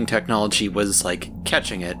cloaking technology was,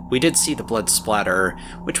 catching it, we did see the blood splatter,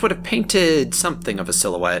 which would have painted something of a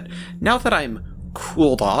silhouette. Now that I'm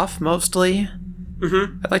cooled off, mostly,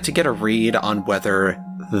 I'd like to get a read on whether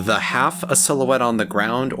the half a silhouette on the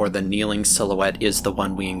ground or the kneeling silhouette is the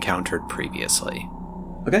one we encountered previously.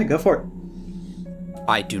 Okay, go for it.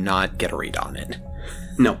 I do not get a read on it.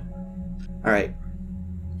 No. All right.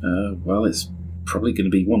 Well, it's probably going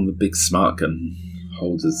to be one of the big smart gun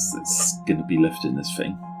holders that's going to be lifting this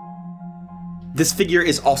thing. This figure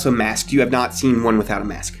is also masked. You have not seen one without a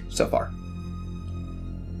mask so far.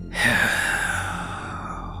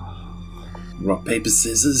 Rock, paper,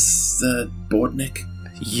 scissors, Bortnick?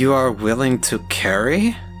 You are willing to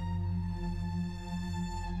carry?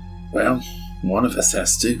 Well, one of us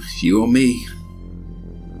has to. You or me.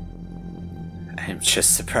 I'm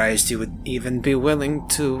just surprised you would even be willing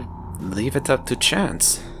to leave it up to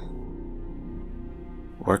chance.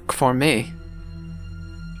 Work for me.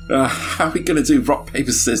 How are we going to do rock,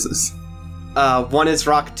 paper, scissors? 1 is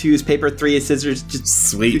rock, 2 is paper, 3 is scissors. Just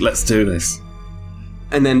sweet, let's do this.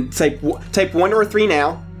 And then type 1 or 3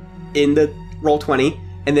 now in the Roll20,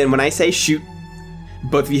 and then when I say shoot,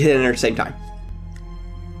 both of you hit it at the same time.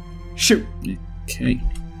 Shoot. Okay.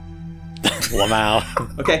 Wow.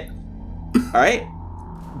 Okay. All right.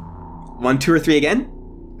 1, 2, or 3 again.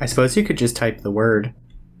 I suppose you could just type the word.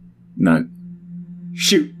 No.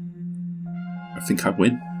 Shoot. I think I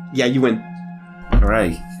win. Yeah, you win.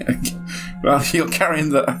 Hooray. Well, you're carrying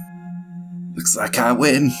the... Looks like I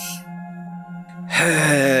win.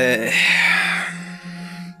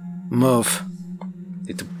 Move.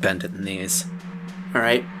 Need to bend at the knees. All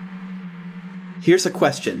right. Here's a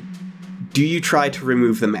question. Do you try to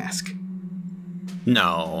remove the mask?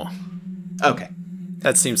 No. Okay.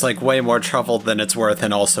 That seems like way more trouble than it's worth,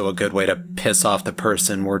 and also a good way to piss off the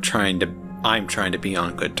person I'm trying to be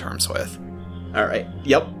on good terms with. All right.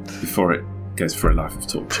 Yep. Before it goes for a life of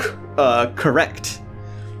torture. Correct.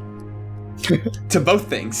 To both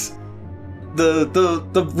things.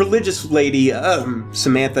 The religious lady,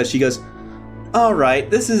 Samantha, she goes, "All right,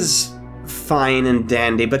 this is fine and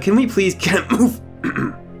dandy, but can we please get a move?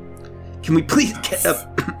 Can we please get a...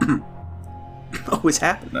 Oh, it's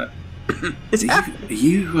happening. No. It's happening. Are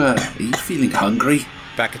you feeling hungry?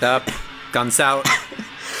 Back it up. Guns out.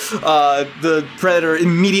 The predator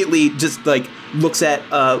immediately just looks at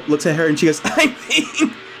her and she goes, "I'm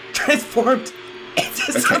being transformed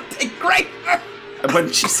into something greater."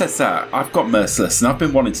 When she says that, I've got Merciless and I've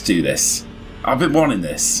been wanting to do this. I've been wanting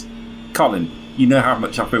this. Colin, You know how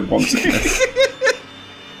much I've been wanting this.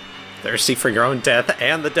 Thirsty for your own death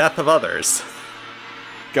and the death of others.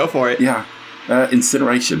 Go for it. Yeah.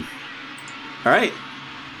 Incineration. All right.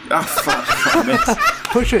 Oh, fuck. I missed.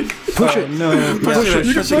 Push it. Push it. No. You can push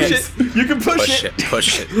it. You can push it.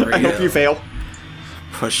 Push it. Real. I hope you fail.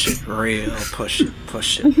 Push it real. Push it.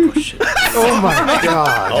 Oh my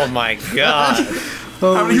god. Oh my god.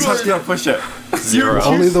 How many times can I push it? 0.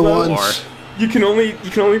 Only the slow. ones. You can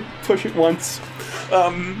only push it once.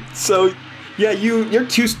 So yeah, you're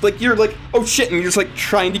too you're like, oh shit, and you're just like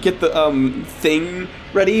trying to get the thing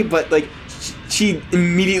ready, but like she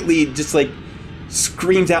immediately just like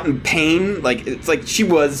screams out in pain. Like it's like she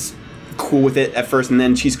was cool with it at first, and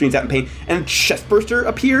then she screams out in pain, and Chestburster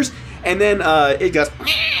appears, and then it goes,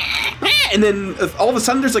 and then all of a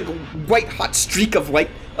sudden there's like a white hot streak of light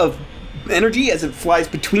of energy as it flies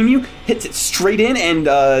between you, hits it straight in,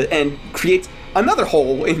 and creates another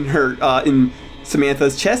hole in her in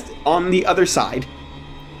Samantha's chest on the other side,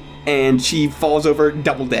 and she falls over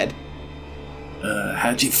double dead.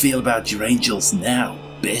 How do you feel about your angels now,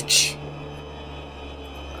 bitch?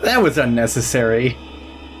 That was unnecessary.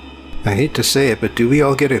 I hate to say it, but do we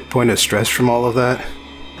all get a point of stress from all of that?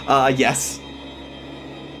 Yes.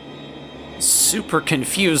 Super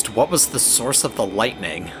confused. What was the source of the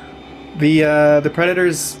lightning? The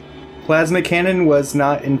Predator's plasma cannon was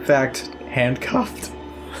not, in fact, handcuffed.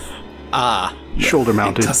 Shoulder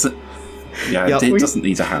mounted. It doesn't. Yeah, Yep. it doesn't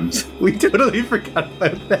need a hand. We totally forgot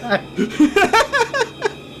about that.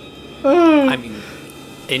 I mean,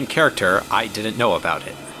 in character, I didn't know about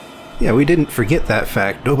it. Yeah, we didn't forget that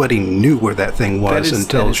fact. Nobody knew where that thing was That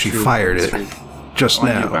until is she true. fired That's it. true. Just I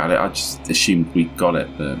knew now. about it. I just assumed we got it,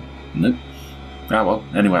 but nope. Ah, well.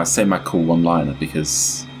 Anyway, I'll say my cool one-liner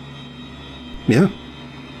because, Yeah.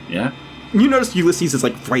 yeah. You notice Ulysses is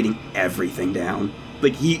like writing everything down.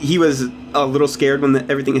 Like he was a little scared when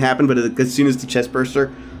everything happened, but as soon as the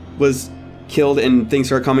Chestburster was killed and things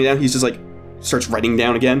started calming down, he's just like starts writing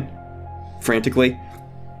down again, frantically.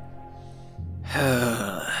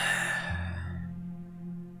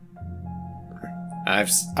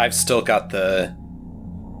 I've still got the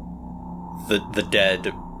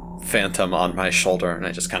dead phantom on my shoulder, and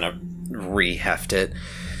I just kind of re-heft it.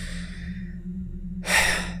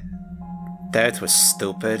 That was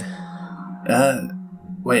stupid.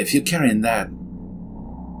 Wait, if you're carrying that,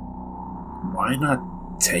 why not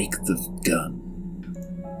take the gun?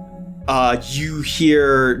 You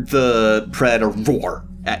hear the Predator roar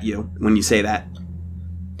at you when you say that.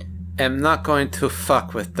 I'm not going to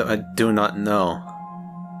fuck with the I do not know.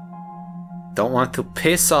 Don't want to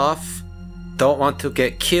piss off. Don't want to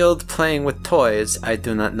get killed playing with toys I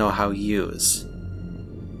do not know how to use.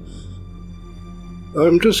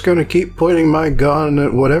 I'm just gonna keep pointing my gun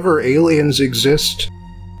at whatever aliens exist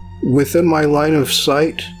within my line of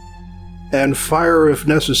sight and fire if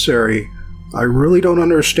necessary. I really don't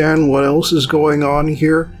understand what else is going on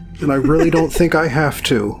here, and I really don't think I have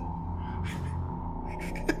to.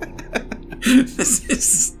 This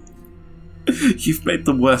is... You've made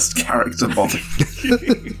the worst character model.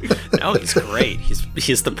 No, he's great.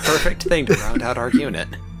 He's the perfect thing to round out our unit.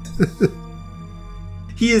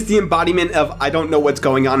 He is the embodiment of I don't know what's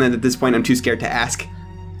going on, and at this point I'm too scared to ask.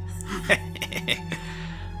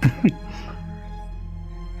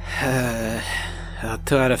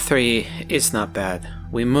 2 out of 3 is not bad.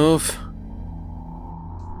 We move.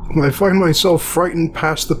 I find myself frightened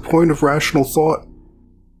past the point of rational thought.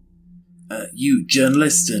 You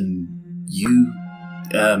journalist and you,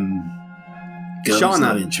 girl who's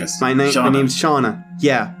not interested. My name's Shauna.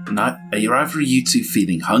 Yeah. Are either of you two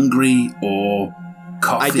feeling hungry or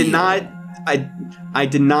coffee? I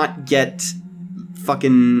did not get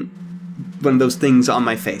fucking one of those things on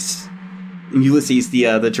my face. And Ulysses,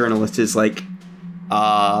 the journalist, is like,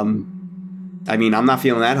 I mean, I'm not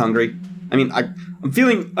feeling that hungry. I mean, I'm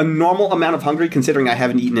feeling a normal amount of hungry considering I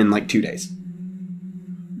haven't eaten in like 2 days.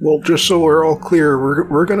 Well, just so we're all clear,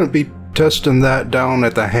 we're going to be testing that down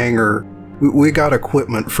at the hangar. We got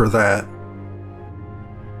equipment for that.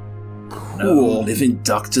 No living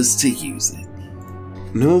doctors to use it.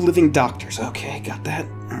 No living doctors. Okay, got that.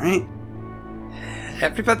 All right.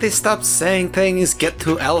 Everybody stop saying things. Get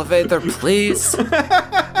to elevator, please.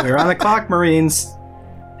 We're on the clock, Marines.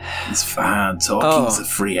 It's fine. Talking's a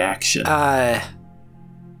free action.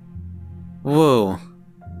 Woo.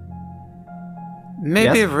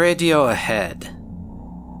 Maybe Yes? radio ahead.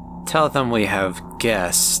 Tell them we have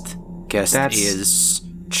guest. Guest is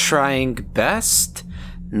trying best.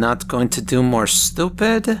 Not going to do more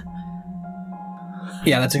stupid.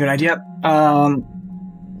 Yeah, that's a good idea.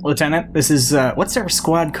 Lieutenant, this is, what's our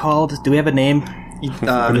squad called? Do we have a name?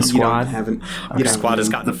 The squad? Your squad has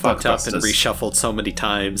gotten the fucked up and Bugbusters. reshuffled so many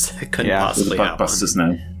times, it couldn't Yeah. possibly The happen. Bugbusters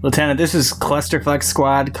now. Lieutenant, this is Clusterfuck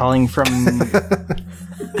Squad calling from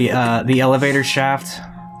the elevator shaft.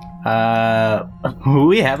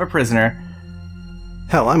 We have a prisoner.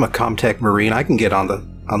 Hell, I'm a Comtech Marine. I can get on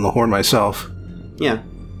the horn myself. Yeah.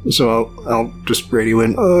 So I'll just radio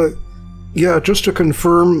in. Yeah, just to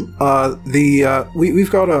confirm,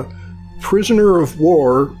 we've got a prisoner of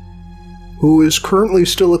war who is currently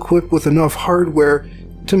still equipped with enough hardware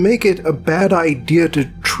to make it a bad idea to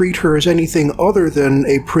treat her as anything other than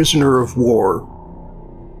a prisoner of war.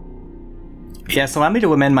 Yes, allow me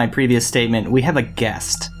to amend my previous statement. We have a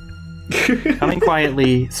guest. Coming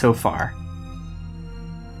quietly so far.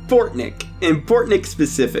 Bortnik, and Bortnik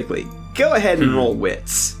specifically. Go ahead and roll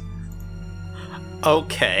wits.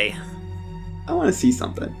 Okay. I want to see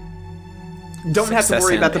something. Don't have to Success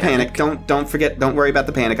worry and about the panic. panic. Don't worry about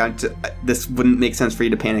the panic. This wouldn't make sense for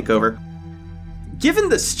you to panic over. Given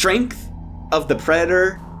the strength of the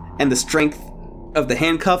Predator and the strength of the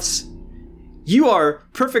handcuffs, you are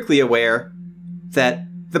perfectly aware that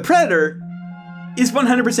the Predator is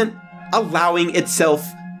 100% allowing itself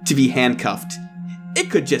to be handcuffed.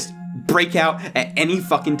 It could just break out at any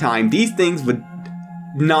fucking time. These things would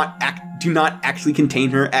do not actually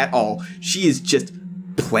contain her at all. She is just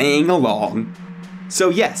playing along. So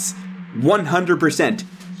yes, 100%,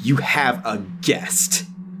 you have a guest.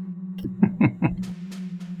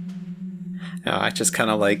 I just kind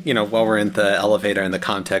of like, while we're in the elevator and the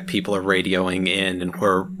contact people are radioing in and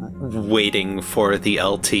we're waiting for the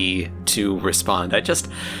LT to respond, I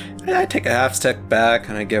take a half step back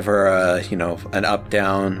and I give her an up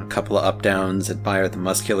down, a couple of up downs, admire the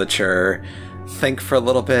musculature, think for a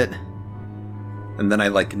little bit, and then I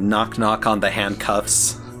knock on the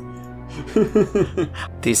handcuffs.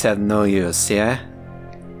 These have no use, yeah?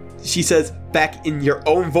 She says back in your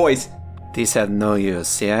own voice, These have no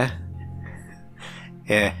use, yeah?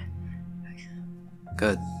 Yeah.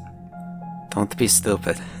 Good. Don't be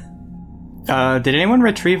stupid. Did anyone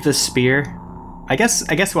retrieve the spear? I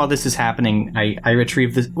guess while this is happening, I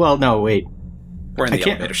retrieve the... Well, no, wait. We're in I the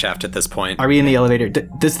can't- elevator shaft at this point. Are we in the elevator?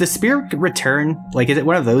 Does the spear return? Is it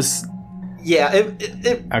one of those? yeah,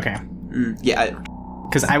 it Okay. yeah.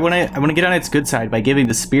 Because I want to get on its good side by giving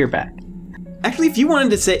the spear back. Actually, if you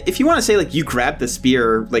want to say you grabbed the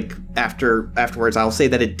spear afterwards, I'll say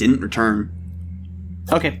that it didn't return.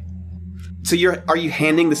 Okay. So are you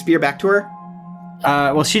handing the spear back to her?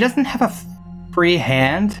 Well, she doesn't have a free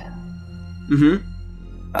hand. Mm-hmm.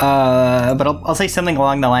 But I'll say something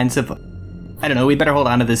along the lines of, I don't know, we better hold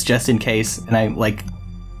on to this just in case. And I,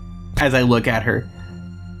 as I look at her,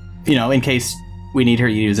 in case we need her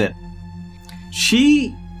to use it.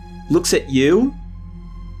 She looks at you,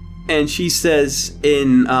 and she says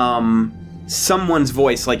in someone's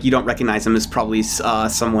voice, like you don't recognize him as probably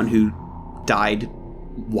someone who died a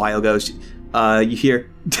while ago. You hear,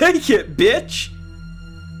 "Take it, bitch!"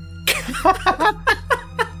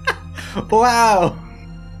 Wow.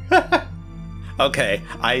 Okay,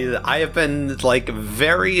 I have been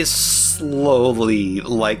very slowly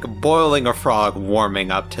boiling a frog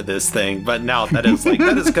warming up to this thing, but now that is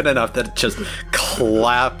that is good enough that it just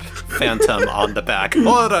clap Phantom on the back.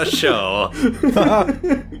 What a show.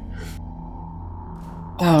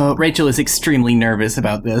 Oh, Rachel is extremely nervous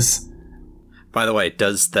about this. By the way,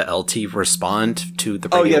 does the LT respond to the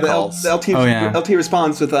radio calls? The LT, LT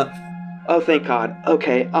responds with oh, thank God.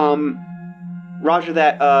 Okay, roger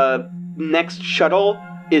that, next shuttle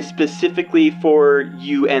is specifically for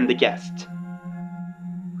you and the guest.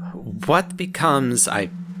 What becomes, I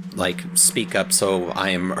speak up so I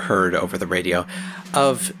am heard over the radio,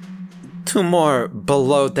 of 2 more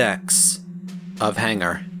below decks of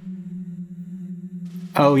hangar?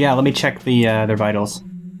 Oh yeah, let me check their vitals.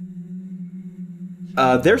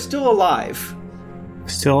 They're still alive.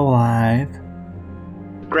 Still alive.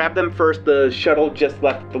 Grab them first. The shuttle just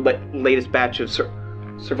left the latest batch of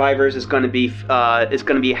survivors. Is going to be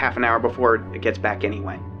half an hour before it gets back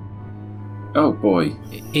anyway. Oh boy.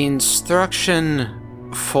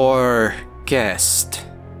 Instruction for guest.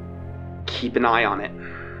 Keep an eye on it.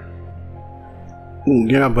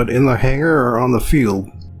 Yeah, but in the hangar or on the field?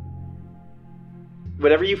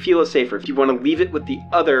 Whatever you feel is safer. If you want to leave it with the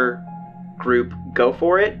other group, go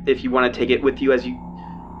for it. If you want to take it with you as you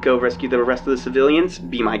go rescue the rest of the civilians,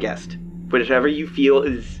 be my guest. Whichever you feel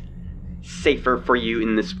is safer for you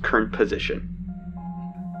in this current position.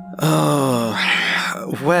 Oh,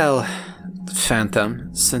 well, Phantom,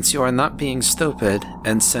 since you are not being stupid,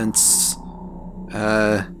 and since,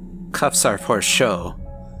 cuffs are for show,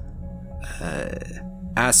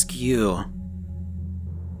 ask you,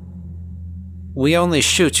 We only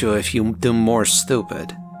shoot you if you do more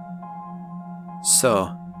stupid.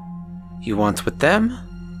 So, you want with them,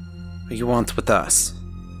 or you want with us?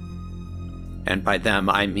 And by them,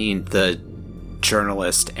 I mean the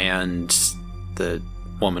journalist and the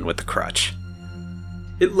woman with the crutch.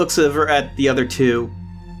 It looks over at the other two,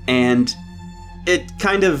 and it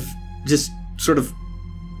kind of just sort of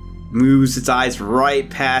moves its eyes right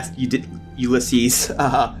past Ulysses,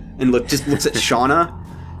 and looks at Shauna,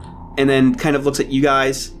 and then kind of looks at you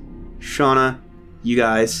guys, Shauna, you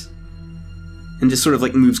guys, and just sort of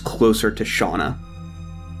like moves closer to Shauna.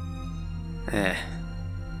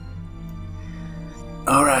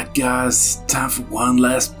 Alright guys, time for one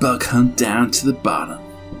last bug hunt down to the bottom.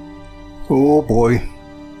 Oh boy.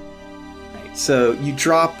 So you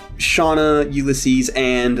drop Shauna, Ulysses,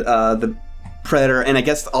 and the Predator, and I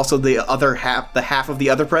guess also the half of the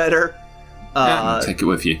other Predator. Take it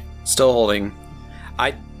with you. Still holding.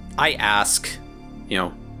 I ask,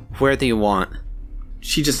 where do you want?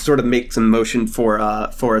 She just sort of makes a motion for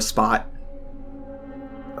a spot.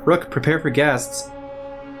 Rook, prepare for guests.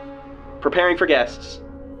 Preparing for guests.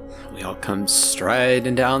 We all come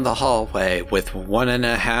striding down the hallway with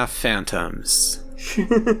 1.5 phantoms.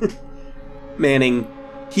 Manning,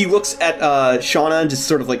 he looks at Shauna and just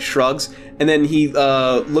sort of like shrugs, and then he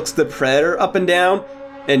looks the Predator up and down,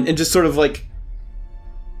 and just sort of like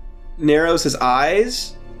narrows his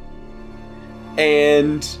eyes,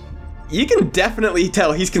 and you can definitely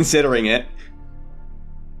tell he's considering it.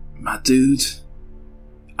 My dude,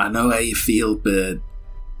 I know how you feel, but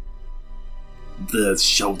the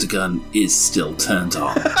shoulder gun is still turned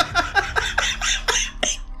on.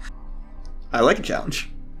 I like a challenge.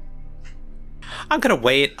 I'm gonna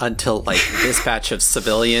wait until this batch of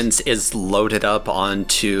civilians is loaded up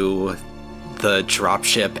onto the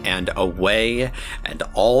dropship and away, and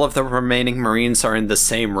all of the remaining Marines are in the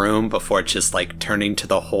same room before just turning to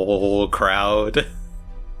the whole crowd.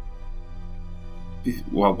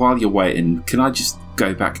 Well, while you're waiting, can I just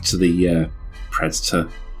go back to the Predator?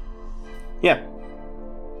 Yeah.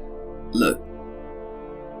 Look.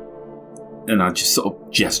 And I just sort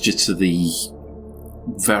of gesture to the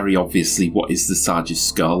very obviously what is the Sergeant's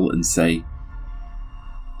skull and say,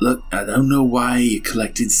 look, I don't know why you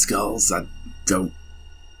collected skulls. I don't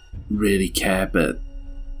really care, but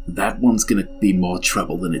that one's going to be more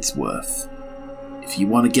trouble than it's worth. If you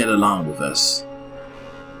want to get along with us,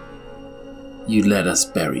 you let us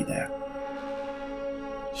bury that.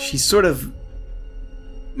 She sort of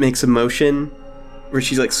makes a motion where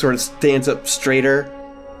she sort of stands up straighter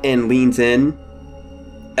and leans in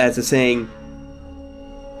as if saying,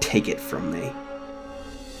 take it from me.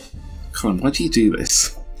 Colin, why do you do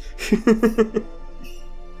this?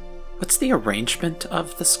 What's the arrangement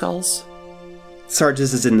of the skulls?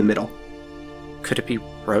 Sarge's is in the middle. Could it be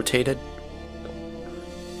rotated?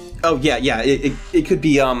 Oh, yeah. It could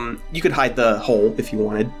be, you could hide the hole if you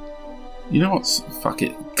wanted. You know what? Fuck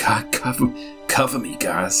it. Cover me,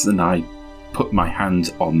 guys. And I put my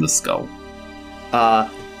hand on the skull.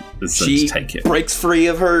 She take it. Breaks free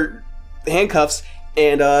of her handcuffs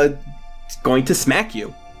and is going to smack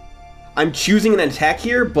you. I'm choosing an attack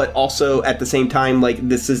here, but also at the same time,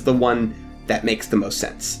 this is the one that makes the most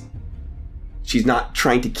sense. She's not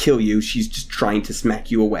trying to kill you, she's just trying to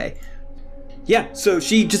smack you away. Yeah, so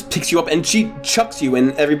she just picks you up and she chucks you,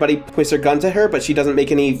 and everybody points their guns at her, but she doesn't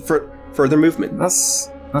make any further movement. That's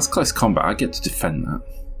close combat. I get to defend that.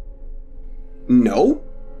 No?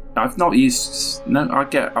 I've not used... No,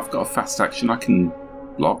 I've got a fast action. I can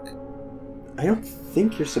block. I don't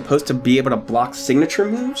think you're supposed to be able to block signature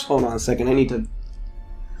moves. Hold on a second, I need to...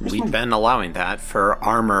 We've been allowing that for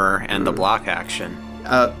armor and the block action.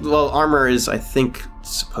 Well, armor is, I think,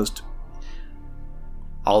 supposed to...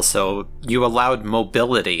 Also, you allowed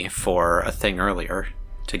mobility for a thing earlier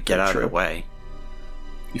to get out of the way.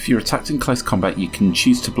 If you're attacked in close combat, you can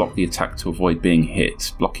choose to block the attack to avoid being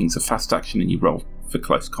hit. Blocking's a fast action and you roll for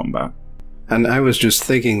close combat. And I was just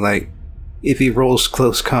thinking, if he rolls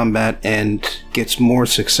close combat and gets more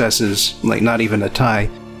successes, not even a tie,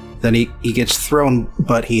 then he gets thrown,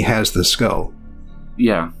 but he has the skull.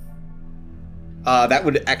 Yeah. That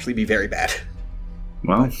would actually be very bad.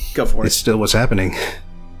 Well, go for it. It's still what's happening.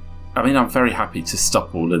 I mean, I'm very happy to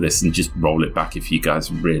stop all of this and just roll it back if you guys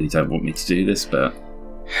really don't want me to do this, but...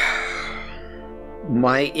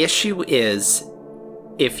 My issue is,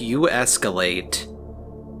 if you escalate,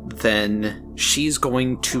 then she's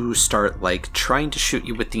going to start, trying to shoot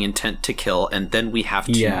you with the intent to kill, and then we have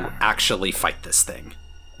to actually fight this thing.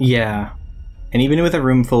 Yeah. And even with a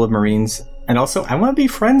room full of Marines, and also, I want to be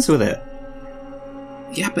friends with it.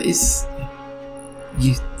 Yeah, but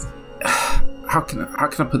how can I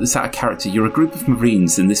put this out of character? You're a group of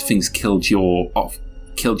Marines, and this thing's killed your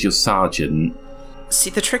sergeant. See,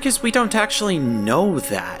 the trick is we don't actually know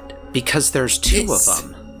that because there's two of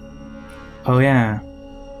them. Oh yeah.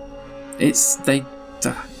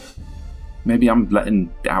 Maybe I'm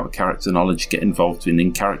letting out of character knowledge get involved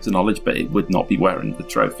in character knowledge, but it would not be wearing the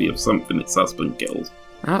trophy of something its husband killed.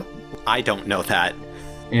 Oh, I don't know that.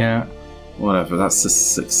 Yeah. Whatever, that's a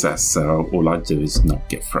success, so all I do is not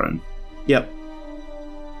get thrown. Yep.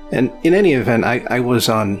 And in any event, I was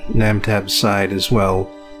on Namtab's side as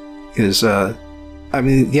well, because,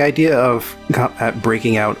 the idea of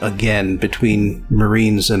breaking out again between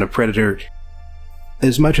Marines and a Predator,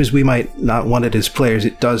 as much as we might not want it as players,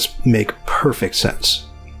 it does make perfect sense.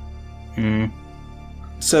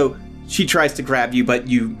 So she tries to grab you, but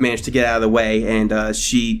you manage to get out of the way, and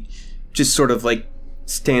she just sort of like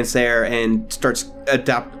stands there and starts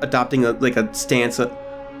adopting a stance of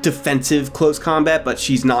defensive close combat, but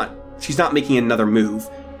she's not making another move.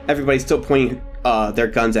 Everybody's still pointing their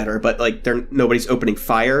guns at her, but like nobody's opening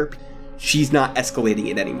fire. She's not escalating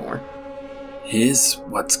it anymore. Here's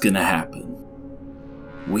what's gonna happen.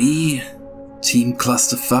 We, Team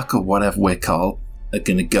Clusterfuck or whatever we're called, are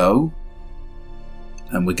gonna go,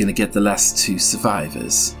 and we're gonna get the last 2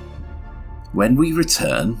 survivors. When we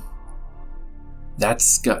return, that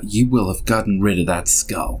skull, you will have gotten rid of that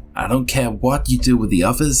skull. I don't care what you do with the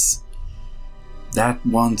others. That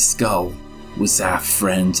one skull was our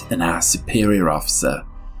friend and our superior officer.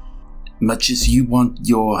 Much as you want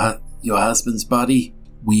your husband's body,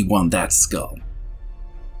 we want that skull.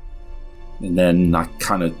 And then I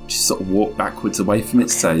kind of just sort of walk backwards away from it,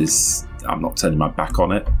 says, I'm not turning my back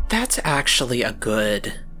on it. That's actually a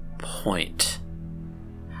good point.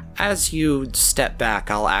 As you step back,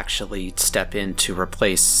 I'll actually step in to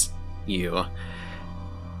replace you.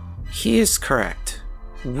 He is correct.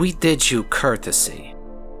 We did you courtesy.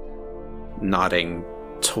 Nodding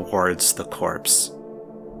towards the corpse.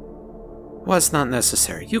 Was not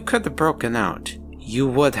necessary. You could have broken out. You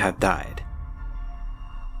would have died.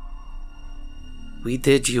 We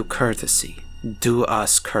did you courtesy. Do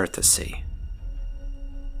us courtesy.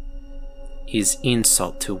 Is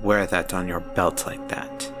insult to wear that on your belt like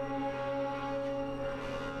that.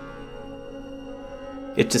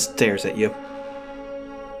 It just stares at you.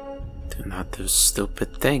 Do not do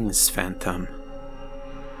stupid things, Phantom.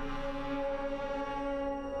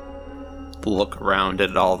 Look around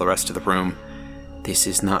at all the rest of the room. This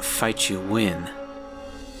is not fight you win.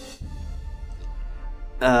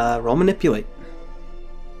 Roll manipulate.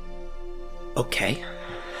 Okay.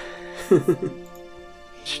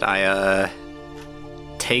 Should I,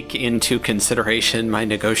 take into consideration my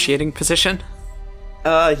negotiating position?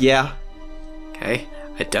 Yeah. Okay.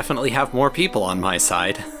 I definitely have more people on my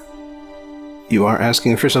side. You are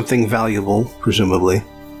asking for something valuable, presumably.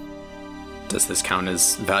 Does this count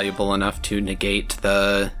as valuable enough to negate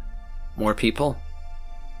the more people?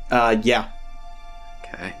 Yeah.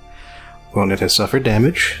 Okay. Opponent has suffered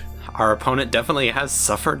damage. Our opponent definitely has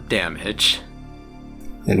suffered damage.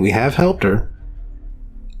 And we have helped her.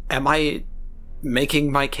 Am I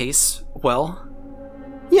making my case well?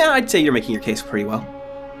 Yeah, I'd say you're making your case pretty well.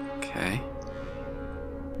 Okay.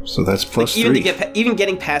 So that's plus like, 3. Even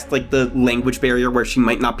getting past like the language barrier where she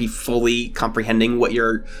might not be fully comprehending what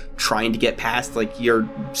you're trying to get past, like you're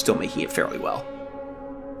still making it fairly well.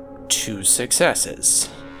 2 successes.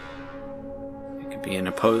 It could be an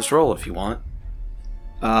opposed roll if you want.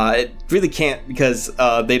 It really can't because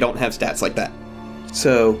they don't have stats like that.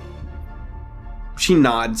 So she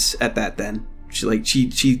nods at that. Then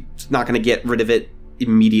she's not going to get rid of it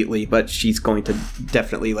immediately, but she's going to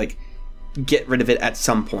definitely like get rid of it at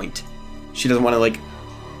some point. She doesn't want to like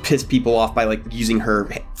piss people off by like using her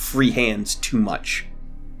free hands too much.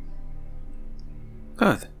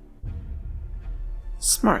 Good.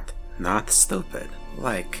 Smart, not stupid.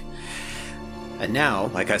 And now,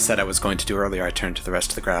 like I said I was going to do earlier, I turned to the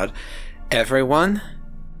rest of the crowd. Everyone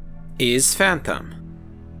is Phantom.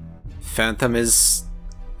 Phantom is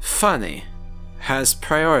funny, has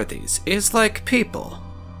priorities, is like people.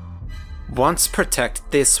 Wants protect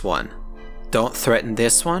this one. Don't threaten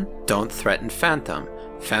this one, don't threaten Phantom.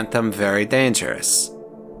 Phantom very dangerous.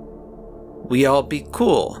 We all be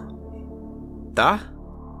cool. Da?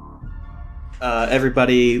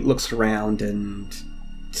 Everybody looks around and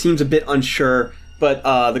seems a bit unsure, but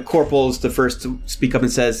the corporal is the first to speak up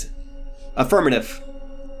and says, affirmative.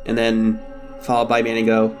 And then followed by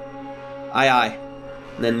Manigo, aye aye.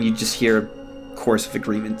 And then you just hear a chorus of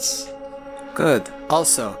agreements. Good.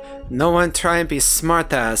 Also, no one try and be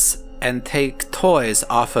smartass and take toys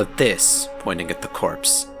off of this, pointing at the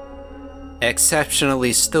corpse.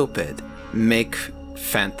 Exceptionally stupid. make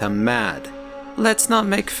Phantom mad. Let's not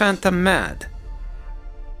make Phantom mad.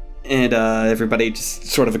 And everybody just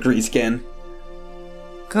sort of agrees again.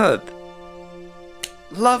 Good.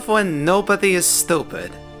 Love when nobody is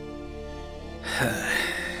stupid.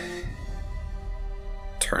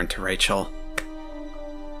 Turn to Rachel.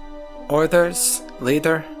 Orders,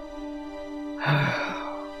 leader?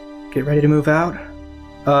 Get ready to move out.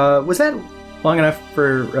 Was that long enough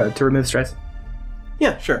for to remove stress?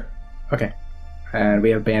 Yeah, sure. Okay. And we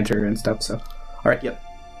have banter and stuff, so... Alright, yep.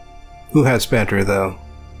 Who has banter, though?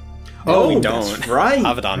 Oh, we that's don't. right.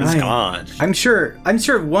 Avedon is gone. I'm sure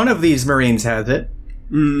one of these Marines has it.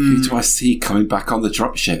 Who do I see coming back on the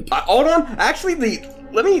dropship? Hold on. Actually,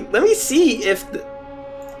 let me see if...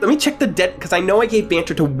 let me check the dead... Because I know I gave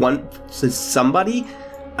banter to somebody.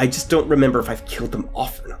 I just don't remember if I've killed them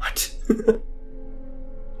off or not.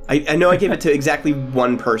 I know I gave it to exactly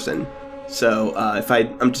one person. So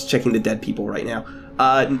I'm just checking the dead people right now.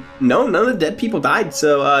 No, none of the dead people died.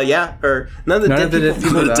 So yeah, or none of the dead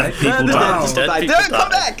people died. Come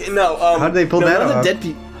back. No. How did they pull that off?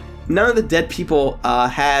 None of the dead people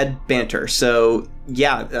had banter. So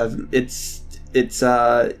yeah, it's who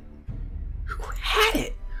had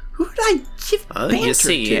it? Who did I give banter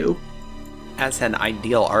to? As an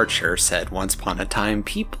ideal archer said once upon a time,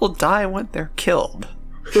 people die when they're killed.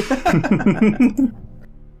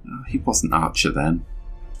 He wasn't Archer then.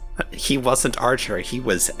 He wasn't Archer, he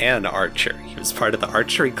was an archer. He was part of the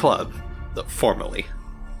archery club, formerly.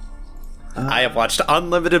 I have watched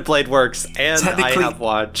Unlimited Blade Works, and I have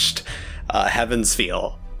watched Heaven's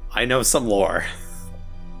Feel. I know some lore.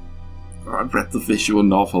 I've read the visual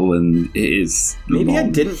novel, and it is Maybe long. I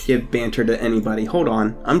didn't give banter to anybody. Hold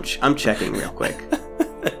on, I'm checking real quick.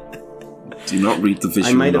 Do not read the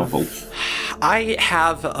visual novel. I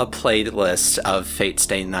have a playlist of Fate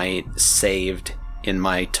Stay Night saved in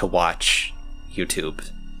my to watch YouTube.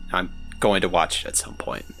 I'm going to watch it at some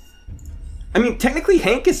point. I mean, technically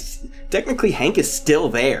Hank is still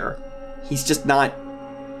there. He's just not.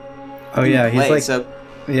 Oh yeah, he's like. So,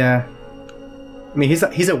 yeah. I mean,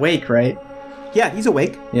 he's awake, right? yeah, he's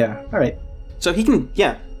awake. Yeah. All right. So he can.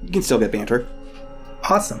 Yeah, you can still get banter.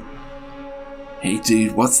 Awesome. Hey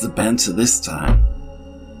dude, what's the banter this time?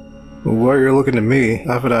 Well, while you're looking at me,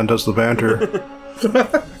 Avedon does the banter.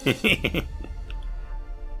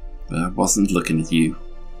 I wasn't looking at you.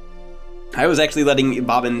 I was actually letting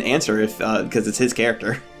Bobbin answer if because it's his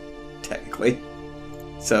character, technically.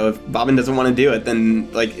 So if Bobbin doesn't want to do it,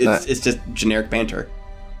 then like it's just generic banter.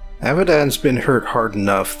 Avedon's been hurt hard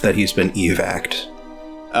enough that he's been evac'd.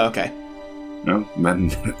 Oh, okay. No, man.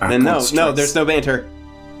 Then no, there's no banter.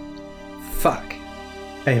 Fuck.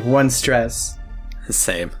 I have one stress.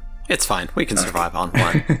 Same. It's fine. We can survive on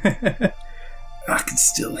one. I can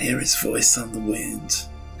still hear his voice on the wind.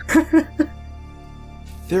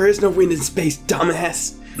 There is no wind in space,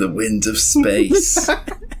 dumbass. The wind of space.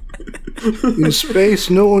 In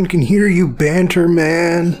space, no one can hear you banter,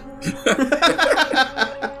 man.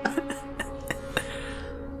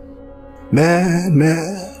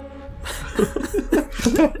 Man.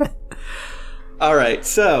 All right,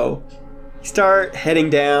 so start heading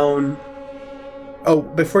down. Oh,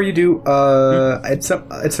 before you do, at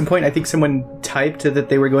some point, I think someone typed that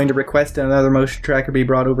they were going to request another motion tracker be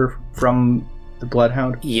brought over from the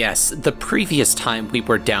Bloodhound. Yes, the previous time we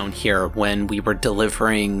were down here when we were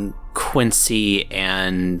delivering Quincy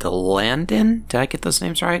and Landon. Did I get those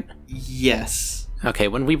names right? Yes. Okay,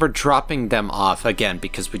 when we were dropping them off, again,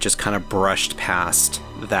 because we just kind of brushed past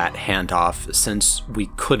that handoff, since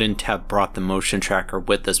we couldn't have brought the motion tracker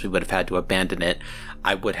with us, we would have had to abandon it.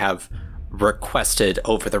 I would have requested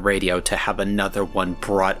over the radio to have another one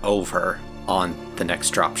brought over on the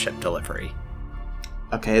next dropship delivery.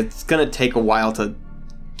 Okay, it's gonna take a while to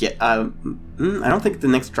get. I don't think the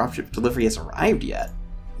next dropship delivery has arrived yet.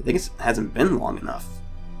 I think it hasn't been long enough.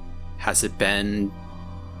 Has it been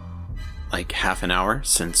like half an hour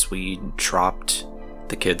since we dropped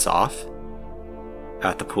the kids off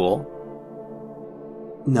at the pool?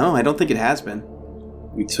 No, I don't think it has been.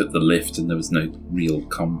 We took the lift and there was no real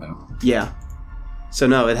combat. Yeah. So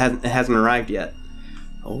no, it hasn't arrived yet.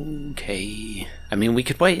 Okay. I mean, we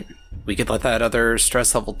could wait. We could let that other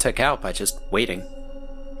stress level tick out by just waiting.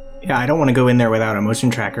 Yeah, I don't want to go in there without a motion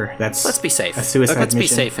tracker. Let's be safe. A suicide Let's mission. be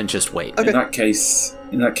safe and just wait. Okay. In that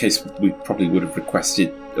case, we probably would have requested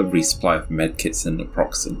a resupply of medkits and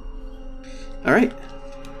naproxen. All right.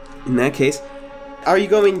 In that case, are you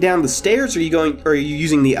going down the stairs, or are you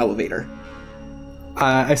using the elevator?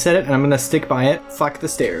 I said it, and I'm gonna stick by it. Fuck the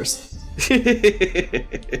stairs.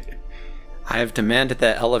 I have demanded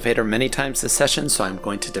that elevator many times this session, so I'm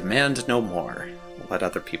going to demand no more. let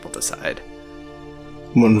other people decide.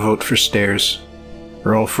 1 vote for stairs.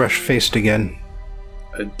 We're all fresh-faced again.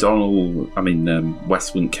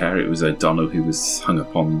 Wes wouldn't care. It was O'Donnell who was hung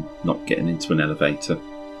up on not getting into an elevator.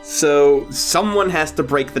 So someone has to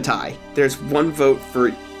break the tie. There's 1 vote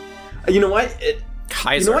for... You know what?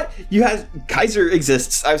 Kaiser. You know what? Kaiser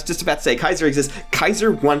exists. I was just about to say Kaiser exists.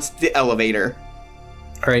 Kaiser wants the elevator.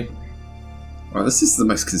 All right. Well, this is the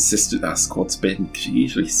most consistent our squad's been. You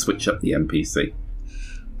usually switch up the NPC.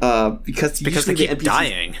 Because they keep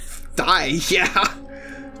dying. Die, yeah.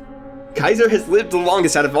 Kaiser has lived the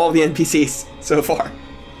longest out of all the NPCs so far.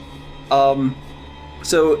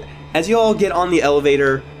 So as you all get on the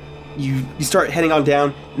elevator, you start heading on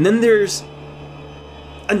down, and then there's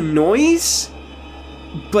a noise,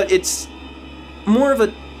 but it's more of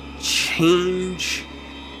a change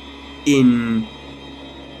in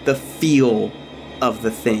the feel of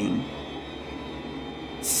the thing.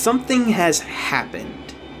 Something has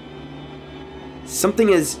happened. Something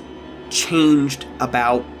has changed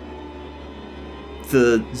about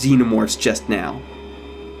the xenomorphs just now.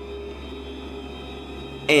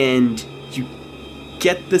 And you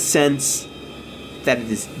get the sense that it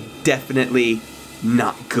is definitely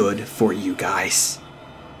not good for you guys.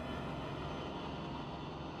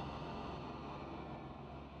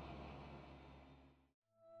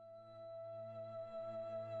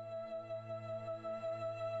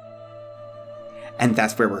 And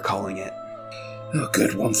that's where we're calling it. Oh,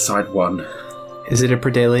 good. One side won. Is it a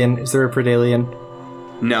Predalien? Is there a Predalien?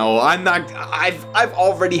 No, I'm not. I've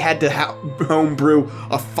already had to homebrew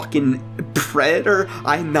a fucking Predator.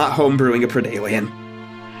 I'm not homebrewing a Predalien.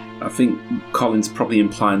 I think Colin's probably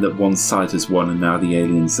implying that one side has won and now the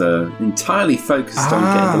aliens are entirely focused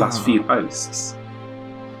on getting the last few hosts.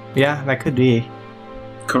 Yeah, that could be.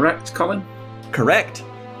 Correct, Colin? Correct.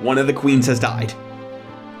 One of the queens has died.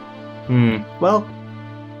 Well,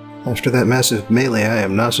 After that massive melee, I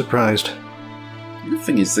am not surprised. The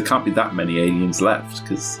thing is, there can't be that many aliens left,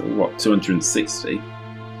 because, 260?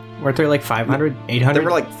 weren't there like 500? 800? There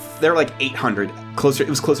were like 800. It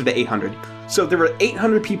was closer to 800. So there were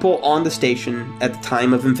 800 people on the station at the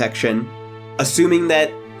time of infection, assuming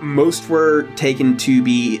that most were taken to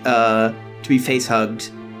be face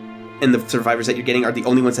hugged, and the survivors that you're getting are the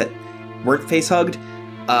only ones that weren't face hugged.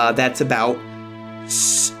 That's about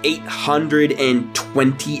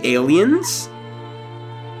 820 aliens.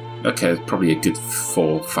 Okay, probably a good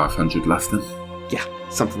 400-500 left then. Yeah,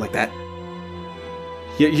 something like that.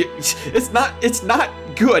 It's not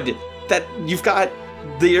good that you've got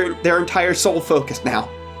their entire soul focused now.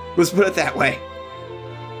 Let's put it that way.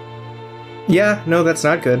 Yeah, no, that's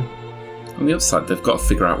not good. On the other side, they've got to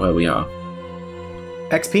figure out where we are.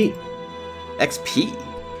 XP. XP?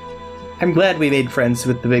 I'm glad we made friends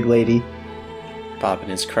with the big lady.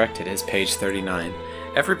 Bobbin is correct. It is page 39.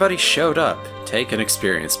 Everybody showed up. Take an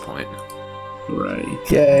experience point.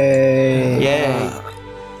 Right. Yay. Yay.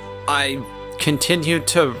 I continued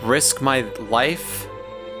to risk my life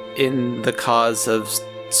in the cause of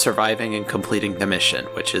surviving and completing the mission,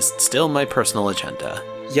 which is still my personal agenda.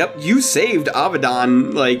 Yep, you saved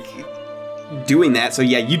Abaddon, doing that, so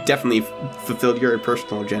yeah, you definitely fulfilled your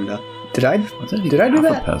personal agenda. Did I do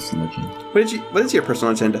that? Personal agenda. What is your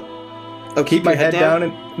personal agenda? Oh, keep my head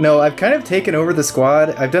down. No, I've kind of taken over the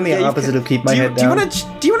squad. I've done the opposite of keep my head down.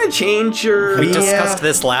 Do you want to change your... We discussed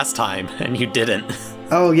this last time, and you didn't.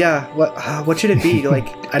 Oh, yeah. What should it be?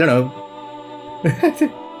 I don't know.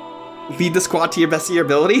 Lead the squad to your best of your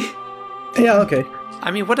ability? Yeah, okay.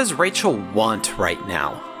 I mean, what does Rachel want right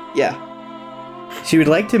now? Yeah. She would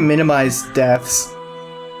like to minimize deaths.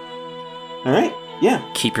 Alright, yeah.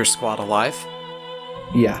 Keep your squad alive?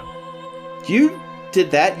 Yeah. You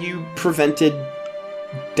did that. You prevented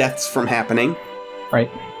deaths from happening.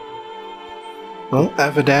 Right. Well,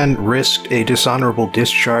 Avadan risked a dishonorable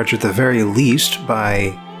discharge at the very least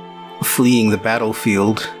by fleeing the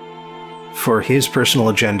battlefield for his personal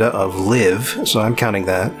agenda of live, so I'm counting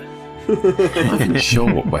that. I'm not even sure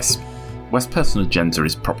what West's personal agenda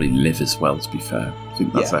is. Probably live as well, to be fair. I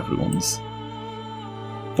think that's everyone's.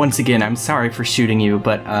 Once again, I'm sorry for shooting you,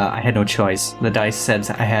 but I had no choice. The dice said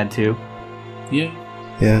I had to. Yeah.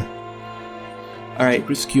 Alright.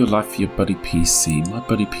 Risk your life for your buddy PC. My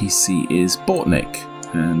buddy PC is Bortnik.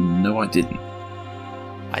 And no, I didn't.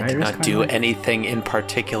 I did not do anything in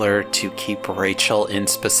particular to keep Rachel in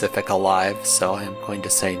specific alive, so I'm going to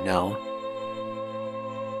say no.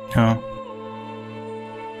 Oh.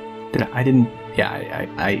 No.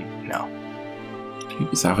 He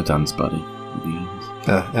was Avadan's buddy.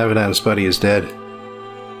 Avadan's buddy is dead. You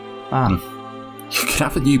can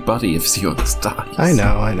have a new buddy if yours dies. I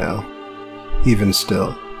know. Even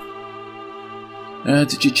still.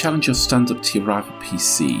 Did you challenge or stand up to your rival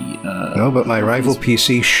PC? No, but my rival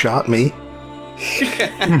PC shot me.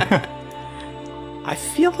 I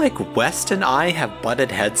feel like West and I have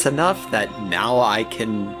butted heads enough that now I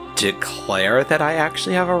can declare that I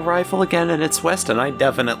actually have a rival again, and it's West, and I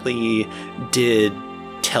definitely did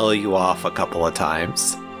tell you off a couple of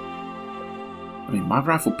times. I mean, my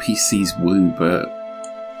rival PC's Woo, but...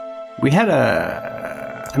 We had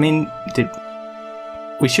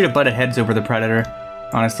we should have butted heads over the Predator,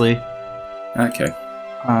 honestly. Okay.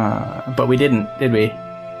 But we didn't, did we?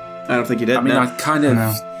 I don't think you did. I mean, no. I kind of...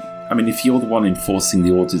 No. I mean, if you're the one enforcing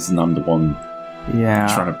the orders and I'm the one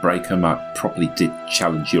trying to break them, I probably did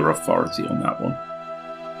challenge your authority on that one.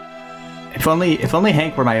 If only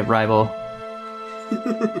Hank were my rival.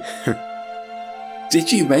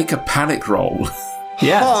 Did you make a panic roll?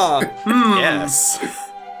 Yes. Yes.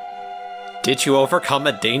 Did you overcome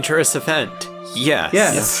a dangerous event? Yes.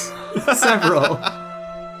 Yes. Several.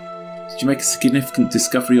 Did you make a significant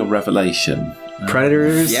discovery or revelation?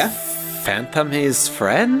 Predators. Yeah. Phantom's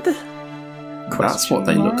friend? That's what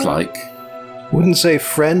they look like. Wouldn't say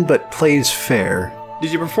friend, but plays fair.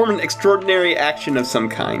 Did you perform an extraordinary action of some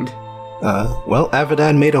kind? Well,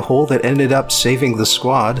 Avidan made a hole that ended up saving the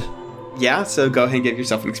squad. Yeah, so go ahead and give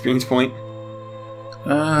yourself an experience point.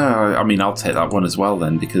 I mean, I'll take that one as well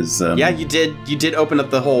then, because... Yeah, you did. You did open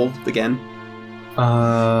up the hole again.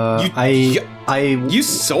 You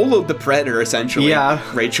soloed the Predator, essentially. Yeah.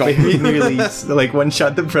 Rachel. I nearly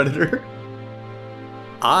one-shot the Predator.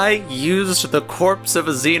 I used the corpse of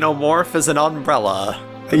a xenomorph as an umbrella.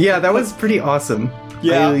 Yeah, that was pretty awesome.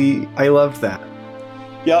 Yeah. I loved that.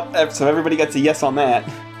 Yep, so everybody gets a yes on that.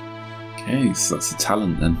 Okay, so that's a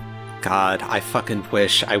talent then. God, I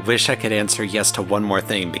wish I could answer yes to one more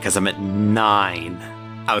thing because I'm at 9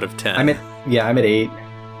 out of 10. I'm at 8.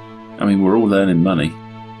 I mean, we're all earning money.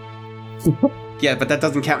 Yeah, but that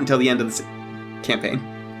doesn't count until the end of the campaign.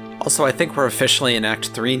 Also, I think we're officially in Act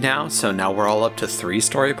 3 now, so now we're all up to 3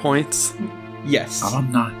 story points. Yes. I'm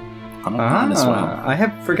on 9. I'm on 9 as well. I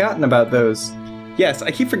have forgotten about those. Yes,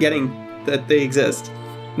 I keep forgetting that they exist.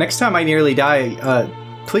 Next time I nearly die,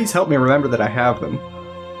 please help me remember that I have them.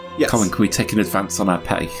 Yes. Colin, can we take an advance on our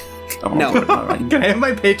pay? Come on, No. we're all right. Can I have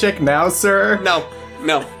my paycheck now, sir? No,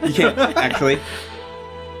 you can't, actually.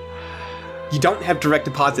 You don't have direct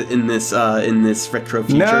deposit in this retro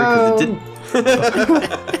feature because it didn't.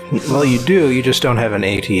 Well, you do, you just don't have an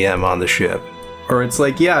ATM on the ship. Or it's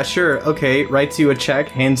like, yeah, sure, okay, writes you a check,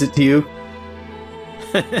 hands it to you.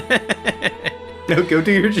 No, go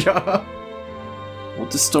do your job.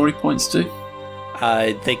 What do story points do?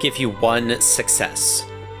 They give you 1 success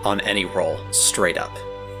on any roll, straight up.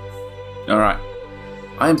 Alright.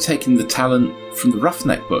 I am taking the talent from the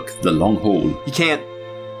Roughneck book, The Long Haul. You can't.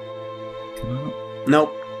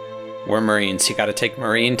 Nope. We're Marines. You gotta take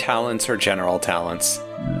Marine talents or General talents.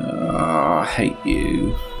 I hate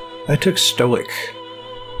you. I took Stoic.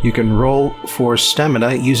 You can roll for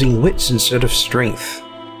stamina using wits instead of strength,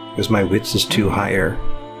 because my wits is too higher.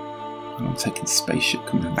 I'm taking Spaceship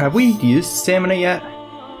Commander. Have we used stamina yet?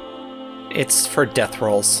 It's for death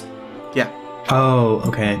rolls. Yeah. Oh,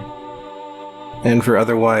 okay. And for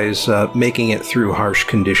otherwise making it through harsh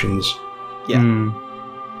conditions. Yeah.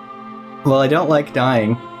 Well, I don't like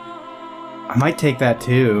dying. I might take that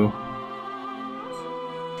too.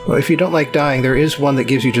 Well, if you don't like dying, there is one that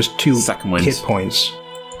gives you just 2 Second wind. hit points.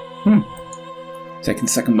 Taking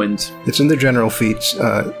second wind. It's in the general feats,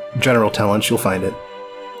 general talents, you'll find it.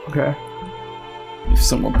 Okay. If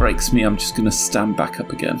someone breaks me, I'm just going to stand back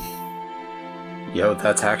up again. Yo,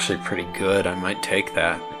 that's actually pretty good. I might take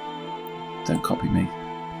that. Don't copy me.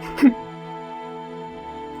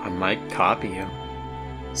 I might copy you.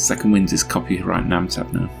 Second wind is copyright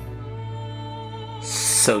Namtab now.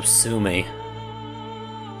 So sue me.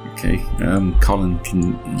 Okay, Colin,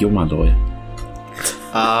 you're my lawyer.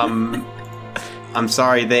 I'm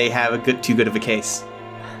sorry, they have too good of a case.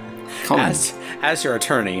 Colin, As your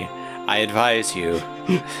attorney, I advise you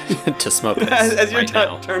to smoke this As your right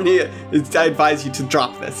now. attorney, I advise you to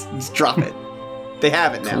drop this. Just drop it. They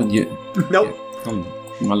have it now. Colin, Nope. Colin,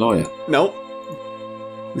 you're my lawyer. Nope.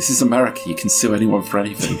 This is America. You can sue anyone for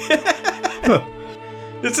anything.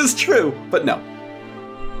 This is true, but no.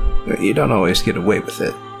 You don't always get away with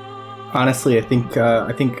it. Honestly, I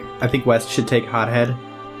think West should take Hothead.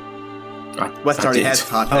 West I already did. has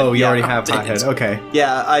Hothead. Oh, you Yeah, already have did. Hothead. Okay.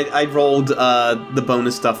 Yeah, I rolled the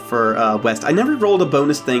bonus stuff for West. I never rolled a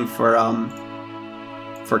bonus thing for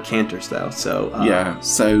Cantors though. So Yeah,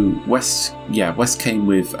 so West came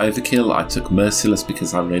with Overkill. I took Merciless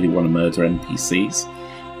because I really want to murder NPCs.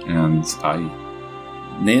 And I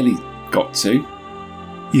nearly got to.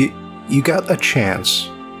 You You got a chance.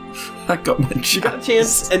 I got my chance. You got a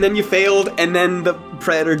chance, and then you failed, and then the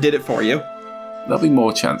Predator did it for you. There'll be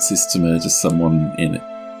more chances to murder someone in it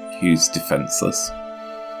who's defenseless.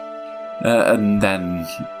 And then,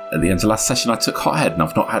 at the end of last session, I took Hothead, and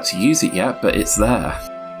I've not had to use it yet, but it's there.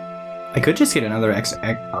 I could just get another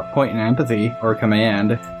point in empathy or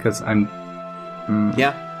command, because I'm...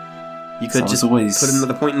 Yeah. You could So just always- put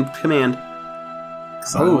another point in command.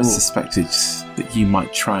 Because I always suspected that you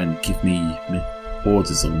might try and give me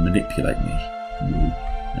orders or manipulate me.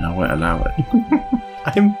 And I won't allow it.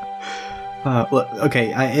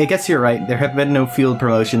 Okay, I guess you're right. There have been no field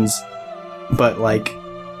promotions, but, like...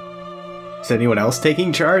 Is anyone else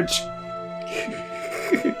taking charge?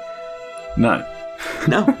 No.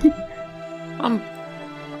 No.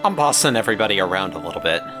 I'm bossing everybody around a little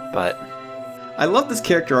bit, but I love this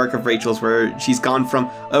character arc of Rachel's where she's gone from,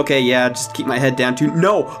 okay, yeah, just keep my head down, to,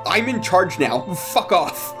 no, I'm in charge now. Fuck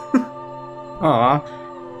off. Aw.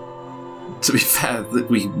 To be fair, that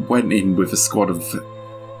we went in with a squad of...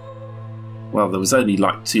 Well, there was only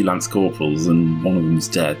like 2 Lance Corporals and one of them's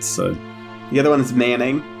dead, so... The other one is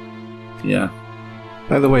Manning. Yeah.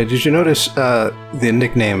 By the way, did you notice the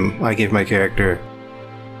nickname I gave my character?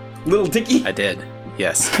 Little Dicky. I did.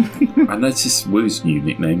 Yes. I noticed Woo's new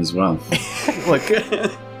nickname as well. Look,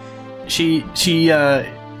 she I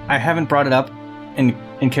haven't brought it up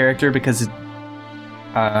in character because it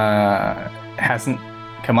hasn't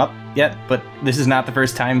come up yet, but this is not the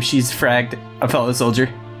first time she's fragged a fellow soldier.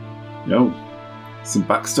 No. Some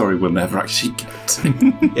backstory we'll never actually get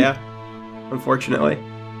to. Yeah. Unfortunately.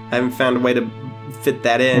 I haven't found a way to fit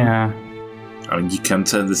that in. Yeah. I mean, you can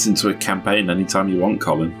turn this into a campaign anytime you want,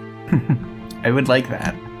 Colin. I would like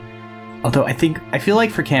that. Although I feel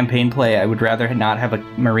like for campaign play, I would rather not have a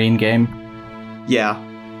Marine game. Yeah.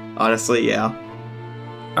 Honestly, yeah.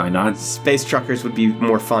 I mean, Space Truckers would be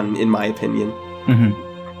more fun, in my opinion. Mm-hmm.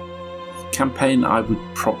 campaign, I would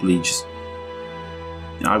probably just...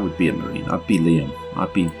 I would be a Marine. I'd be Liam.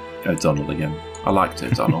 I'd be O'Donnell again. I liked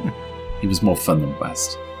O'Donnell. He was more fun than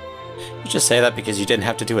West. You just say that because you didn't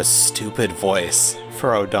have to do a stupid voice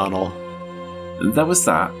for O'Donnell. There was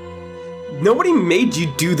that. Nobody made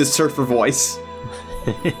you do the surfer voice.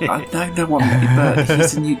 I don't know what, but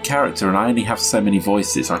he's a new character and I only have so many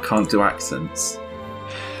voices. I can't do accents.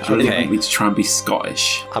 Do you really want me to try and be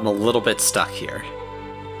Scottish? I'm a little bit stuck here.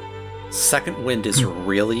 Second Wind is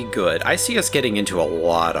really good. I see us getting into a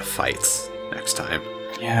lot of fights next time.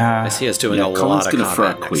 Yeah. I see us doing a Colin's lot of gonna throw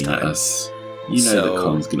a combat queen next at time. us. You know that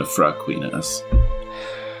Colin's going to throw a queen at us.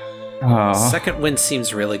 Second Wind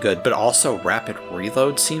seems really good, but also Rapid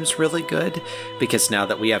Reload seems really good, because now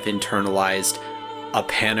that we have internalized a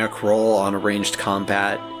panic roll on a ranged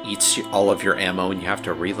combat eats all of your ammo and you have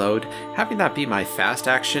to reload, having that be my fast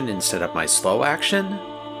action instead of my slow action,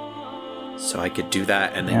 so I could do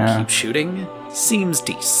that and then keep shooting, seems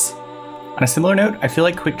decent. On a similar note, I feel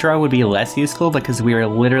like Quick Draw would be less useful because we are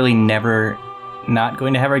literally never not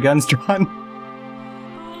going to have our guns drawn.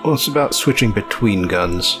 Well, it's about switching between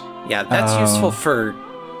guns. Yeah, that's useful for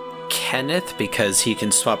Kenneth because he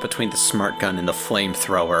can swap between the smart gun and the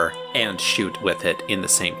flamethrower and shoot with it in the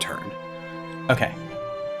same turn. Okay.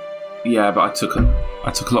 Yeah, but I took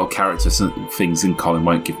a lot of characters and things, and Colin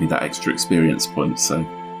won't give me that extra experience point, so...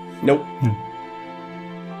 Nope.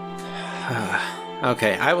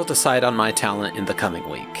 Okay, I will decide on my talent in the coming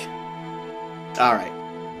week. All right.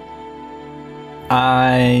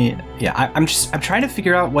 I'm trying to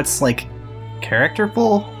figure out what's like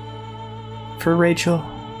characterful for Rachel.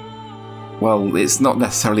 Well, it's not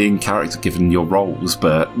necessarily in character given your roles,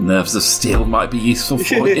 but Nerves of Steel might be useful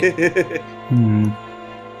for you.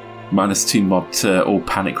 -2 mod to all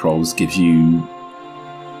panic rolls gives you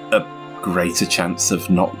a greater chance of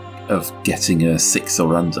getting a 6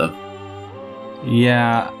 or under.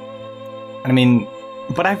 Yeah. I mean,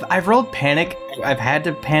 but I've rolled panic. I've had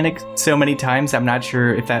to panic so many times. I'm not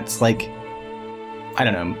sure if that's like, I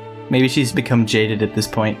don't know. Maybe she's become jaded at this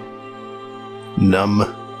point. Numb.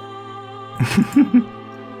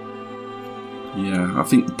 Yeah, I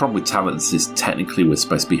think the problem with talents is technically we're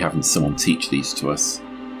supposed to be having someone teach these to us.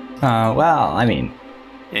 Well, I mean...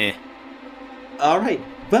 All right.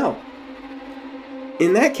 Well,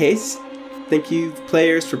 in that case, thank you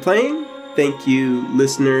players for playing. Thank you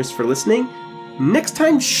listeners for listening. Next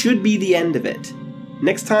time should be the end of it.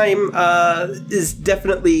 Next time is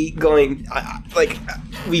definitely going...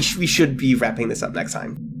 we should be wrapping this up next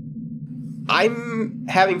time. I'm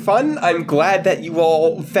having fun. I'm glad that you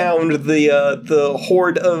all found the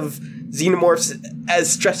horde of xenomorphs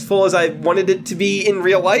as stressful as I wanted it to be in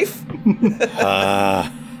real life.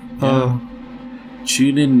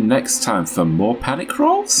 Tune in next time for more panic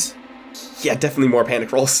rolls? Yeah, definitely more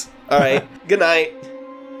panic rolls. All right. Good night.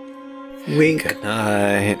 Wink. Good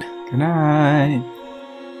night. Good night.